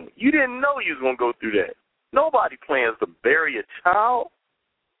honeymoon. You didn't know you was going to go through that. Nobody plans to bury a child,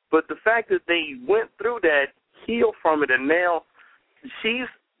 but the fact that they went through that, healed from it, and now she's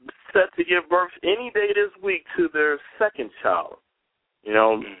set to give birth any day this week to their second child.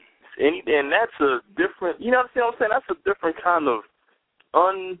 And that's a different, you know what I'm saying? That's a different kind of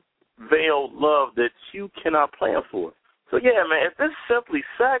unveiled love that you cannot plan for. So, yeah, man, if it's simply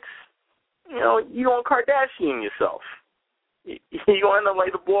sex, you don't Kardashian yourself. You're going to end up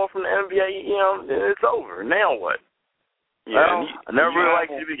like the boy from the NBA, it's over. Now what? Yeah, I never really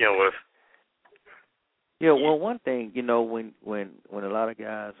liked you to begin with. Yeah, well, one thing, when a lot of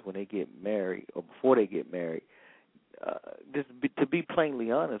guys, when they get married or before they get married, to be plainly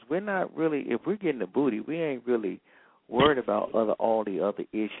honest, we're not really, if we're getting a booty, we ain't really worried about all the other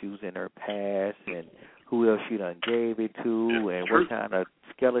issues in her past and who else she done gave it to and what kind of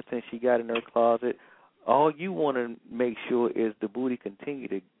skeleton she got in her closet. All you want to make sure is the booty continue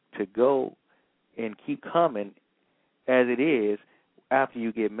to go and keep coming as it is after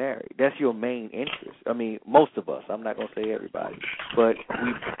you get married. That's your main interest. I mean, most of us. I'm not going to say everybody. But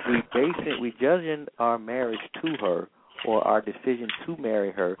we judging our marriage to her or our decision to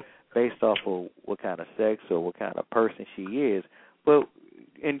marry her based off of what kind of sex or what kind of person she is.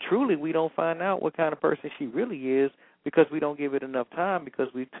 And truly, we don't find out what kind of person she really is because we don't give it enough time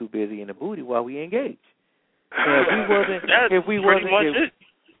because we're too busy in the booty while we engage. Huh?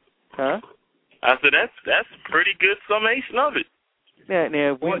 I said that's a pretty good summation of it. Now,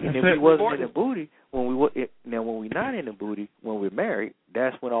 if we wasn't in the booty, when we're not in the booty, when we're married,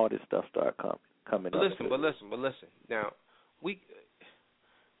 that's when all this stuff start coming up. But listen. Now, we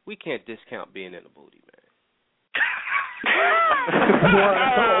can't discount being in the booty, man.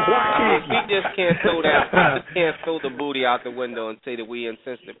 We just can't throw that. We just can't throw the booty out the window and say that we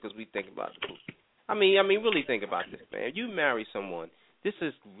insensitive because we think about the booty. I mean, really think about this, man. If you marry someone, this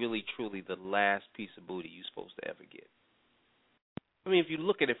is really truly the last piece of booty you're supposed to ever get. I mean, if you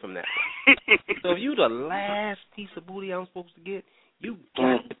look at it from that way. So if you the last piece of booty I'm supposed to get, you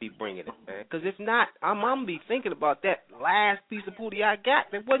got to be bringing it, man. Because if not, I'm gonna be thinking about that last piece of booty I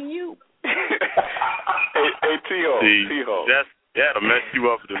got that wasn't you. Hey, T-Ho. That'll mess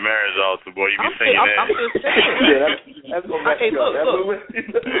you up with the marriage also, boy. You be saying that. I'm just saying. That's gonna mess you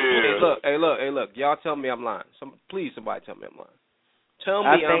up. Hey, look. Y'all tell me I'm lying. Please, somebody tell me I'm lying. Tell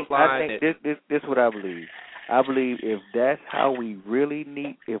me I'm lying. I think this is what I believe. I believe if that's how we really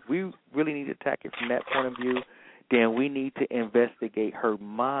need, if we really need to attack it from that point of view, then we need to investigate her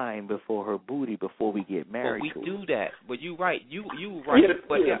mind before her booty before we get married. Well, we do that, but you right. You right.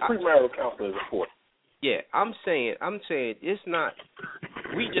 Premarital counseling is important. Yeah, I'm saying it's not.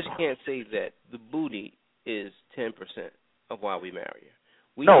 We just can't say that the booty is 10% of why we marry her.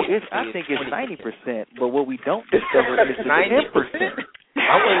 I think it's 90%. But what we don't discover is the 10%.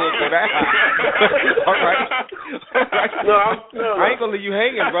 I wouldn't go that high. All right. No. I ain't gonna leave you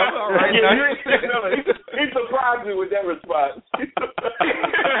hanging, brother. All right. He surprised me with that response.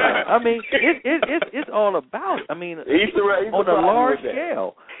 I mean, it's all about. I mean, he's on a large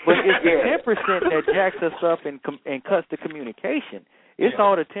scale, but it's the 10% that jacks us up and cuts the communication. It's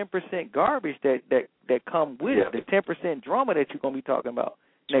all the 10% garbage that come with it. The 10% drama that you're gonna be talking about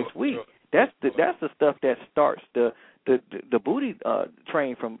next week. That's the stuff that starts the booty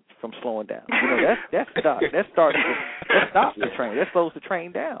train from slowing down. You know, that stops the train. That slows the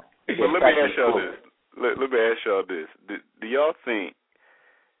train down. Well, let me ask y'all this. Let me ask y'all this. Do y'all think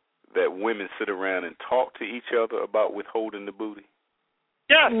that women sit around and talk to each other about withholding the booty?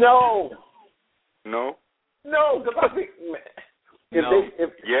 Yeah. No. No? No, because I think...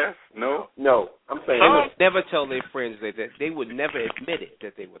 Yes? No? No. I'm saying... They would never tell their friends that they would never admit it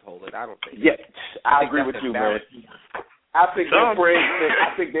that they withhold it. I don't think. Yeah, I agree with you, man. I think their friends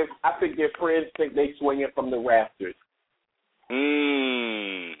I think their friends think they swing it from the rafters.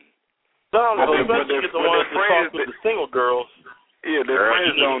 Especially the ones that talk with the single girls. Yeah, their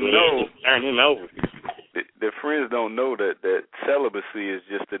friends don't know. Turn him over. Their friends don't know that celibacy is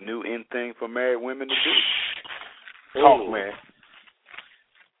just a new in thing for married women to do. Talk, man.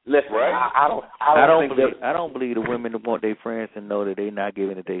 Listen, right? I don't believe the women want their friends to know that they're not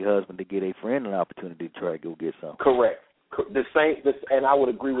giving it to their husband to get a friend an opportunity to try to go get something. Correct. And I would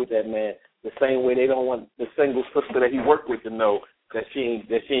agree with that, man. The same way they don't want the single sister that he worked with to know that she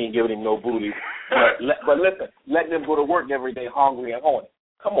ain't giving him no booty. But listen, let them go to work every day hungry and horny.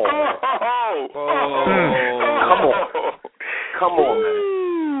 Come on, man.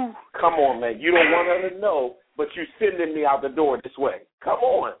 Come on, man. You don't want her to know, but you sending me out the door this way. Come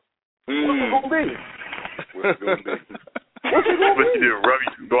on. What's it gonna be? What's it gonna be? But you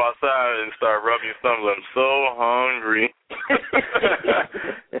do go outside and start rubbing your stomach. I'm so hungry.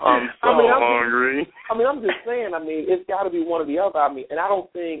 I'm hungry. I'm just saying. It's got to be one or the other. And I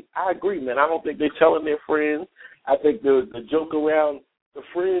agree, man. I don't think they're telling their friends. I think the joke around the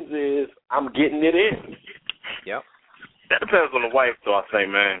friends is, I'm getting it in. Yep. That depends on the wife, though, I think,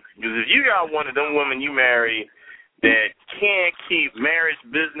 man. Because if you got one of them women you marry that can't keep marriage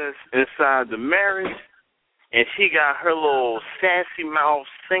business inside the marriage, and she got her little sassy mouth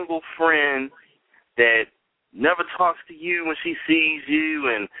single friend that never talks to you when she sees you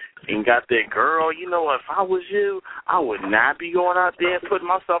and got that girl, you know, if I was you, I would not be going out there and putting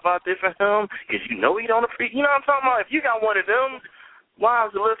myself out there for him because you know he don't appreciate, you know what I'm talking about? If you got one of them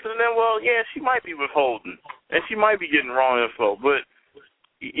wives that listen to them, well, yeah, she might be withholding and she might be getting wrong info, but,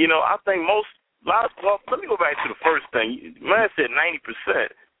 you know, I think well, let me go back to the first thing. Man said 90%.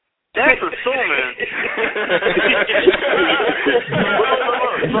 That's assuming.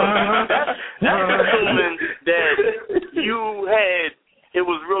 That's assuming that it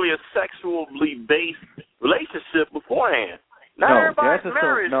was really a sexually based relationship beforehand. Not everybody's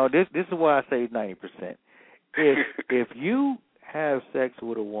married. No, this is why I say 90%. If you have sex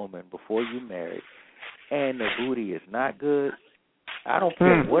with a woman before you marry, and the booty is not good, I don't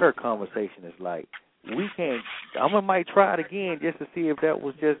care what her conversation is like. I might try it again just to see if that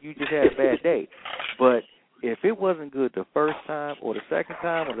was you just had a bad day. But if it wasn't good the first time or the second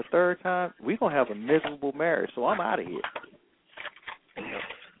time or the third time, we're going to have a miserable marriage. So I'm out of here.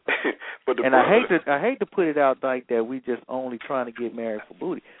 And I hate to put it out like that. We just only trying to get married for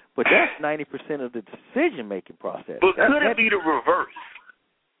booty. But that's 90% of the decision-making process. But could it be the reverse?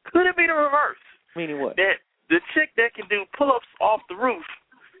 Could it be the reverse? Meaning what? That the chick that can do pull-ups off the roof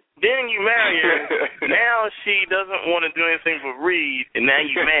Then you marry her. Now she doesn't want to do anything but read, and now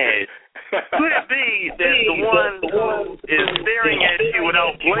you mad. Could it be that the one who is staring at you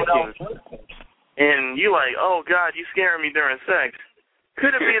without blinking, and you like, oh God, you scaring me during sex?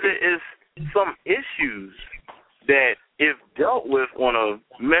 Could it be that it's some issues that, if dealt with on a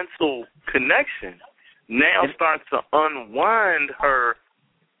mental connection, now starts to unwind her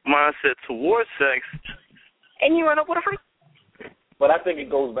mindset towards sex, and you end up with a freak? But I think it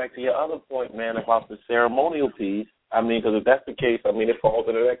goes back to your other point, man, about the ceremonial piece. I mean, because if that's the case, I mean, it falls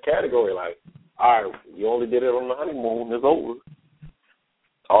into that category. Like, all right, you only did it on the honeymoon, it's over.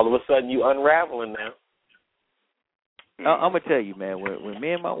 All of a sudden, you unraveling now. I'm gonna tell you, man. When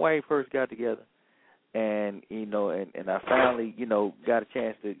me and my wife first got together, and and I finally, got a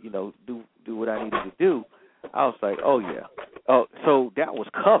chance to, do what I needed to do, I was like, oh yeah. Oh, so that was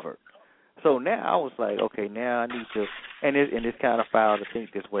covered. So now I was like, okay, now I need to, and it's kind of foul to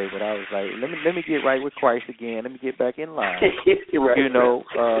think this way, but I was like, let me get right with Christ again. Let me get back in line. Right.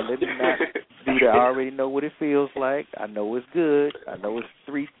 Let me not do that. I already know what it feels like. I know it's good. I know it's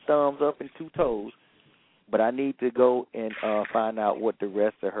 3 thumbs up and 2 toes. But I need to go and find out what the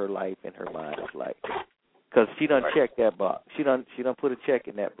rest of her life and her mind is like, because she done checked that box. She done put a check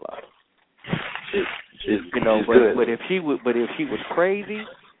in that box. But if she was crazy,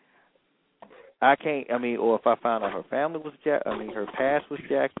 I can't. I mean, or if I found out her family was her past was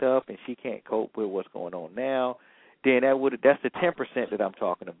jacked up and she can't cope with what's going on now, then that's the 10% that I'm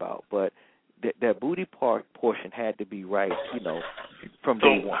talking about. But that booty portion had to be right, from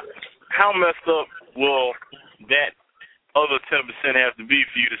day one. How messed up will that other 10% have to be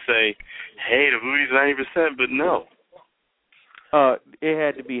for you to say, hey, the booty's 90%, but no? It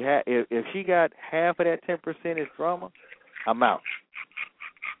had to be if she got half of that 10% is drama, I'm out.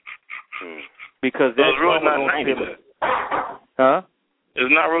 Because that's really not 90 then. Huh?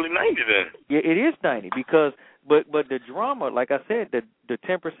 It's not really 90 then. Yeah, it is 90 because, but the drama, like I said, the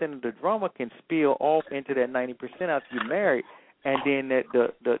 10% of the drama can spill off into that 90% after you're married. And then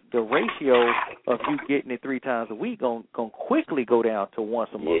the ratio of you getting it 3 times a week gonna quickly go down to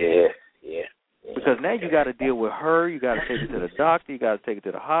once a month. Yeah. Because now you got to deal with her. You got to take it to the doctor. You got to take it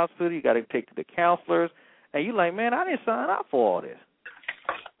to the hospital. You got to take it to the counselors. And you like, man, I didn't sign up for all this.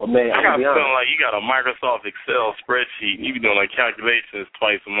 Well, man, I got feeling like you got a Microsoft Excel spreadsheet. And you be doing like calculations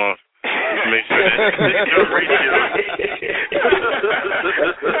twice a month. Just make sure that your ratio.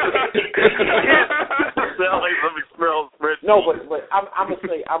 No, but I'm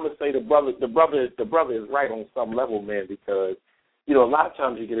gonna say the brother is right on some level, man, because a lot of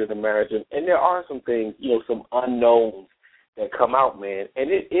times you get into marriage and there are some things, some unknowns that come out, man, and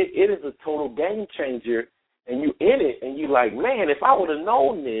it is a total game changer, and you in it and you like, man, if I would have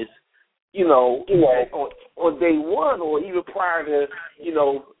known this, on day one or even prior to,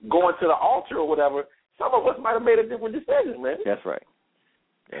 going to the altar or whatever, some of us might have made a different decision, man. That's right.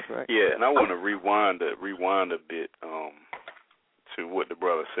 Yeah, and I want to rewind a bit to what the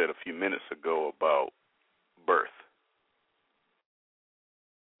brother said a few minutes ago about birth.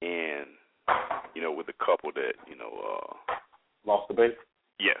 And, with the couple that, lost the baby?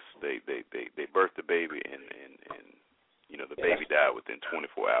 Yes, they birthed the baby and the baby died within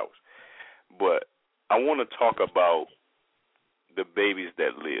 24 hours. But I want to talk about the babies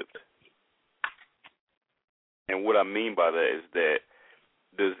that lived. And what I mean by that is that,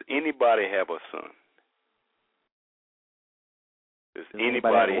 does anybody have a son? Does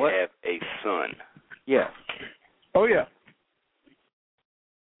anybody have a son? Yeah. Oh, yeah.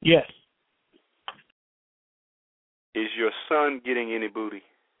 Yes. Is your son getting any booty?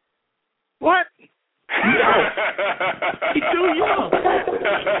 What? No. He's too young.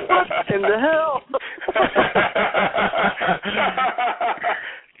 What in the hell?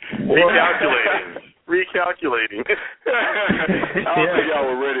 Recalculating. I don't think y'all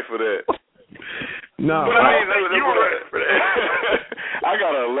were ready for that. No. But I mean, you were ready for that. I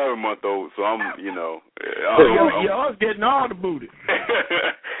got an 11-month-old, so I'm, y'all getting all the booty.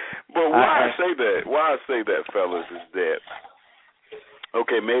 But why I say that, fellas, is that,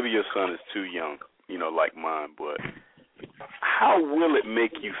 okay, maybe your son is too young, like mine, but how will it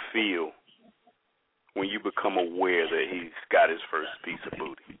make you feel when you become aware that he's got his first piece of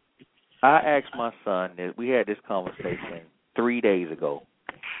booty? I asked my son that we had this conversation 3 days ago,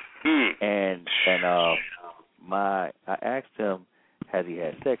 and I asked him, has he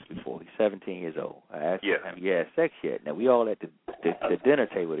had sex before? He's 17 years old. I asked him, have you had sex yet? Now we all at the dinner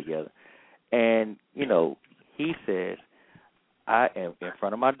table together, and he says, I am in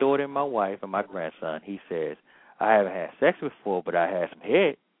front of my daughter and my wife and my grandson. He says, I haven't had sex before, but I had some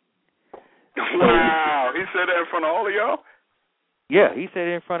head. Wow, he said that in front of all of y'all? Yeah, he said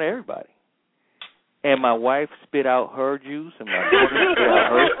it in front of everybody. And my wife spit out her juice, and my daughter spit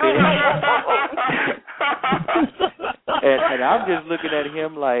out her spit. and I'm just looking at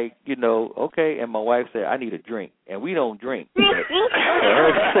him like, okay. And my wife said, I need a drink. And we don't drink.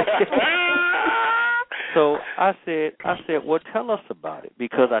 So I said, well, tell us about it,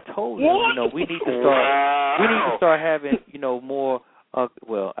 because I told him, we need to start having, more.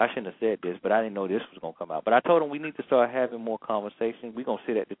 Well, I shouldn't have said this, but I didn't know this was going to come out. But I told him we need to start having more conversation. We're going to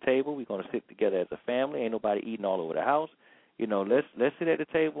sit at the table. We're going to sit together as a family. Ain't nobody eating all over the house. Let's sit at the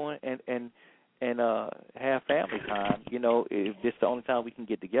table and have family time. If this is the only time we can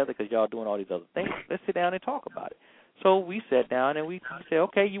get together because y'all doing all these other things, let's sit down and talk about it. So we sat down and we said,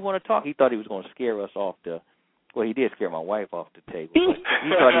 okay, you want to talk? He thought he was going to scare us off well, he did scare my wife off the table. But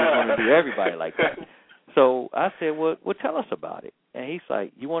he thought he was going to do everybody like that. So I said, well, tell us about it. And he's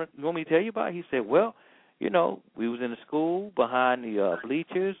like, you want me to tell you about it? He said, well, we was in the school behind the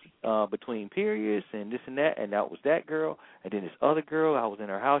bleachers between periods and this and that was that girl. And then this other girl, I was in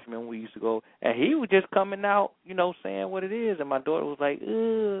her house. Remember, we used to go, and he was just coming out, saying what it is. And my daughter was like,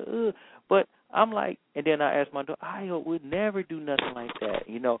 But I'm like, and then I asked my daughter, I would never do nothing like that,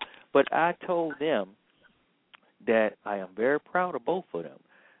 But I told them that I am very proud of both of them.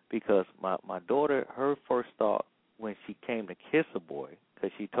 Because my daughter, her first thought when she came to kiss a boy,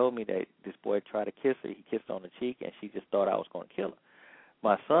 because she told me that this boy tried to kiss her, he kissed her on the cheek, and she just thought I was going to kill her.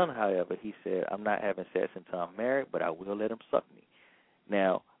 My son, however, he said, I'm not having sex until I'm married, but I will let him suck me.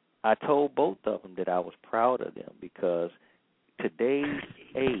 Now, I told both of them that I was proud of them, because today's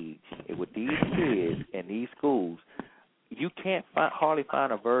age, with these kids in these schools, you can't hardly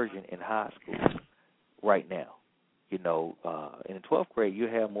find a virgin in high school right now. In the 12th grade, you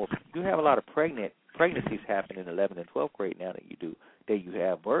have a lot of pregnancies happen in 11th and 12th grade now that you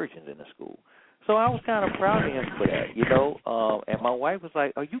have virgins in the school. So I was kind of proud of him for that, and my wife was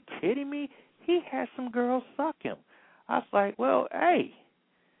like, are you kidding me? He had some girls suck him. I was like, well, hey,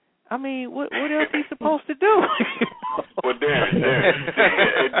 I mean, what else he supposed to do? Well, Darren,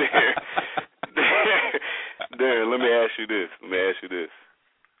 let me ask you this.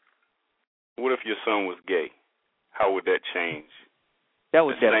 What if your son was gay? How would that change? That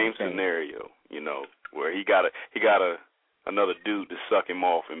was the same scenario, where he got another dude to suck him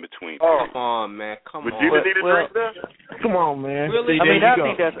off in between. Oh, come on, man, come Would on. you need a drink there? Come on, man. Really?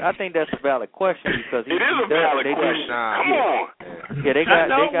 I think that's a valid question, because it is a valid question. Come on. Yeah, they got.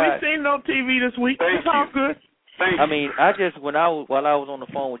 We seen no TV this week. It's all good. Thank I mean, I just while I was on the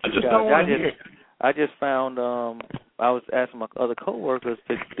phone with you guys, I just found I was asking my other coworkers,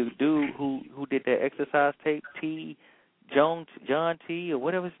 the dude who did that exercise tape, John T, or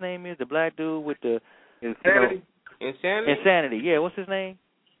whatever his name is, the black dude with the Insanity. Yeah, what's his name?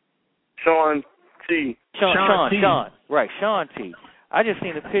 Sean T. Sean. Right, Sean T. I just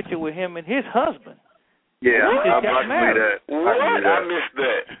seen a picture with him and his husband. Yeah, I got married. I missed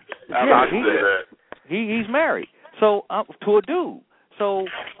that. He's married. So to a dude. So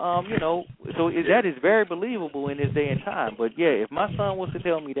that is very believable in this day and time. But yeah, if my son was to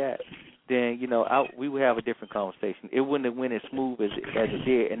tell me that, then we would have a different conversation. It wouldn't have went as smooth as it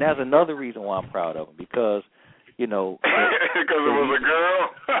did, and that's another reason why I'm proud of him, because because it was a girl.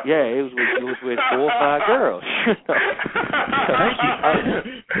 Yeah, it was with 4 or 5 girls. Thank you.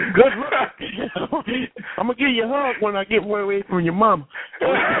 Good luck. I'm gonna give you a hug when I get away from your mom. But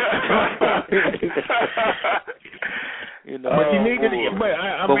you need to. But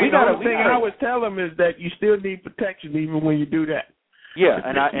I would tell them is that you still need protection even when you do that. Yeah,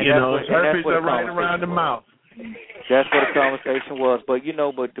 herpes are right around the mouth. That's what the conversation was. But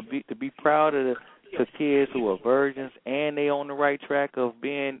to be proud of the kids who are virgins and they on the right track of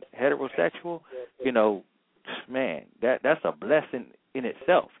being heterosexual, man, that's a blessing in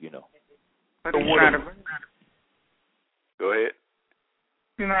itself. But you're not a virgin. Go ahead.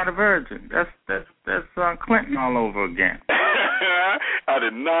 You're not a virgin. That's Clinton all over again. I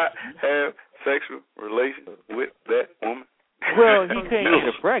did not have sexual relations with that woman. Well, he couldn't get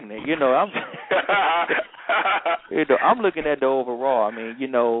her pregnant. I'm looking at the overall. I mean,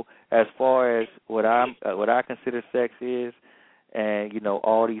 as far as what I consider sex is, and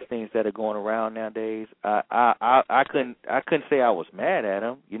all these things that are going around nowadays, I couldn't say I was mad at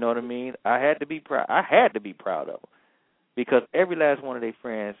him. You know what I mean? I had to be proud. Of him, because every last one of their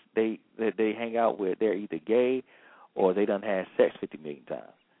friends they hang out with, they're either gay or they done had sex 50 million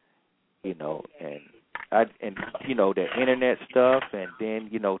times. And the internet stuff, and then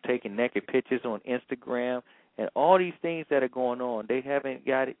taking naked pictures on Instagram, and all these things that are going on, they haven't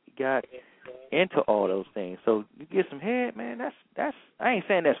got into all those things. So you get some head, man. That's I ain't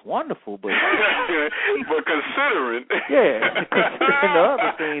saying that's wonderful, but but considering, considering the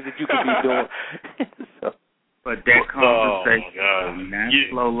other things that you could be doing. So. But that conversation not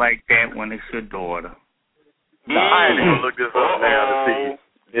flow like that when it's your daughter. No, I ain't even look this up now to see.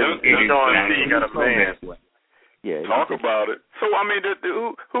 It's showing me you got a man. Yeah, talk about it. So I mean,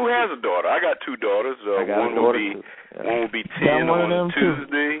 who has a daughter? I got two daughters. One will be 10 on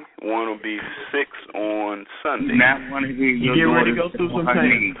Tuesday. One will be 6 on Sunday. Not want to hear your daughter ready to go through some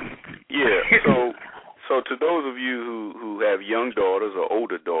pain. Yeah. So to those of you who have young daughters or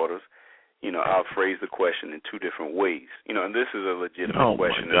older daughters, you know, I'll phrase the question in two different ways. You know, and this is a legitimate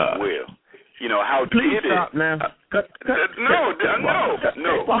question as well. You know, how Please did stop it? Now. No,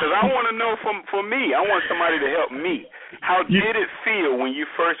 because I want to know for me. I want somebody to help me. How did it feel when you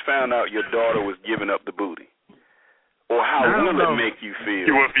first found out your daughter was giving up the booty? Or how will it make you feel?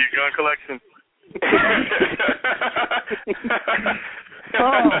 You want for your gun collection?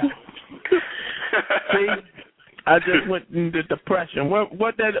 See, I just went into depression.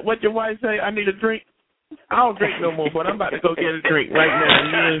 What your wife say? I need a drink. I don't drink no more, but I'm about to go get a drink right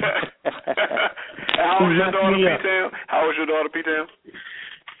now. How old is your daughter, P-Town? How old is your daughter, P-Town?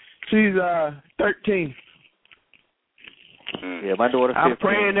 She's 13. Yeah, my daughter's 15. I'm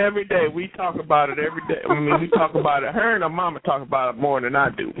praying every day. We talk about it every day. I mean, we talk about it. Her and her mama talk about it more than I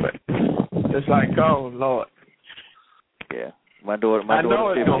do, but it's like, oh, Lord. Yeah, my daughter's 15,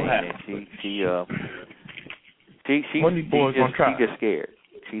 and she just scared.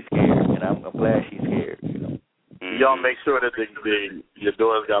 She's scared, and I'm glad she's scared. You know. Y'all make sure that your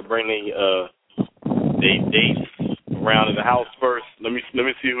daughters got bring they dates around in the house first. Let me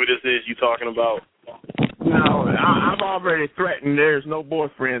see who this is you talking about. No, I've already threatened. There's no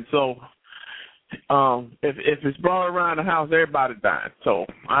boyfriend, so if it's brought around the house, everybody's dying. So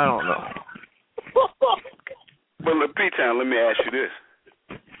I don't know. But look, P-Town, let me ask you this: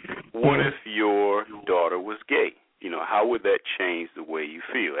 what if your daughter was gay? You know, how would that change the way you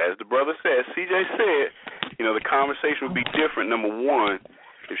feel? As the brother said, CJ said, you know, the conversation would be different. Number one,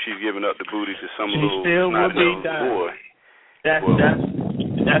 if she's giving up the booty to some little boy. That's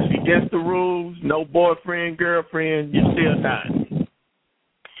against the rules. No boyfriend, girlfriend. You're still dying.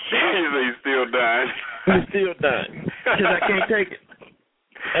 You're still dying. You're still dying because I can't take it.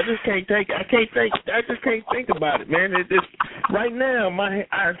 I just can't take it. I just can't think about it, man. It just right now,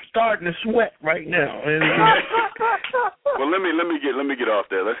 I'm starting to sweat right now. Well, let me get off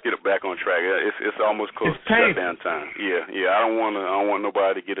there. Let's get it back on track. It's almost close to shutdown time. Yeah. I don't want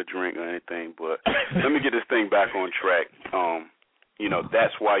nobody to get a drink or anything, but let me get this thing back on track. You know,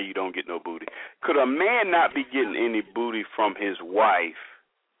 that's why you don't get no booty. Could a man not be getting any booty from his wife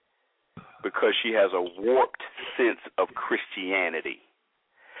because she has a warped sense of Christianity?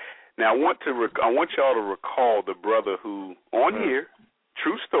 Now, I want y'all to recall the brother who, on here,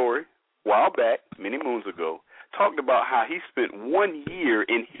 true story, a while back, many moons ago, talked about how he spent 1 year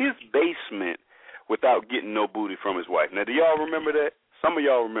in his basement without getting no booty from his wife. Now, do y'all remember that? Some of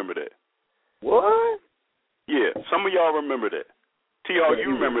y'all remember that. What? Yeah, some of y'all remember that. T.R., you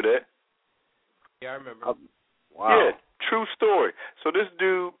remember that? Yeah, I remember. Wow. Yeah, true story. So this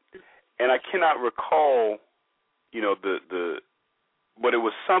dude, and I cannot recall, you know, but it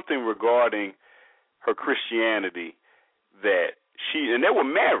was something regarding her Christianity that and they were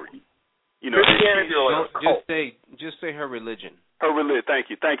married. You know, Christianity. Just say her religion. Her religion. Thank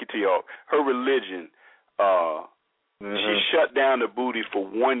you, T.R. Her religion. She shut down the booty for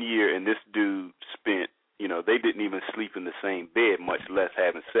 1 year, and this dude spent. You know, they didn't even sleep in the same bed, much less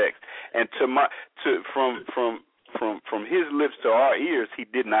having sex. And from his lips to our ears, he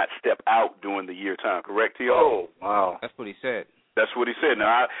did not step out during the year time. Correct, T.R.? Oh, wow. That's what he said. That's what he said.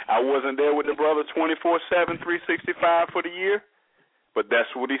 Now, I wasn't there with the brother 24/7, 365 for the year, but that's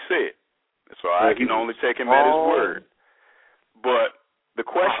what he said. So I can only take him at his word. But the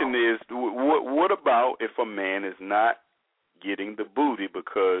question is, what about if a man is not getting the booty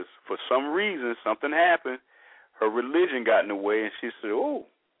because for some reason something happened, her religion got in the way, and she said, "Oh,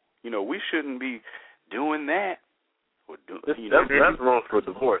 you know, we shouldn't be doing that." That's wrong for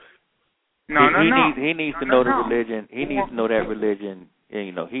divorce. He needs to know the religion. He needs to know that religion. And,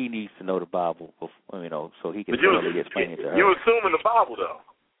 you know, he needs to know the Bible. You know, so he can really explain it to her. You assuming the Bible though.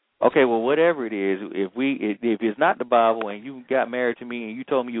 Okay, well, whatever it is, if it's not the Bible and you got married to me and you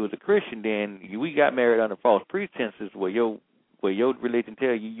told me you was a Christian, then we got married under false pretenses where your religion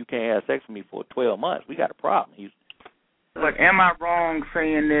tells you can't have sex with me for 12 months. We got a problem. But am I wrong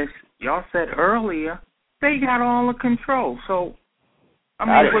saying this? Y'all said earlier they got all the control. So, I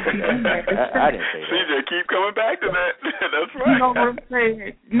mean, I didn't say that. CJ, keep coming back to that. That's right. You know what I'm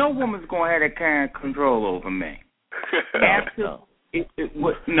saying? No woman's going to have that kind of control over me.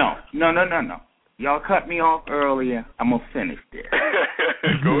 No. Y'all cut me off earlier. I'm going to finish this.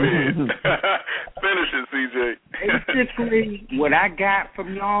 Go ahead. Finish it, CJ. Basically, what I got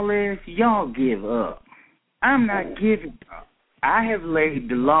from y'all is y'all give up. I'm not giving up. I have laid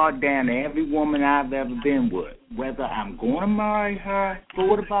the law down to every woman I've ever been with. Whether I'm going to marry her,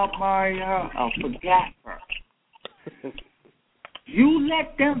 thought about marrying her, or forgot her. You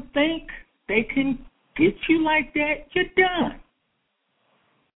let them think they can get you like that, you're done.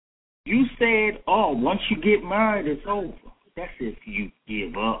 You said, once you get married, it's over. That's if you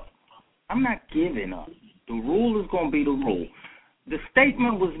give up. I'm not giving up. The rule is going to be the rule. The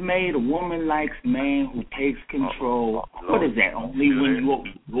statement was made, a woman likes a man who takes control. What is that? Only when you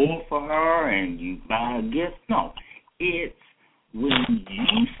open the door for her and you buy a gift? No. It's when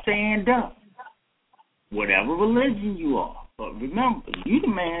you stand up, whatever religion you are. But remember, you the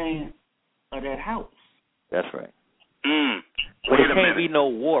man of that house. That's right. But there can't be no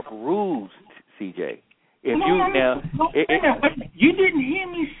warped rules, CJ. If you didn't hear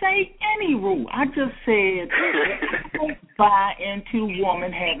me say any rule. I just said don't buy into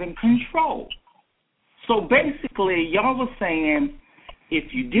woman having control. So basically, y'all were saying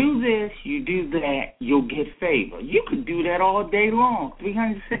if you do this, you do that, you'll get favor. You could do that all day long,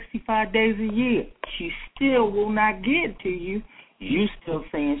 365 days a year. She still will not get to you. You still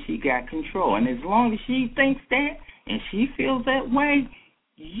saying she got control. And as long as she thinks that and she feels that way,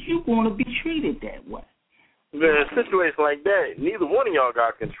 you want to be treated that way. In a situation like that, neither one of y'all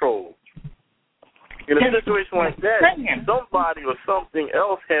got control. In a situation like that, somebody or something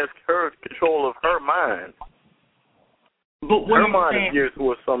else has control of her mind. But what her I'm mind saying, is geared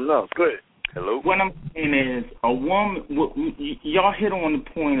towards something else. Good. Hello? What I'm saying is, a woman, y'all hit on the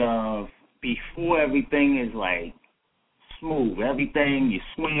point of before everything is like smooth, everything, you're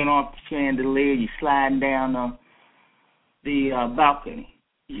swinging off the chandelier, you're sliding down the balcony,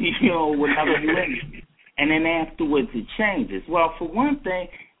 whatever you're in. And then afterwards it changes. Well, for one thing,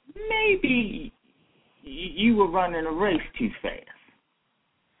 maybe you were running a race too fast.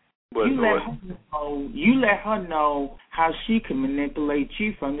 But you let her know how she can manipulate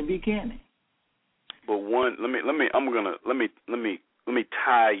you from the beginning. But let me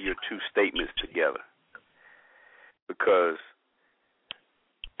tie your two statements together, because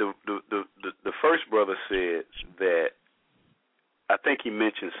the first brother said that, I think he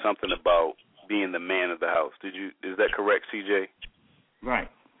mentioned something about being the man of the house. Is that correct, CJ? Right.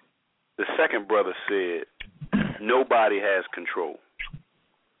 The second brother said nobody has control.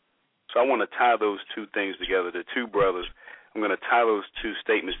 So I want to tie those two things together. The two brothers, I'm going to tie those two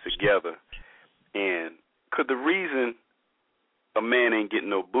statements together. And could the reason a man ain't getting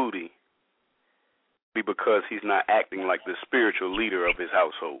no booty be because he's not acting like the spiritual leader of his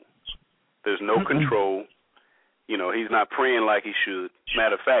household? There's no control. He's not praying like he should.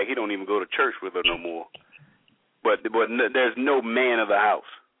 Matter of fact, he don't even go to church with her no more. But there's no man of the house.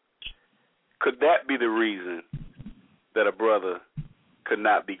 Could that be the reason that a brother could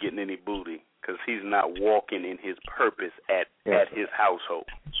not be getting any booty? Because he's not walking in his purpose at his household.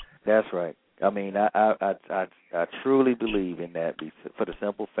 That's right. I mean, I truly believe in that for the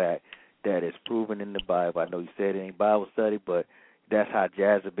simple fact that it's proven in the Bible. I know you said it ain't Bible study, but that's how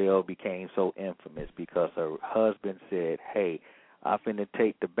Jezebel became so infamous, because her husband said, hey, I'm finna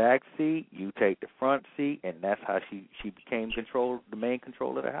take the back seat, you take the front seat, and that's how she became the main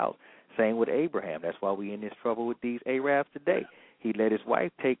control of the house. Same with Abraham. That's why we in this trouble with these Arabs today. He let his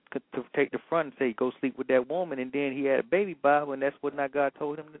wife take the front and say, go sleep with that woman, and then he had a baby by her, and that's what not God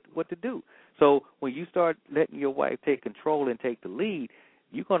told him what to do. So when you start letting your wife take control and take the lead,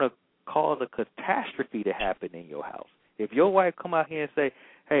 you're going to cause a catastrophe to happen in your house. If your wife come out here and say,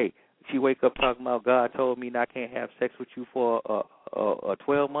 hey, she wake up talking about God told me I can't have sex with you for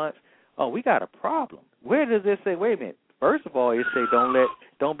 12 months, oh, we got a problem. Where does it say, wait a minute, first of all, it say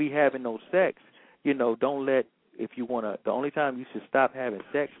don't be having no sex. Don't let, if you want to, the only time you should stop having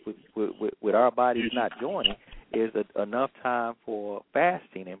sex with our bodies not joining is enough time for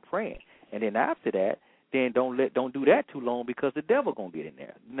fasting and praying. And then after that, then don't do that too long, because the devil going to get in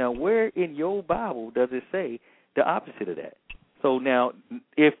there. Now, where in your Bible does it say the opposite of that? So now,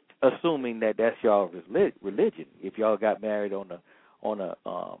 if assuming that that's y'all's religion, if y'all got married on a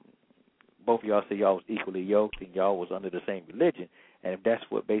both of y'all say y'all was equally yoked and y'all was under the same religion, and if that's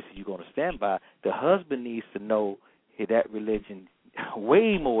what basically you're going to stand by, the husband needs to know that religion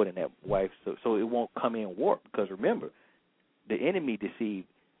way more than that wife, so it won't come in warped. Because remember, the enemy deceived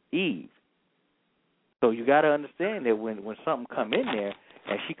Eve. So you got to understand that when something come in there,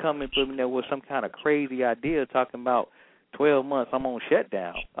 and she come and put in there with some kind of crazy idea talking about 12 months, I'm on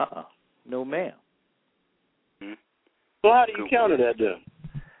shutdown. No, ma'am. So how do you counter that then?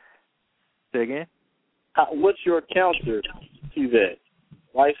 Say again? What's your counter to that?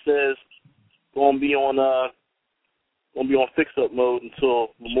 Wife says gonna be on fix-up mode until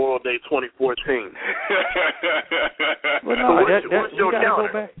Memorial Day 2014. Well, no, what's your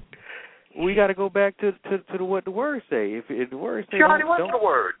counter? We got to go back to what the word say. If the word say, she already went to the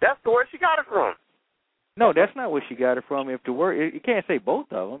word. That's the word she got it from. No, that's not where she got it from. If the word, you can't say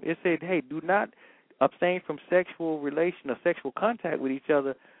both of them. It said, hey, do not abstain from sexual relation or sexual contact with each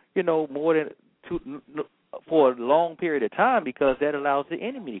other, more than for a long period of time, because that allows the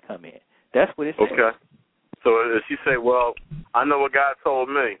enemy to come in. That's what it says. Okay. So she say, well, I know what God told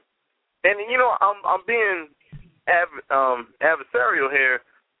me. And, I'm being adversarial here,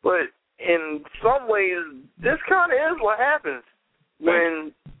 but in some ways, this kind of is what happens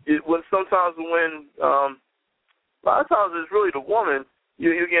when sometimes a lot of times it's really the woman.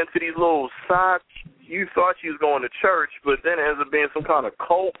 You get into these little side. You thought she was going to church, but then it ends up being some kind of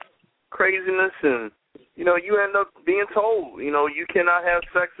cult craziness, and you end up being told, you cannot have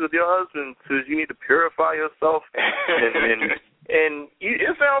sex with your husband because you need to purify yourself. and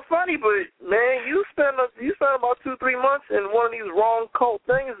it sounds funny, but man, you spend about 2-3 months in one of these wrong cult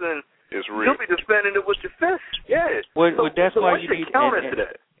things, and it's real. You'll be defending it with your fist. Yeah. Well, that's why you need counter to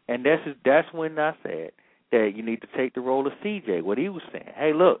that. And that's when I said that you need to take the role of CJ. What he was saying.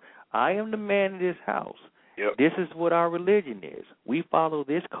 Hey, look, I am the man of this house. Yep. This is what our religion is. We follow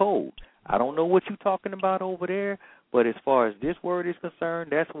this code. I don't know what you're talking about over there, but as far as this word is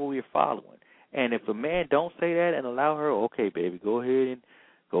concerned, that's what we're following. And if a man don't say that and allow her, okay, baby, go ahead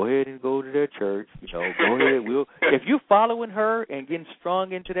and go to their church. Go ahead. If you're following her and getting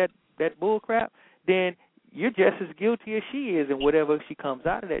strung into that bull crap, then you're just as guilty as she is. And whatever she comes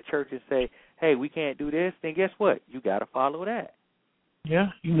out of that church and say, hey, we can't do this, then guess what? You got to follow that.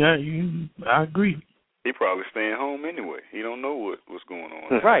 Yeah, I agree. He probably staying home anyway. He don't know what's going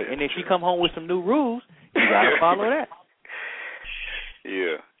on. Right, and if she come home with some new rules, you got to follow that.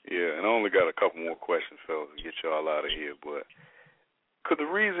 Yeah, and I only got a couple more questions, fellas, to get y'all out of here. But could the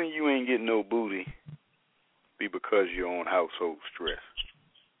reason you ain't getting no booty be because you're on household stress?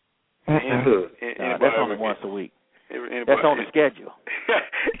 That's only once a week. That's on the schedule.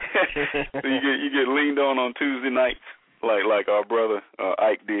 So you get leaned on Tuesday nights, like our brother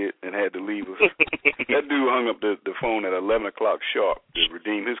Ike did, and had to leave us. That dude hung up the phone at 11 o'clock sharp to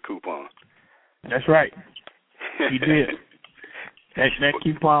redeem his coupon. That's right. He did. That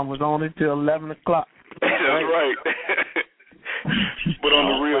coupon was on until 11 o'clock. That's right. But on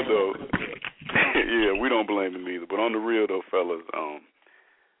the real though, yeah, we don't blame him either. But on the real though, fellas,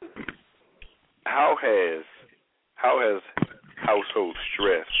 how has household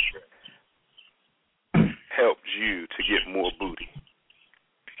stress helped you to get more booty?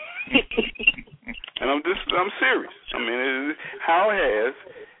 And I'm serious. I mean, how has,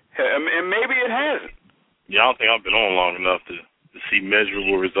 and maybe it hasn't. Yeah, I don't think I've been on long enough to see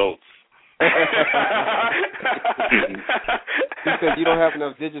measurable results. Because you don't have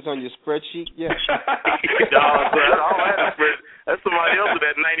enough digits on your spreadsheet yet. That's somebody else with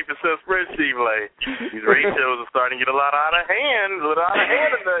that 90% spreadsheet. Like, these ratios are starting to get a lot out of hand. You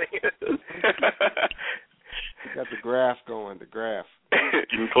got the graph going. The graph.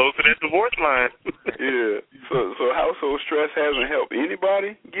 Getting close to that divorce line. Yeah. So household stress hasn't helped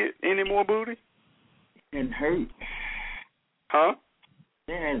anybody get any more booty? It hurt. Huh?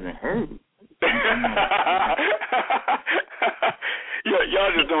 It hasn't hurt. Yeah,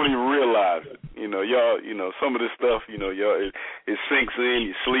 y'all just don't even realize it. Y'all, some of this stuff, y'all it sinks in,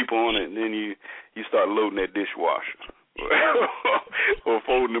 you sleep on it, and then you start loading that dishwasher or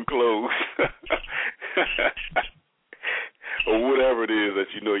folding them clothes or whatever it is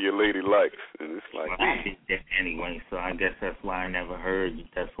that your lady likes, and it's like. Well, I did that anyway, so I guess that's why I never heard you.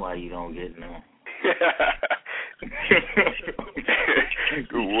 That's why you don't get none.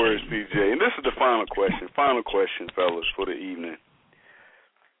 Good word, CJ. And this is the final question. Final question, fellas, for the evening.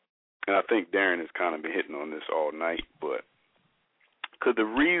 And I think Darren has kind of been hitting on this all night, but could the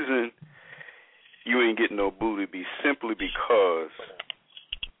reason you ain't getting no booty be simply because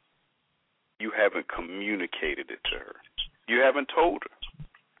you haven't communicated it to her? You haven't told her.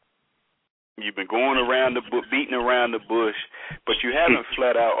 You've been going around beating around the bush, but you haven't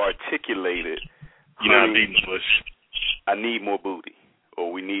flat out articulated. You're not beating the bush. I need more booty,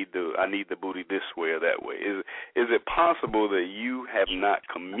 or I need the booty this way or that way. Is it possible that you have not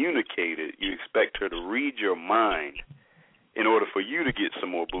communicated? You expect her to read your mind in order for you to get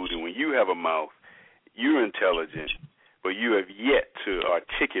some more booty. When you have a mouth, you're intelligent, but you have yet to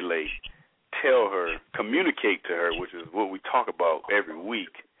articulate, tell her, communicate to her, which is what we talk about every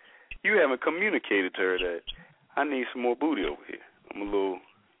week. You haven't communicated to her that I need some more booty over here. I'm a little,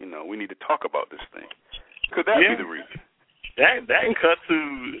 we need to talk about this thing. Could that be the reason? That can cut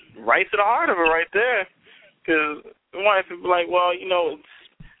right to the heart of it right there. Because the wife would be like, well,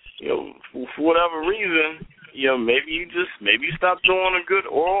 for whatever reason, maybe you stopped doing a good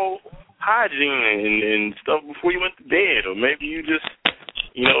oral hygiene and stuff before you went to bed, or maybe you just,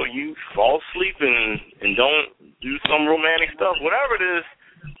 you fall asleep and don't do some romantic stuff, whatever it is.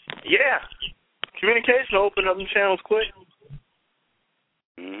 Yeah, communication open up them channels quick.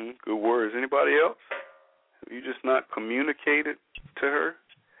 Good words. Anybody else? Have you just not communicated to her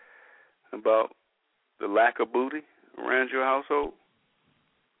about the lack of booty around your household?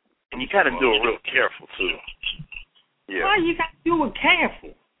 And you got to do it real careful, too. Yeah. Why you got to do it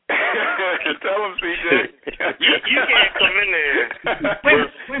careful? Tell him, CJ. you can't come in there.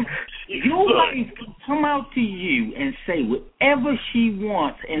 Your wife can come out to you and say whatever she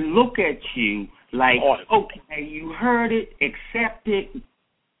wants and look at you like, okay, you heard it, accept it.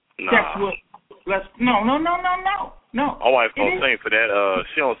 Nah. That's what. No. My wife don't sing for that.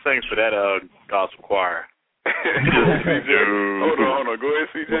 She don't sing for that gospel choir. Hold on. Go ahead,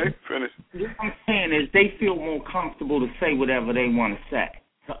 CJ. Finish. What I'm saying is they feel more comfortable to say whatever they want to say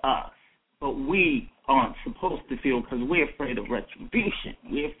to us, but we aren't supposed to feel because we're afraid of retribution.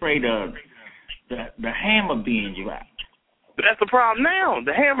 We're afraid of the hammer being dropped. But that's the problem now.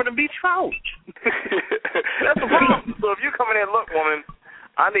 The hammer to be dropped. That's the problem. So if you come in there, look, woman,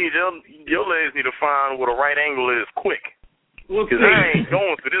 I need your legs need to find what a right angle is quick. Because I ain't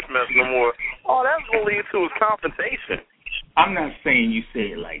going for this mess no more. All that's going to lead to is confrontation. I'm not saying you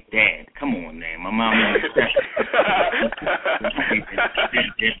say it like that. Come on, man. My mom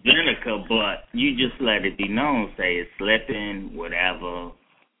it's vinegar, but you just let it be known. Say it's slipping, whatever.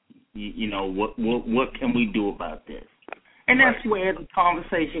 What can we do about this? And that's where the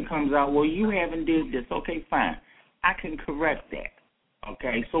conversation comes out. Well, you haven't did this. Okay, fine. I can correct that.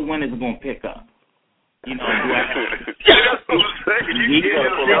 Okay, so when is it going to pick up? Do I have to... That's what I'm saying. You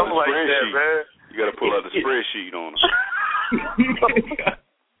got to pull out the spreadsheet on them.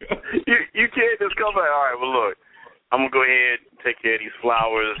 you can't just come back, all right, well, look, I'm going to go ahead and take care of these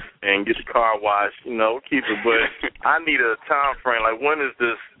flowers and get the car washed, keep it. But I need a time frame. Like, when is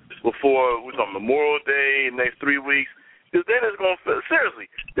this before we're talking Memorial Day, next 3 weeks? Because then it's going to feel, seriously,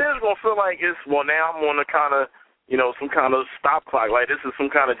 like it's, well, now I'm on a kind of, some kind of stop clock. Like, this is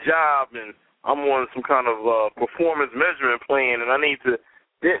some kind of job, and I'm on some kind of performance measurement plan, and I need to,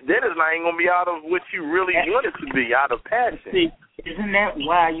 then it's not even going to be out of what you really want it to be, out of passion. See, isn't that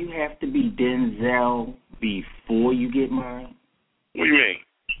why you have to be Denzel before you get married? What do you mean?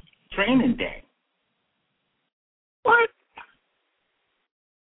 Training day. What?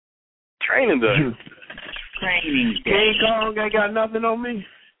 Training day? Training day. King Kong ain't got nothing on me.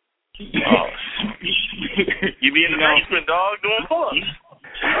 Oh. You be in the basement, dog, doing pull-ups.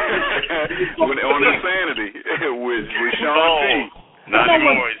 On Insanity with Sean P. Not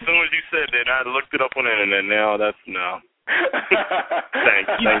anymore. As soon as you said that, I looked it up on the internet. Now that's no.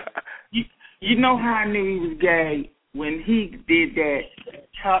 Thanks. You know how I knew he was gay when he did that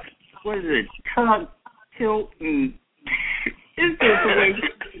tug, tilt, and it's just the way he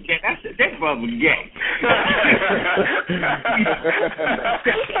did that. I said, that brother gay.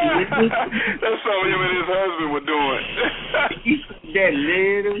 That's what him and his husband were doing. That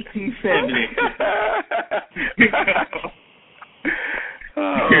little too feminine.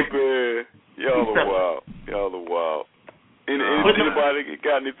 Oh, man. Y'all are wild. Anybody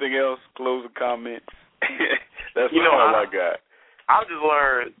got anything else? Closing comments? That's all I got. I just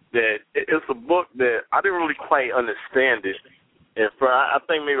learned that it's a book that I didn't really quite understand it. And I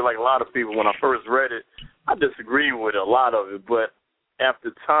think maybe like a lot of people, when I first read it, I disagreed with a lot of it. But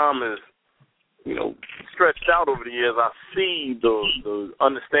after time is, stretched out over the years, I see the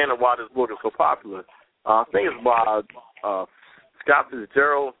understanding why this book is so popular. I think it's by Scott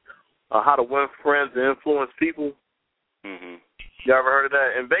Fitzgerald, How to Win Friends and Influence People. Mm-hmm. You ever heard of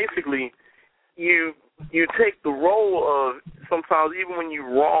that? And basically, you take the role of, sometimes even when you're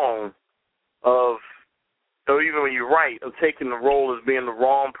wrong, or even when you're right, of taking the role as being the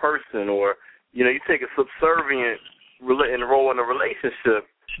wrong person, or you take a subservient role in a relationship.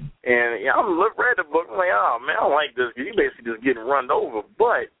 And I read the book, I'm like, oh man, I don't like this. You basically just getting run over.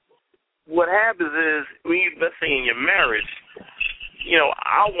 But what happens is, let's say in your marriage,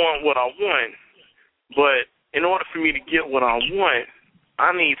 I want what I want, but in order for me to get what I want,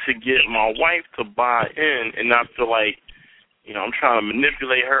 I need to get my wife to buy in and not feel like, I'm trying to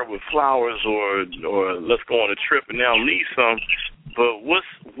manipulate her with flowers or let's go on a trip and now leave some. But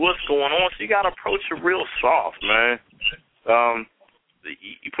what's going on? So you got to approach it real soft, man.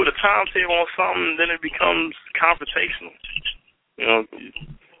 you put a timetable on something, then it becomes confrontational. You know,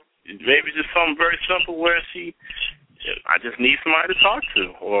 maybe just something very simple where I just need somebody to talk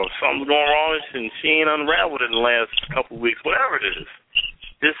to, or something's going wrong and she ain't unraveled in the last couple of weeks, whatever it is.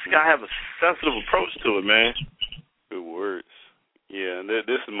 Just gotta have a sensitive approach to it, man. Good words. Yeah, and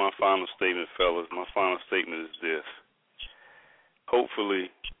this is my final statement, fellas. My final statement is this.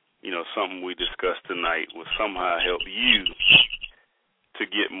 Hopefully, something we discussed tonight will somehow help you to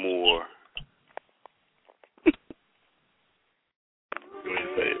get more. Go ahead and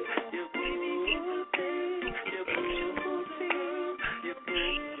say it.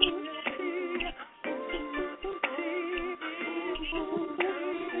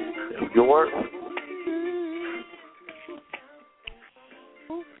 Good work.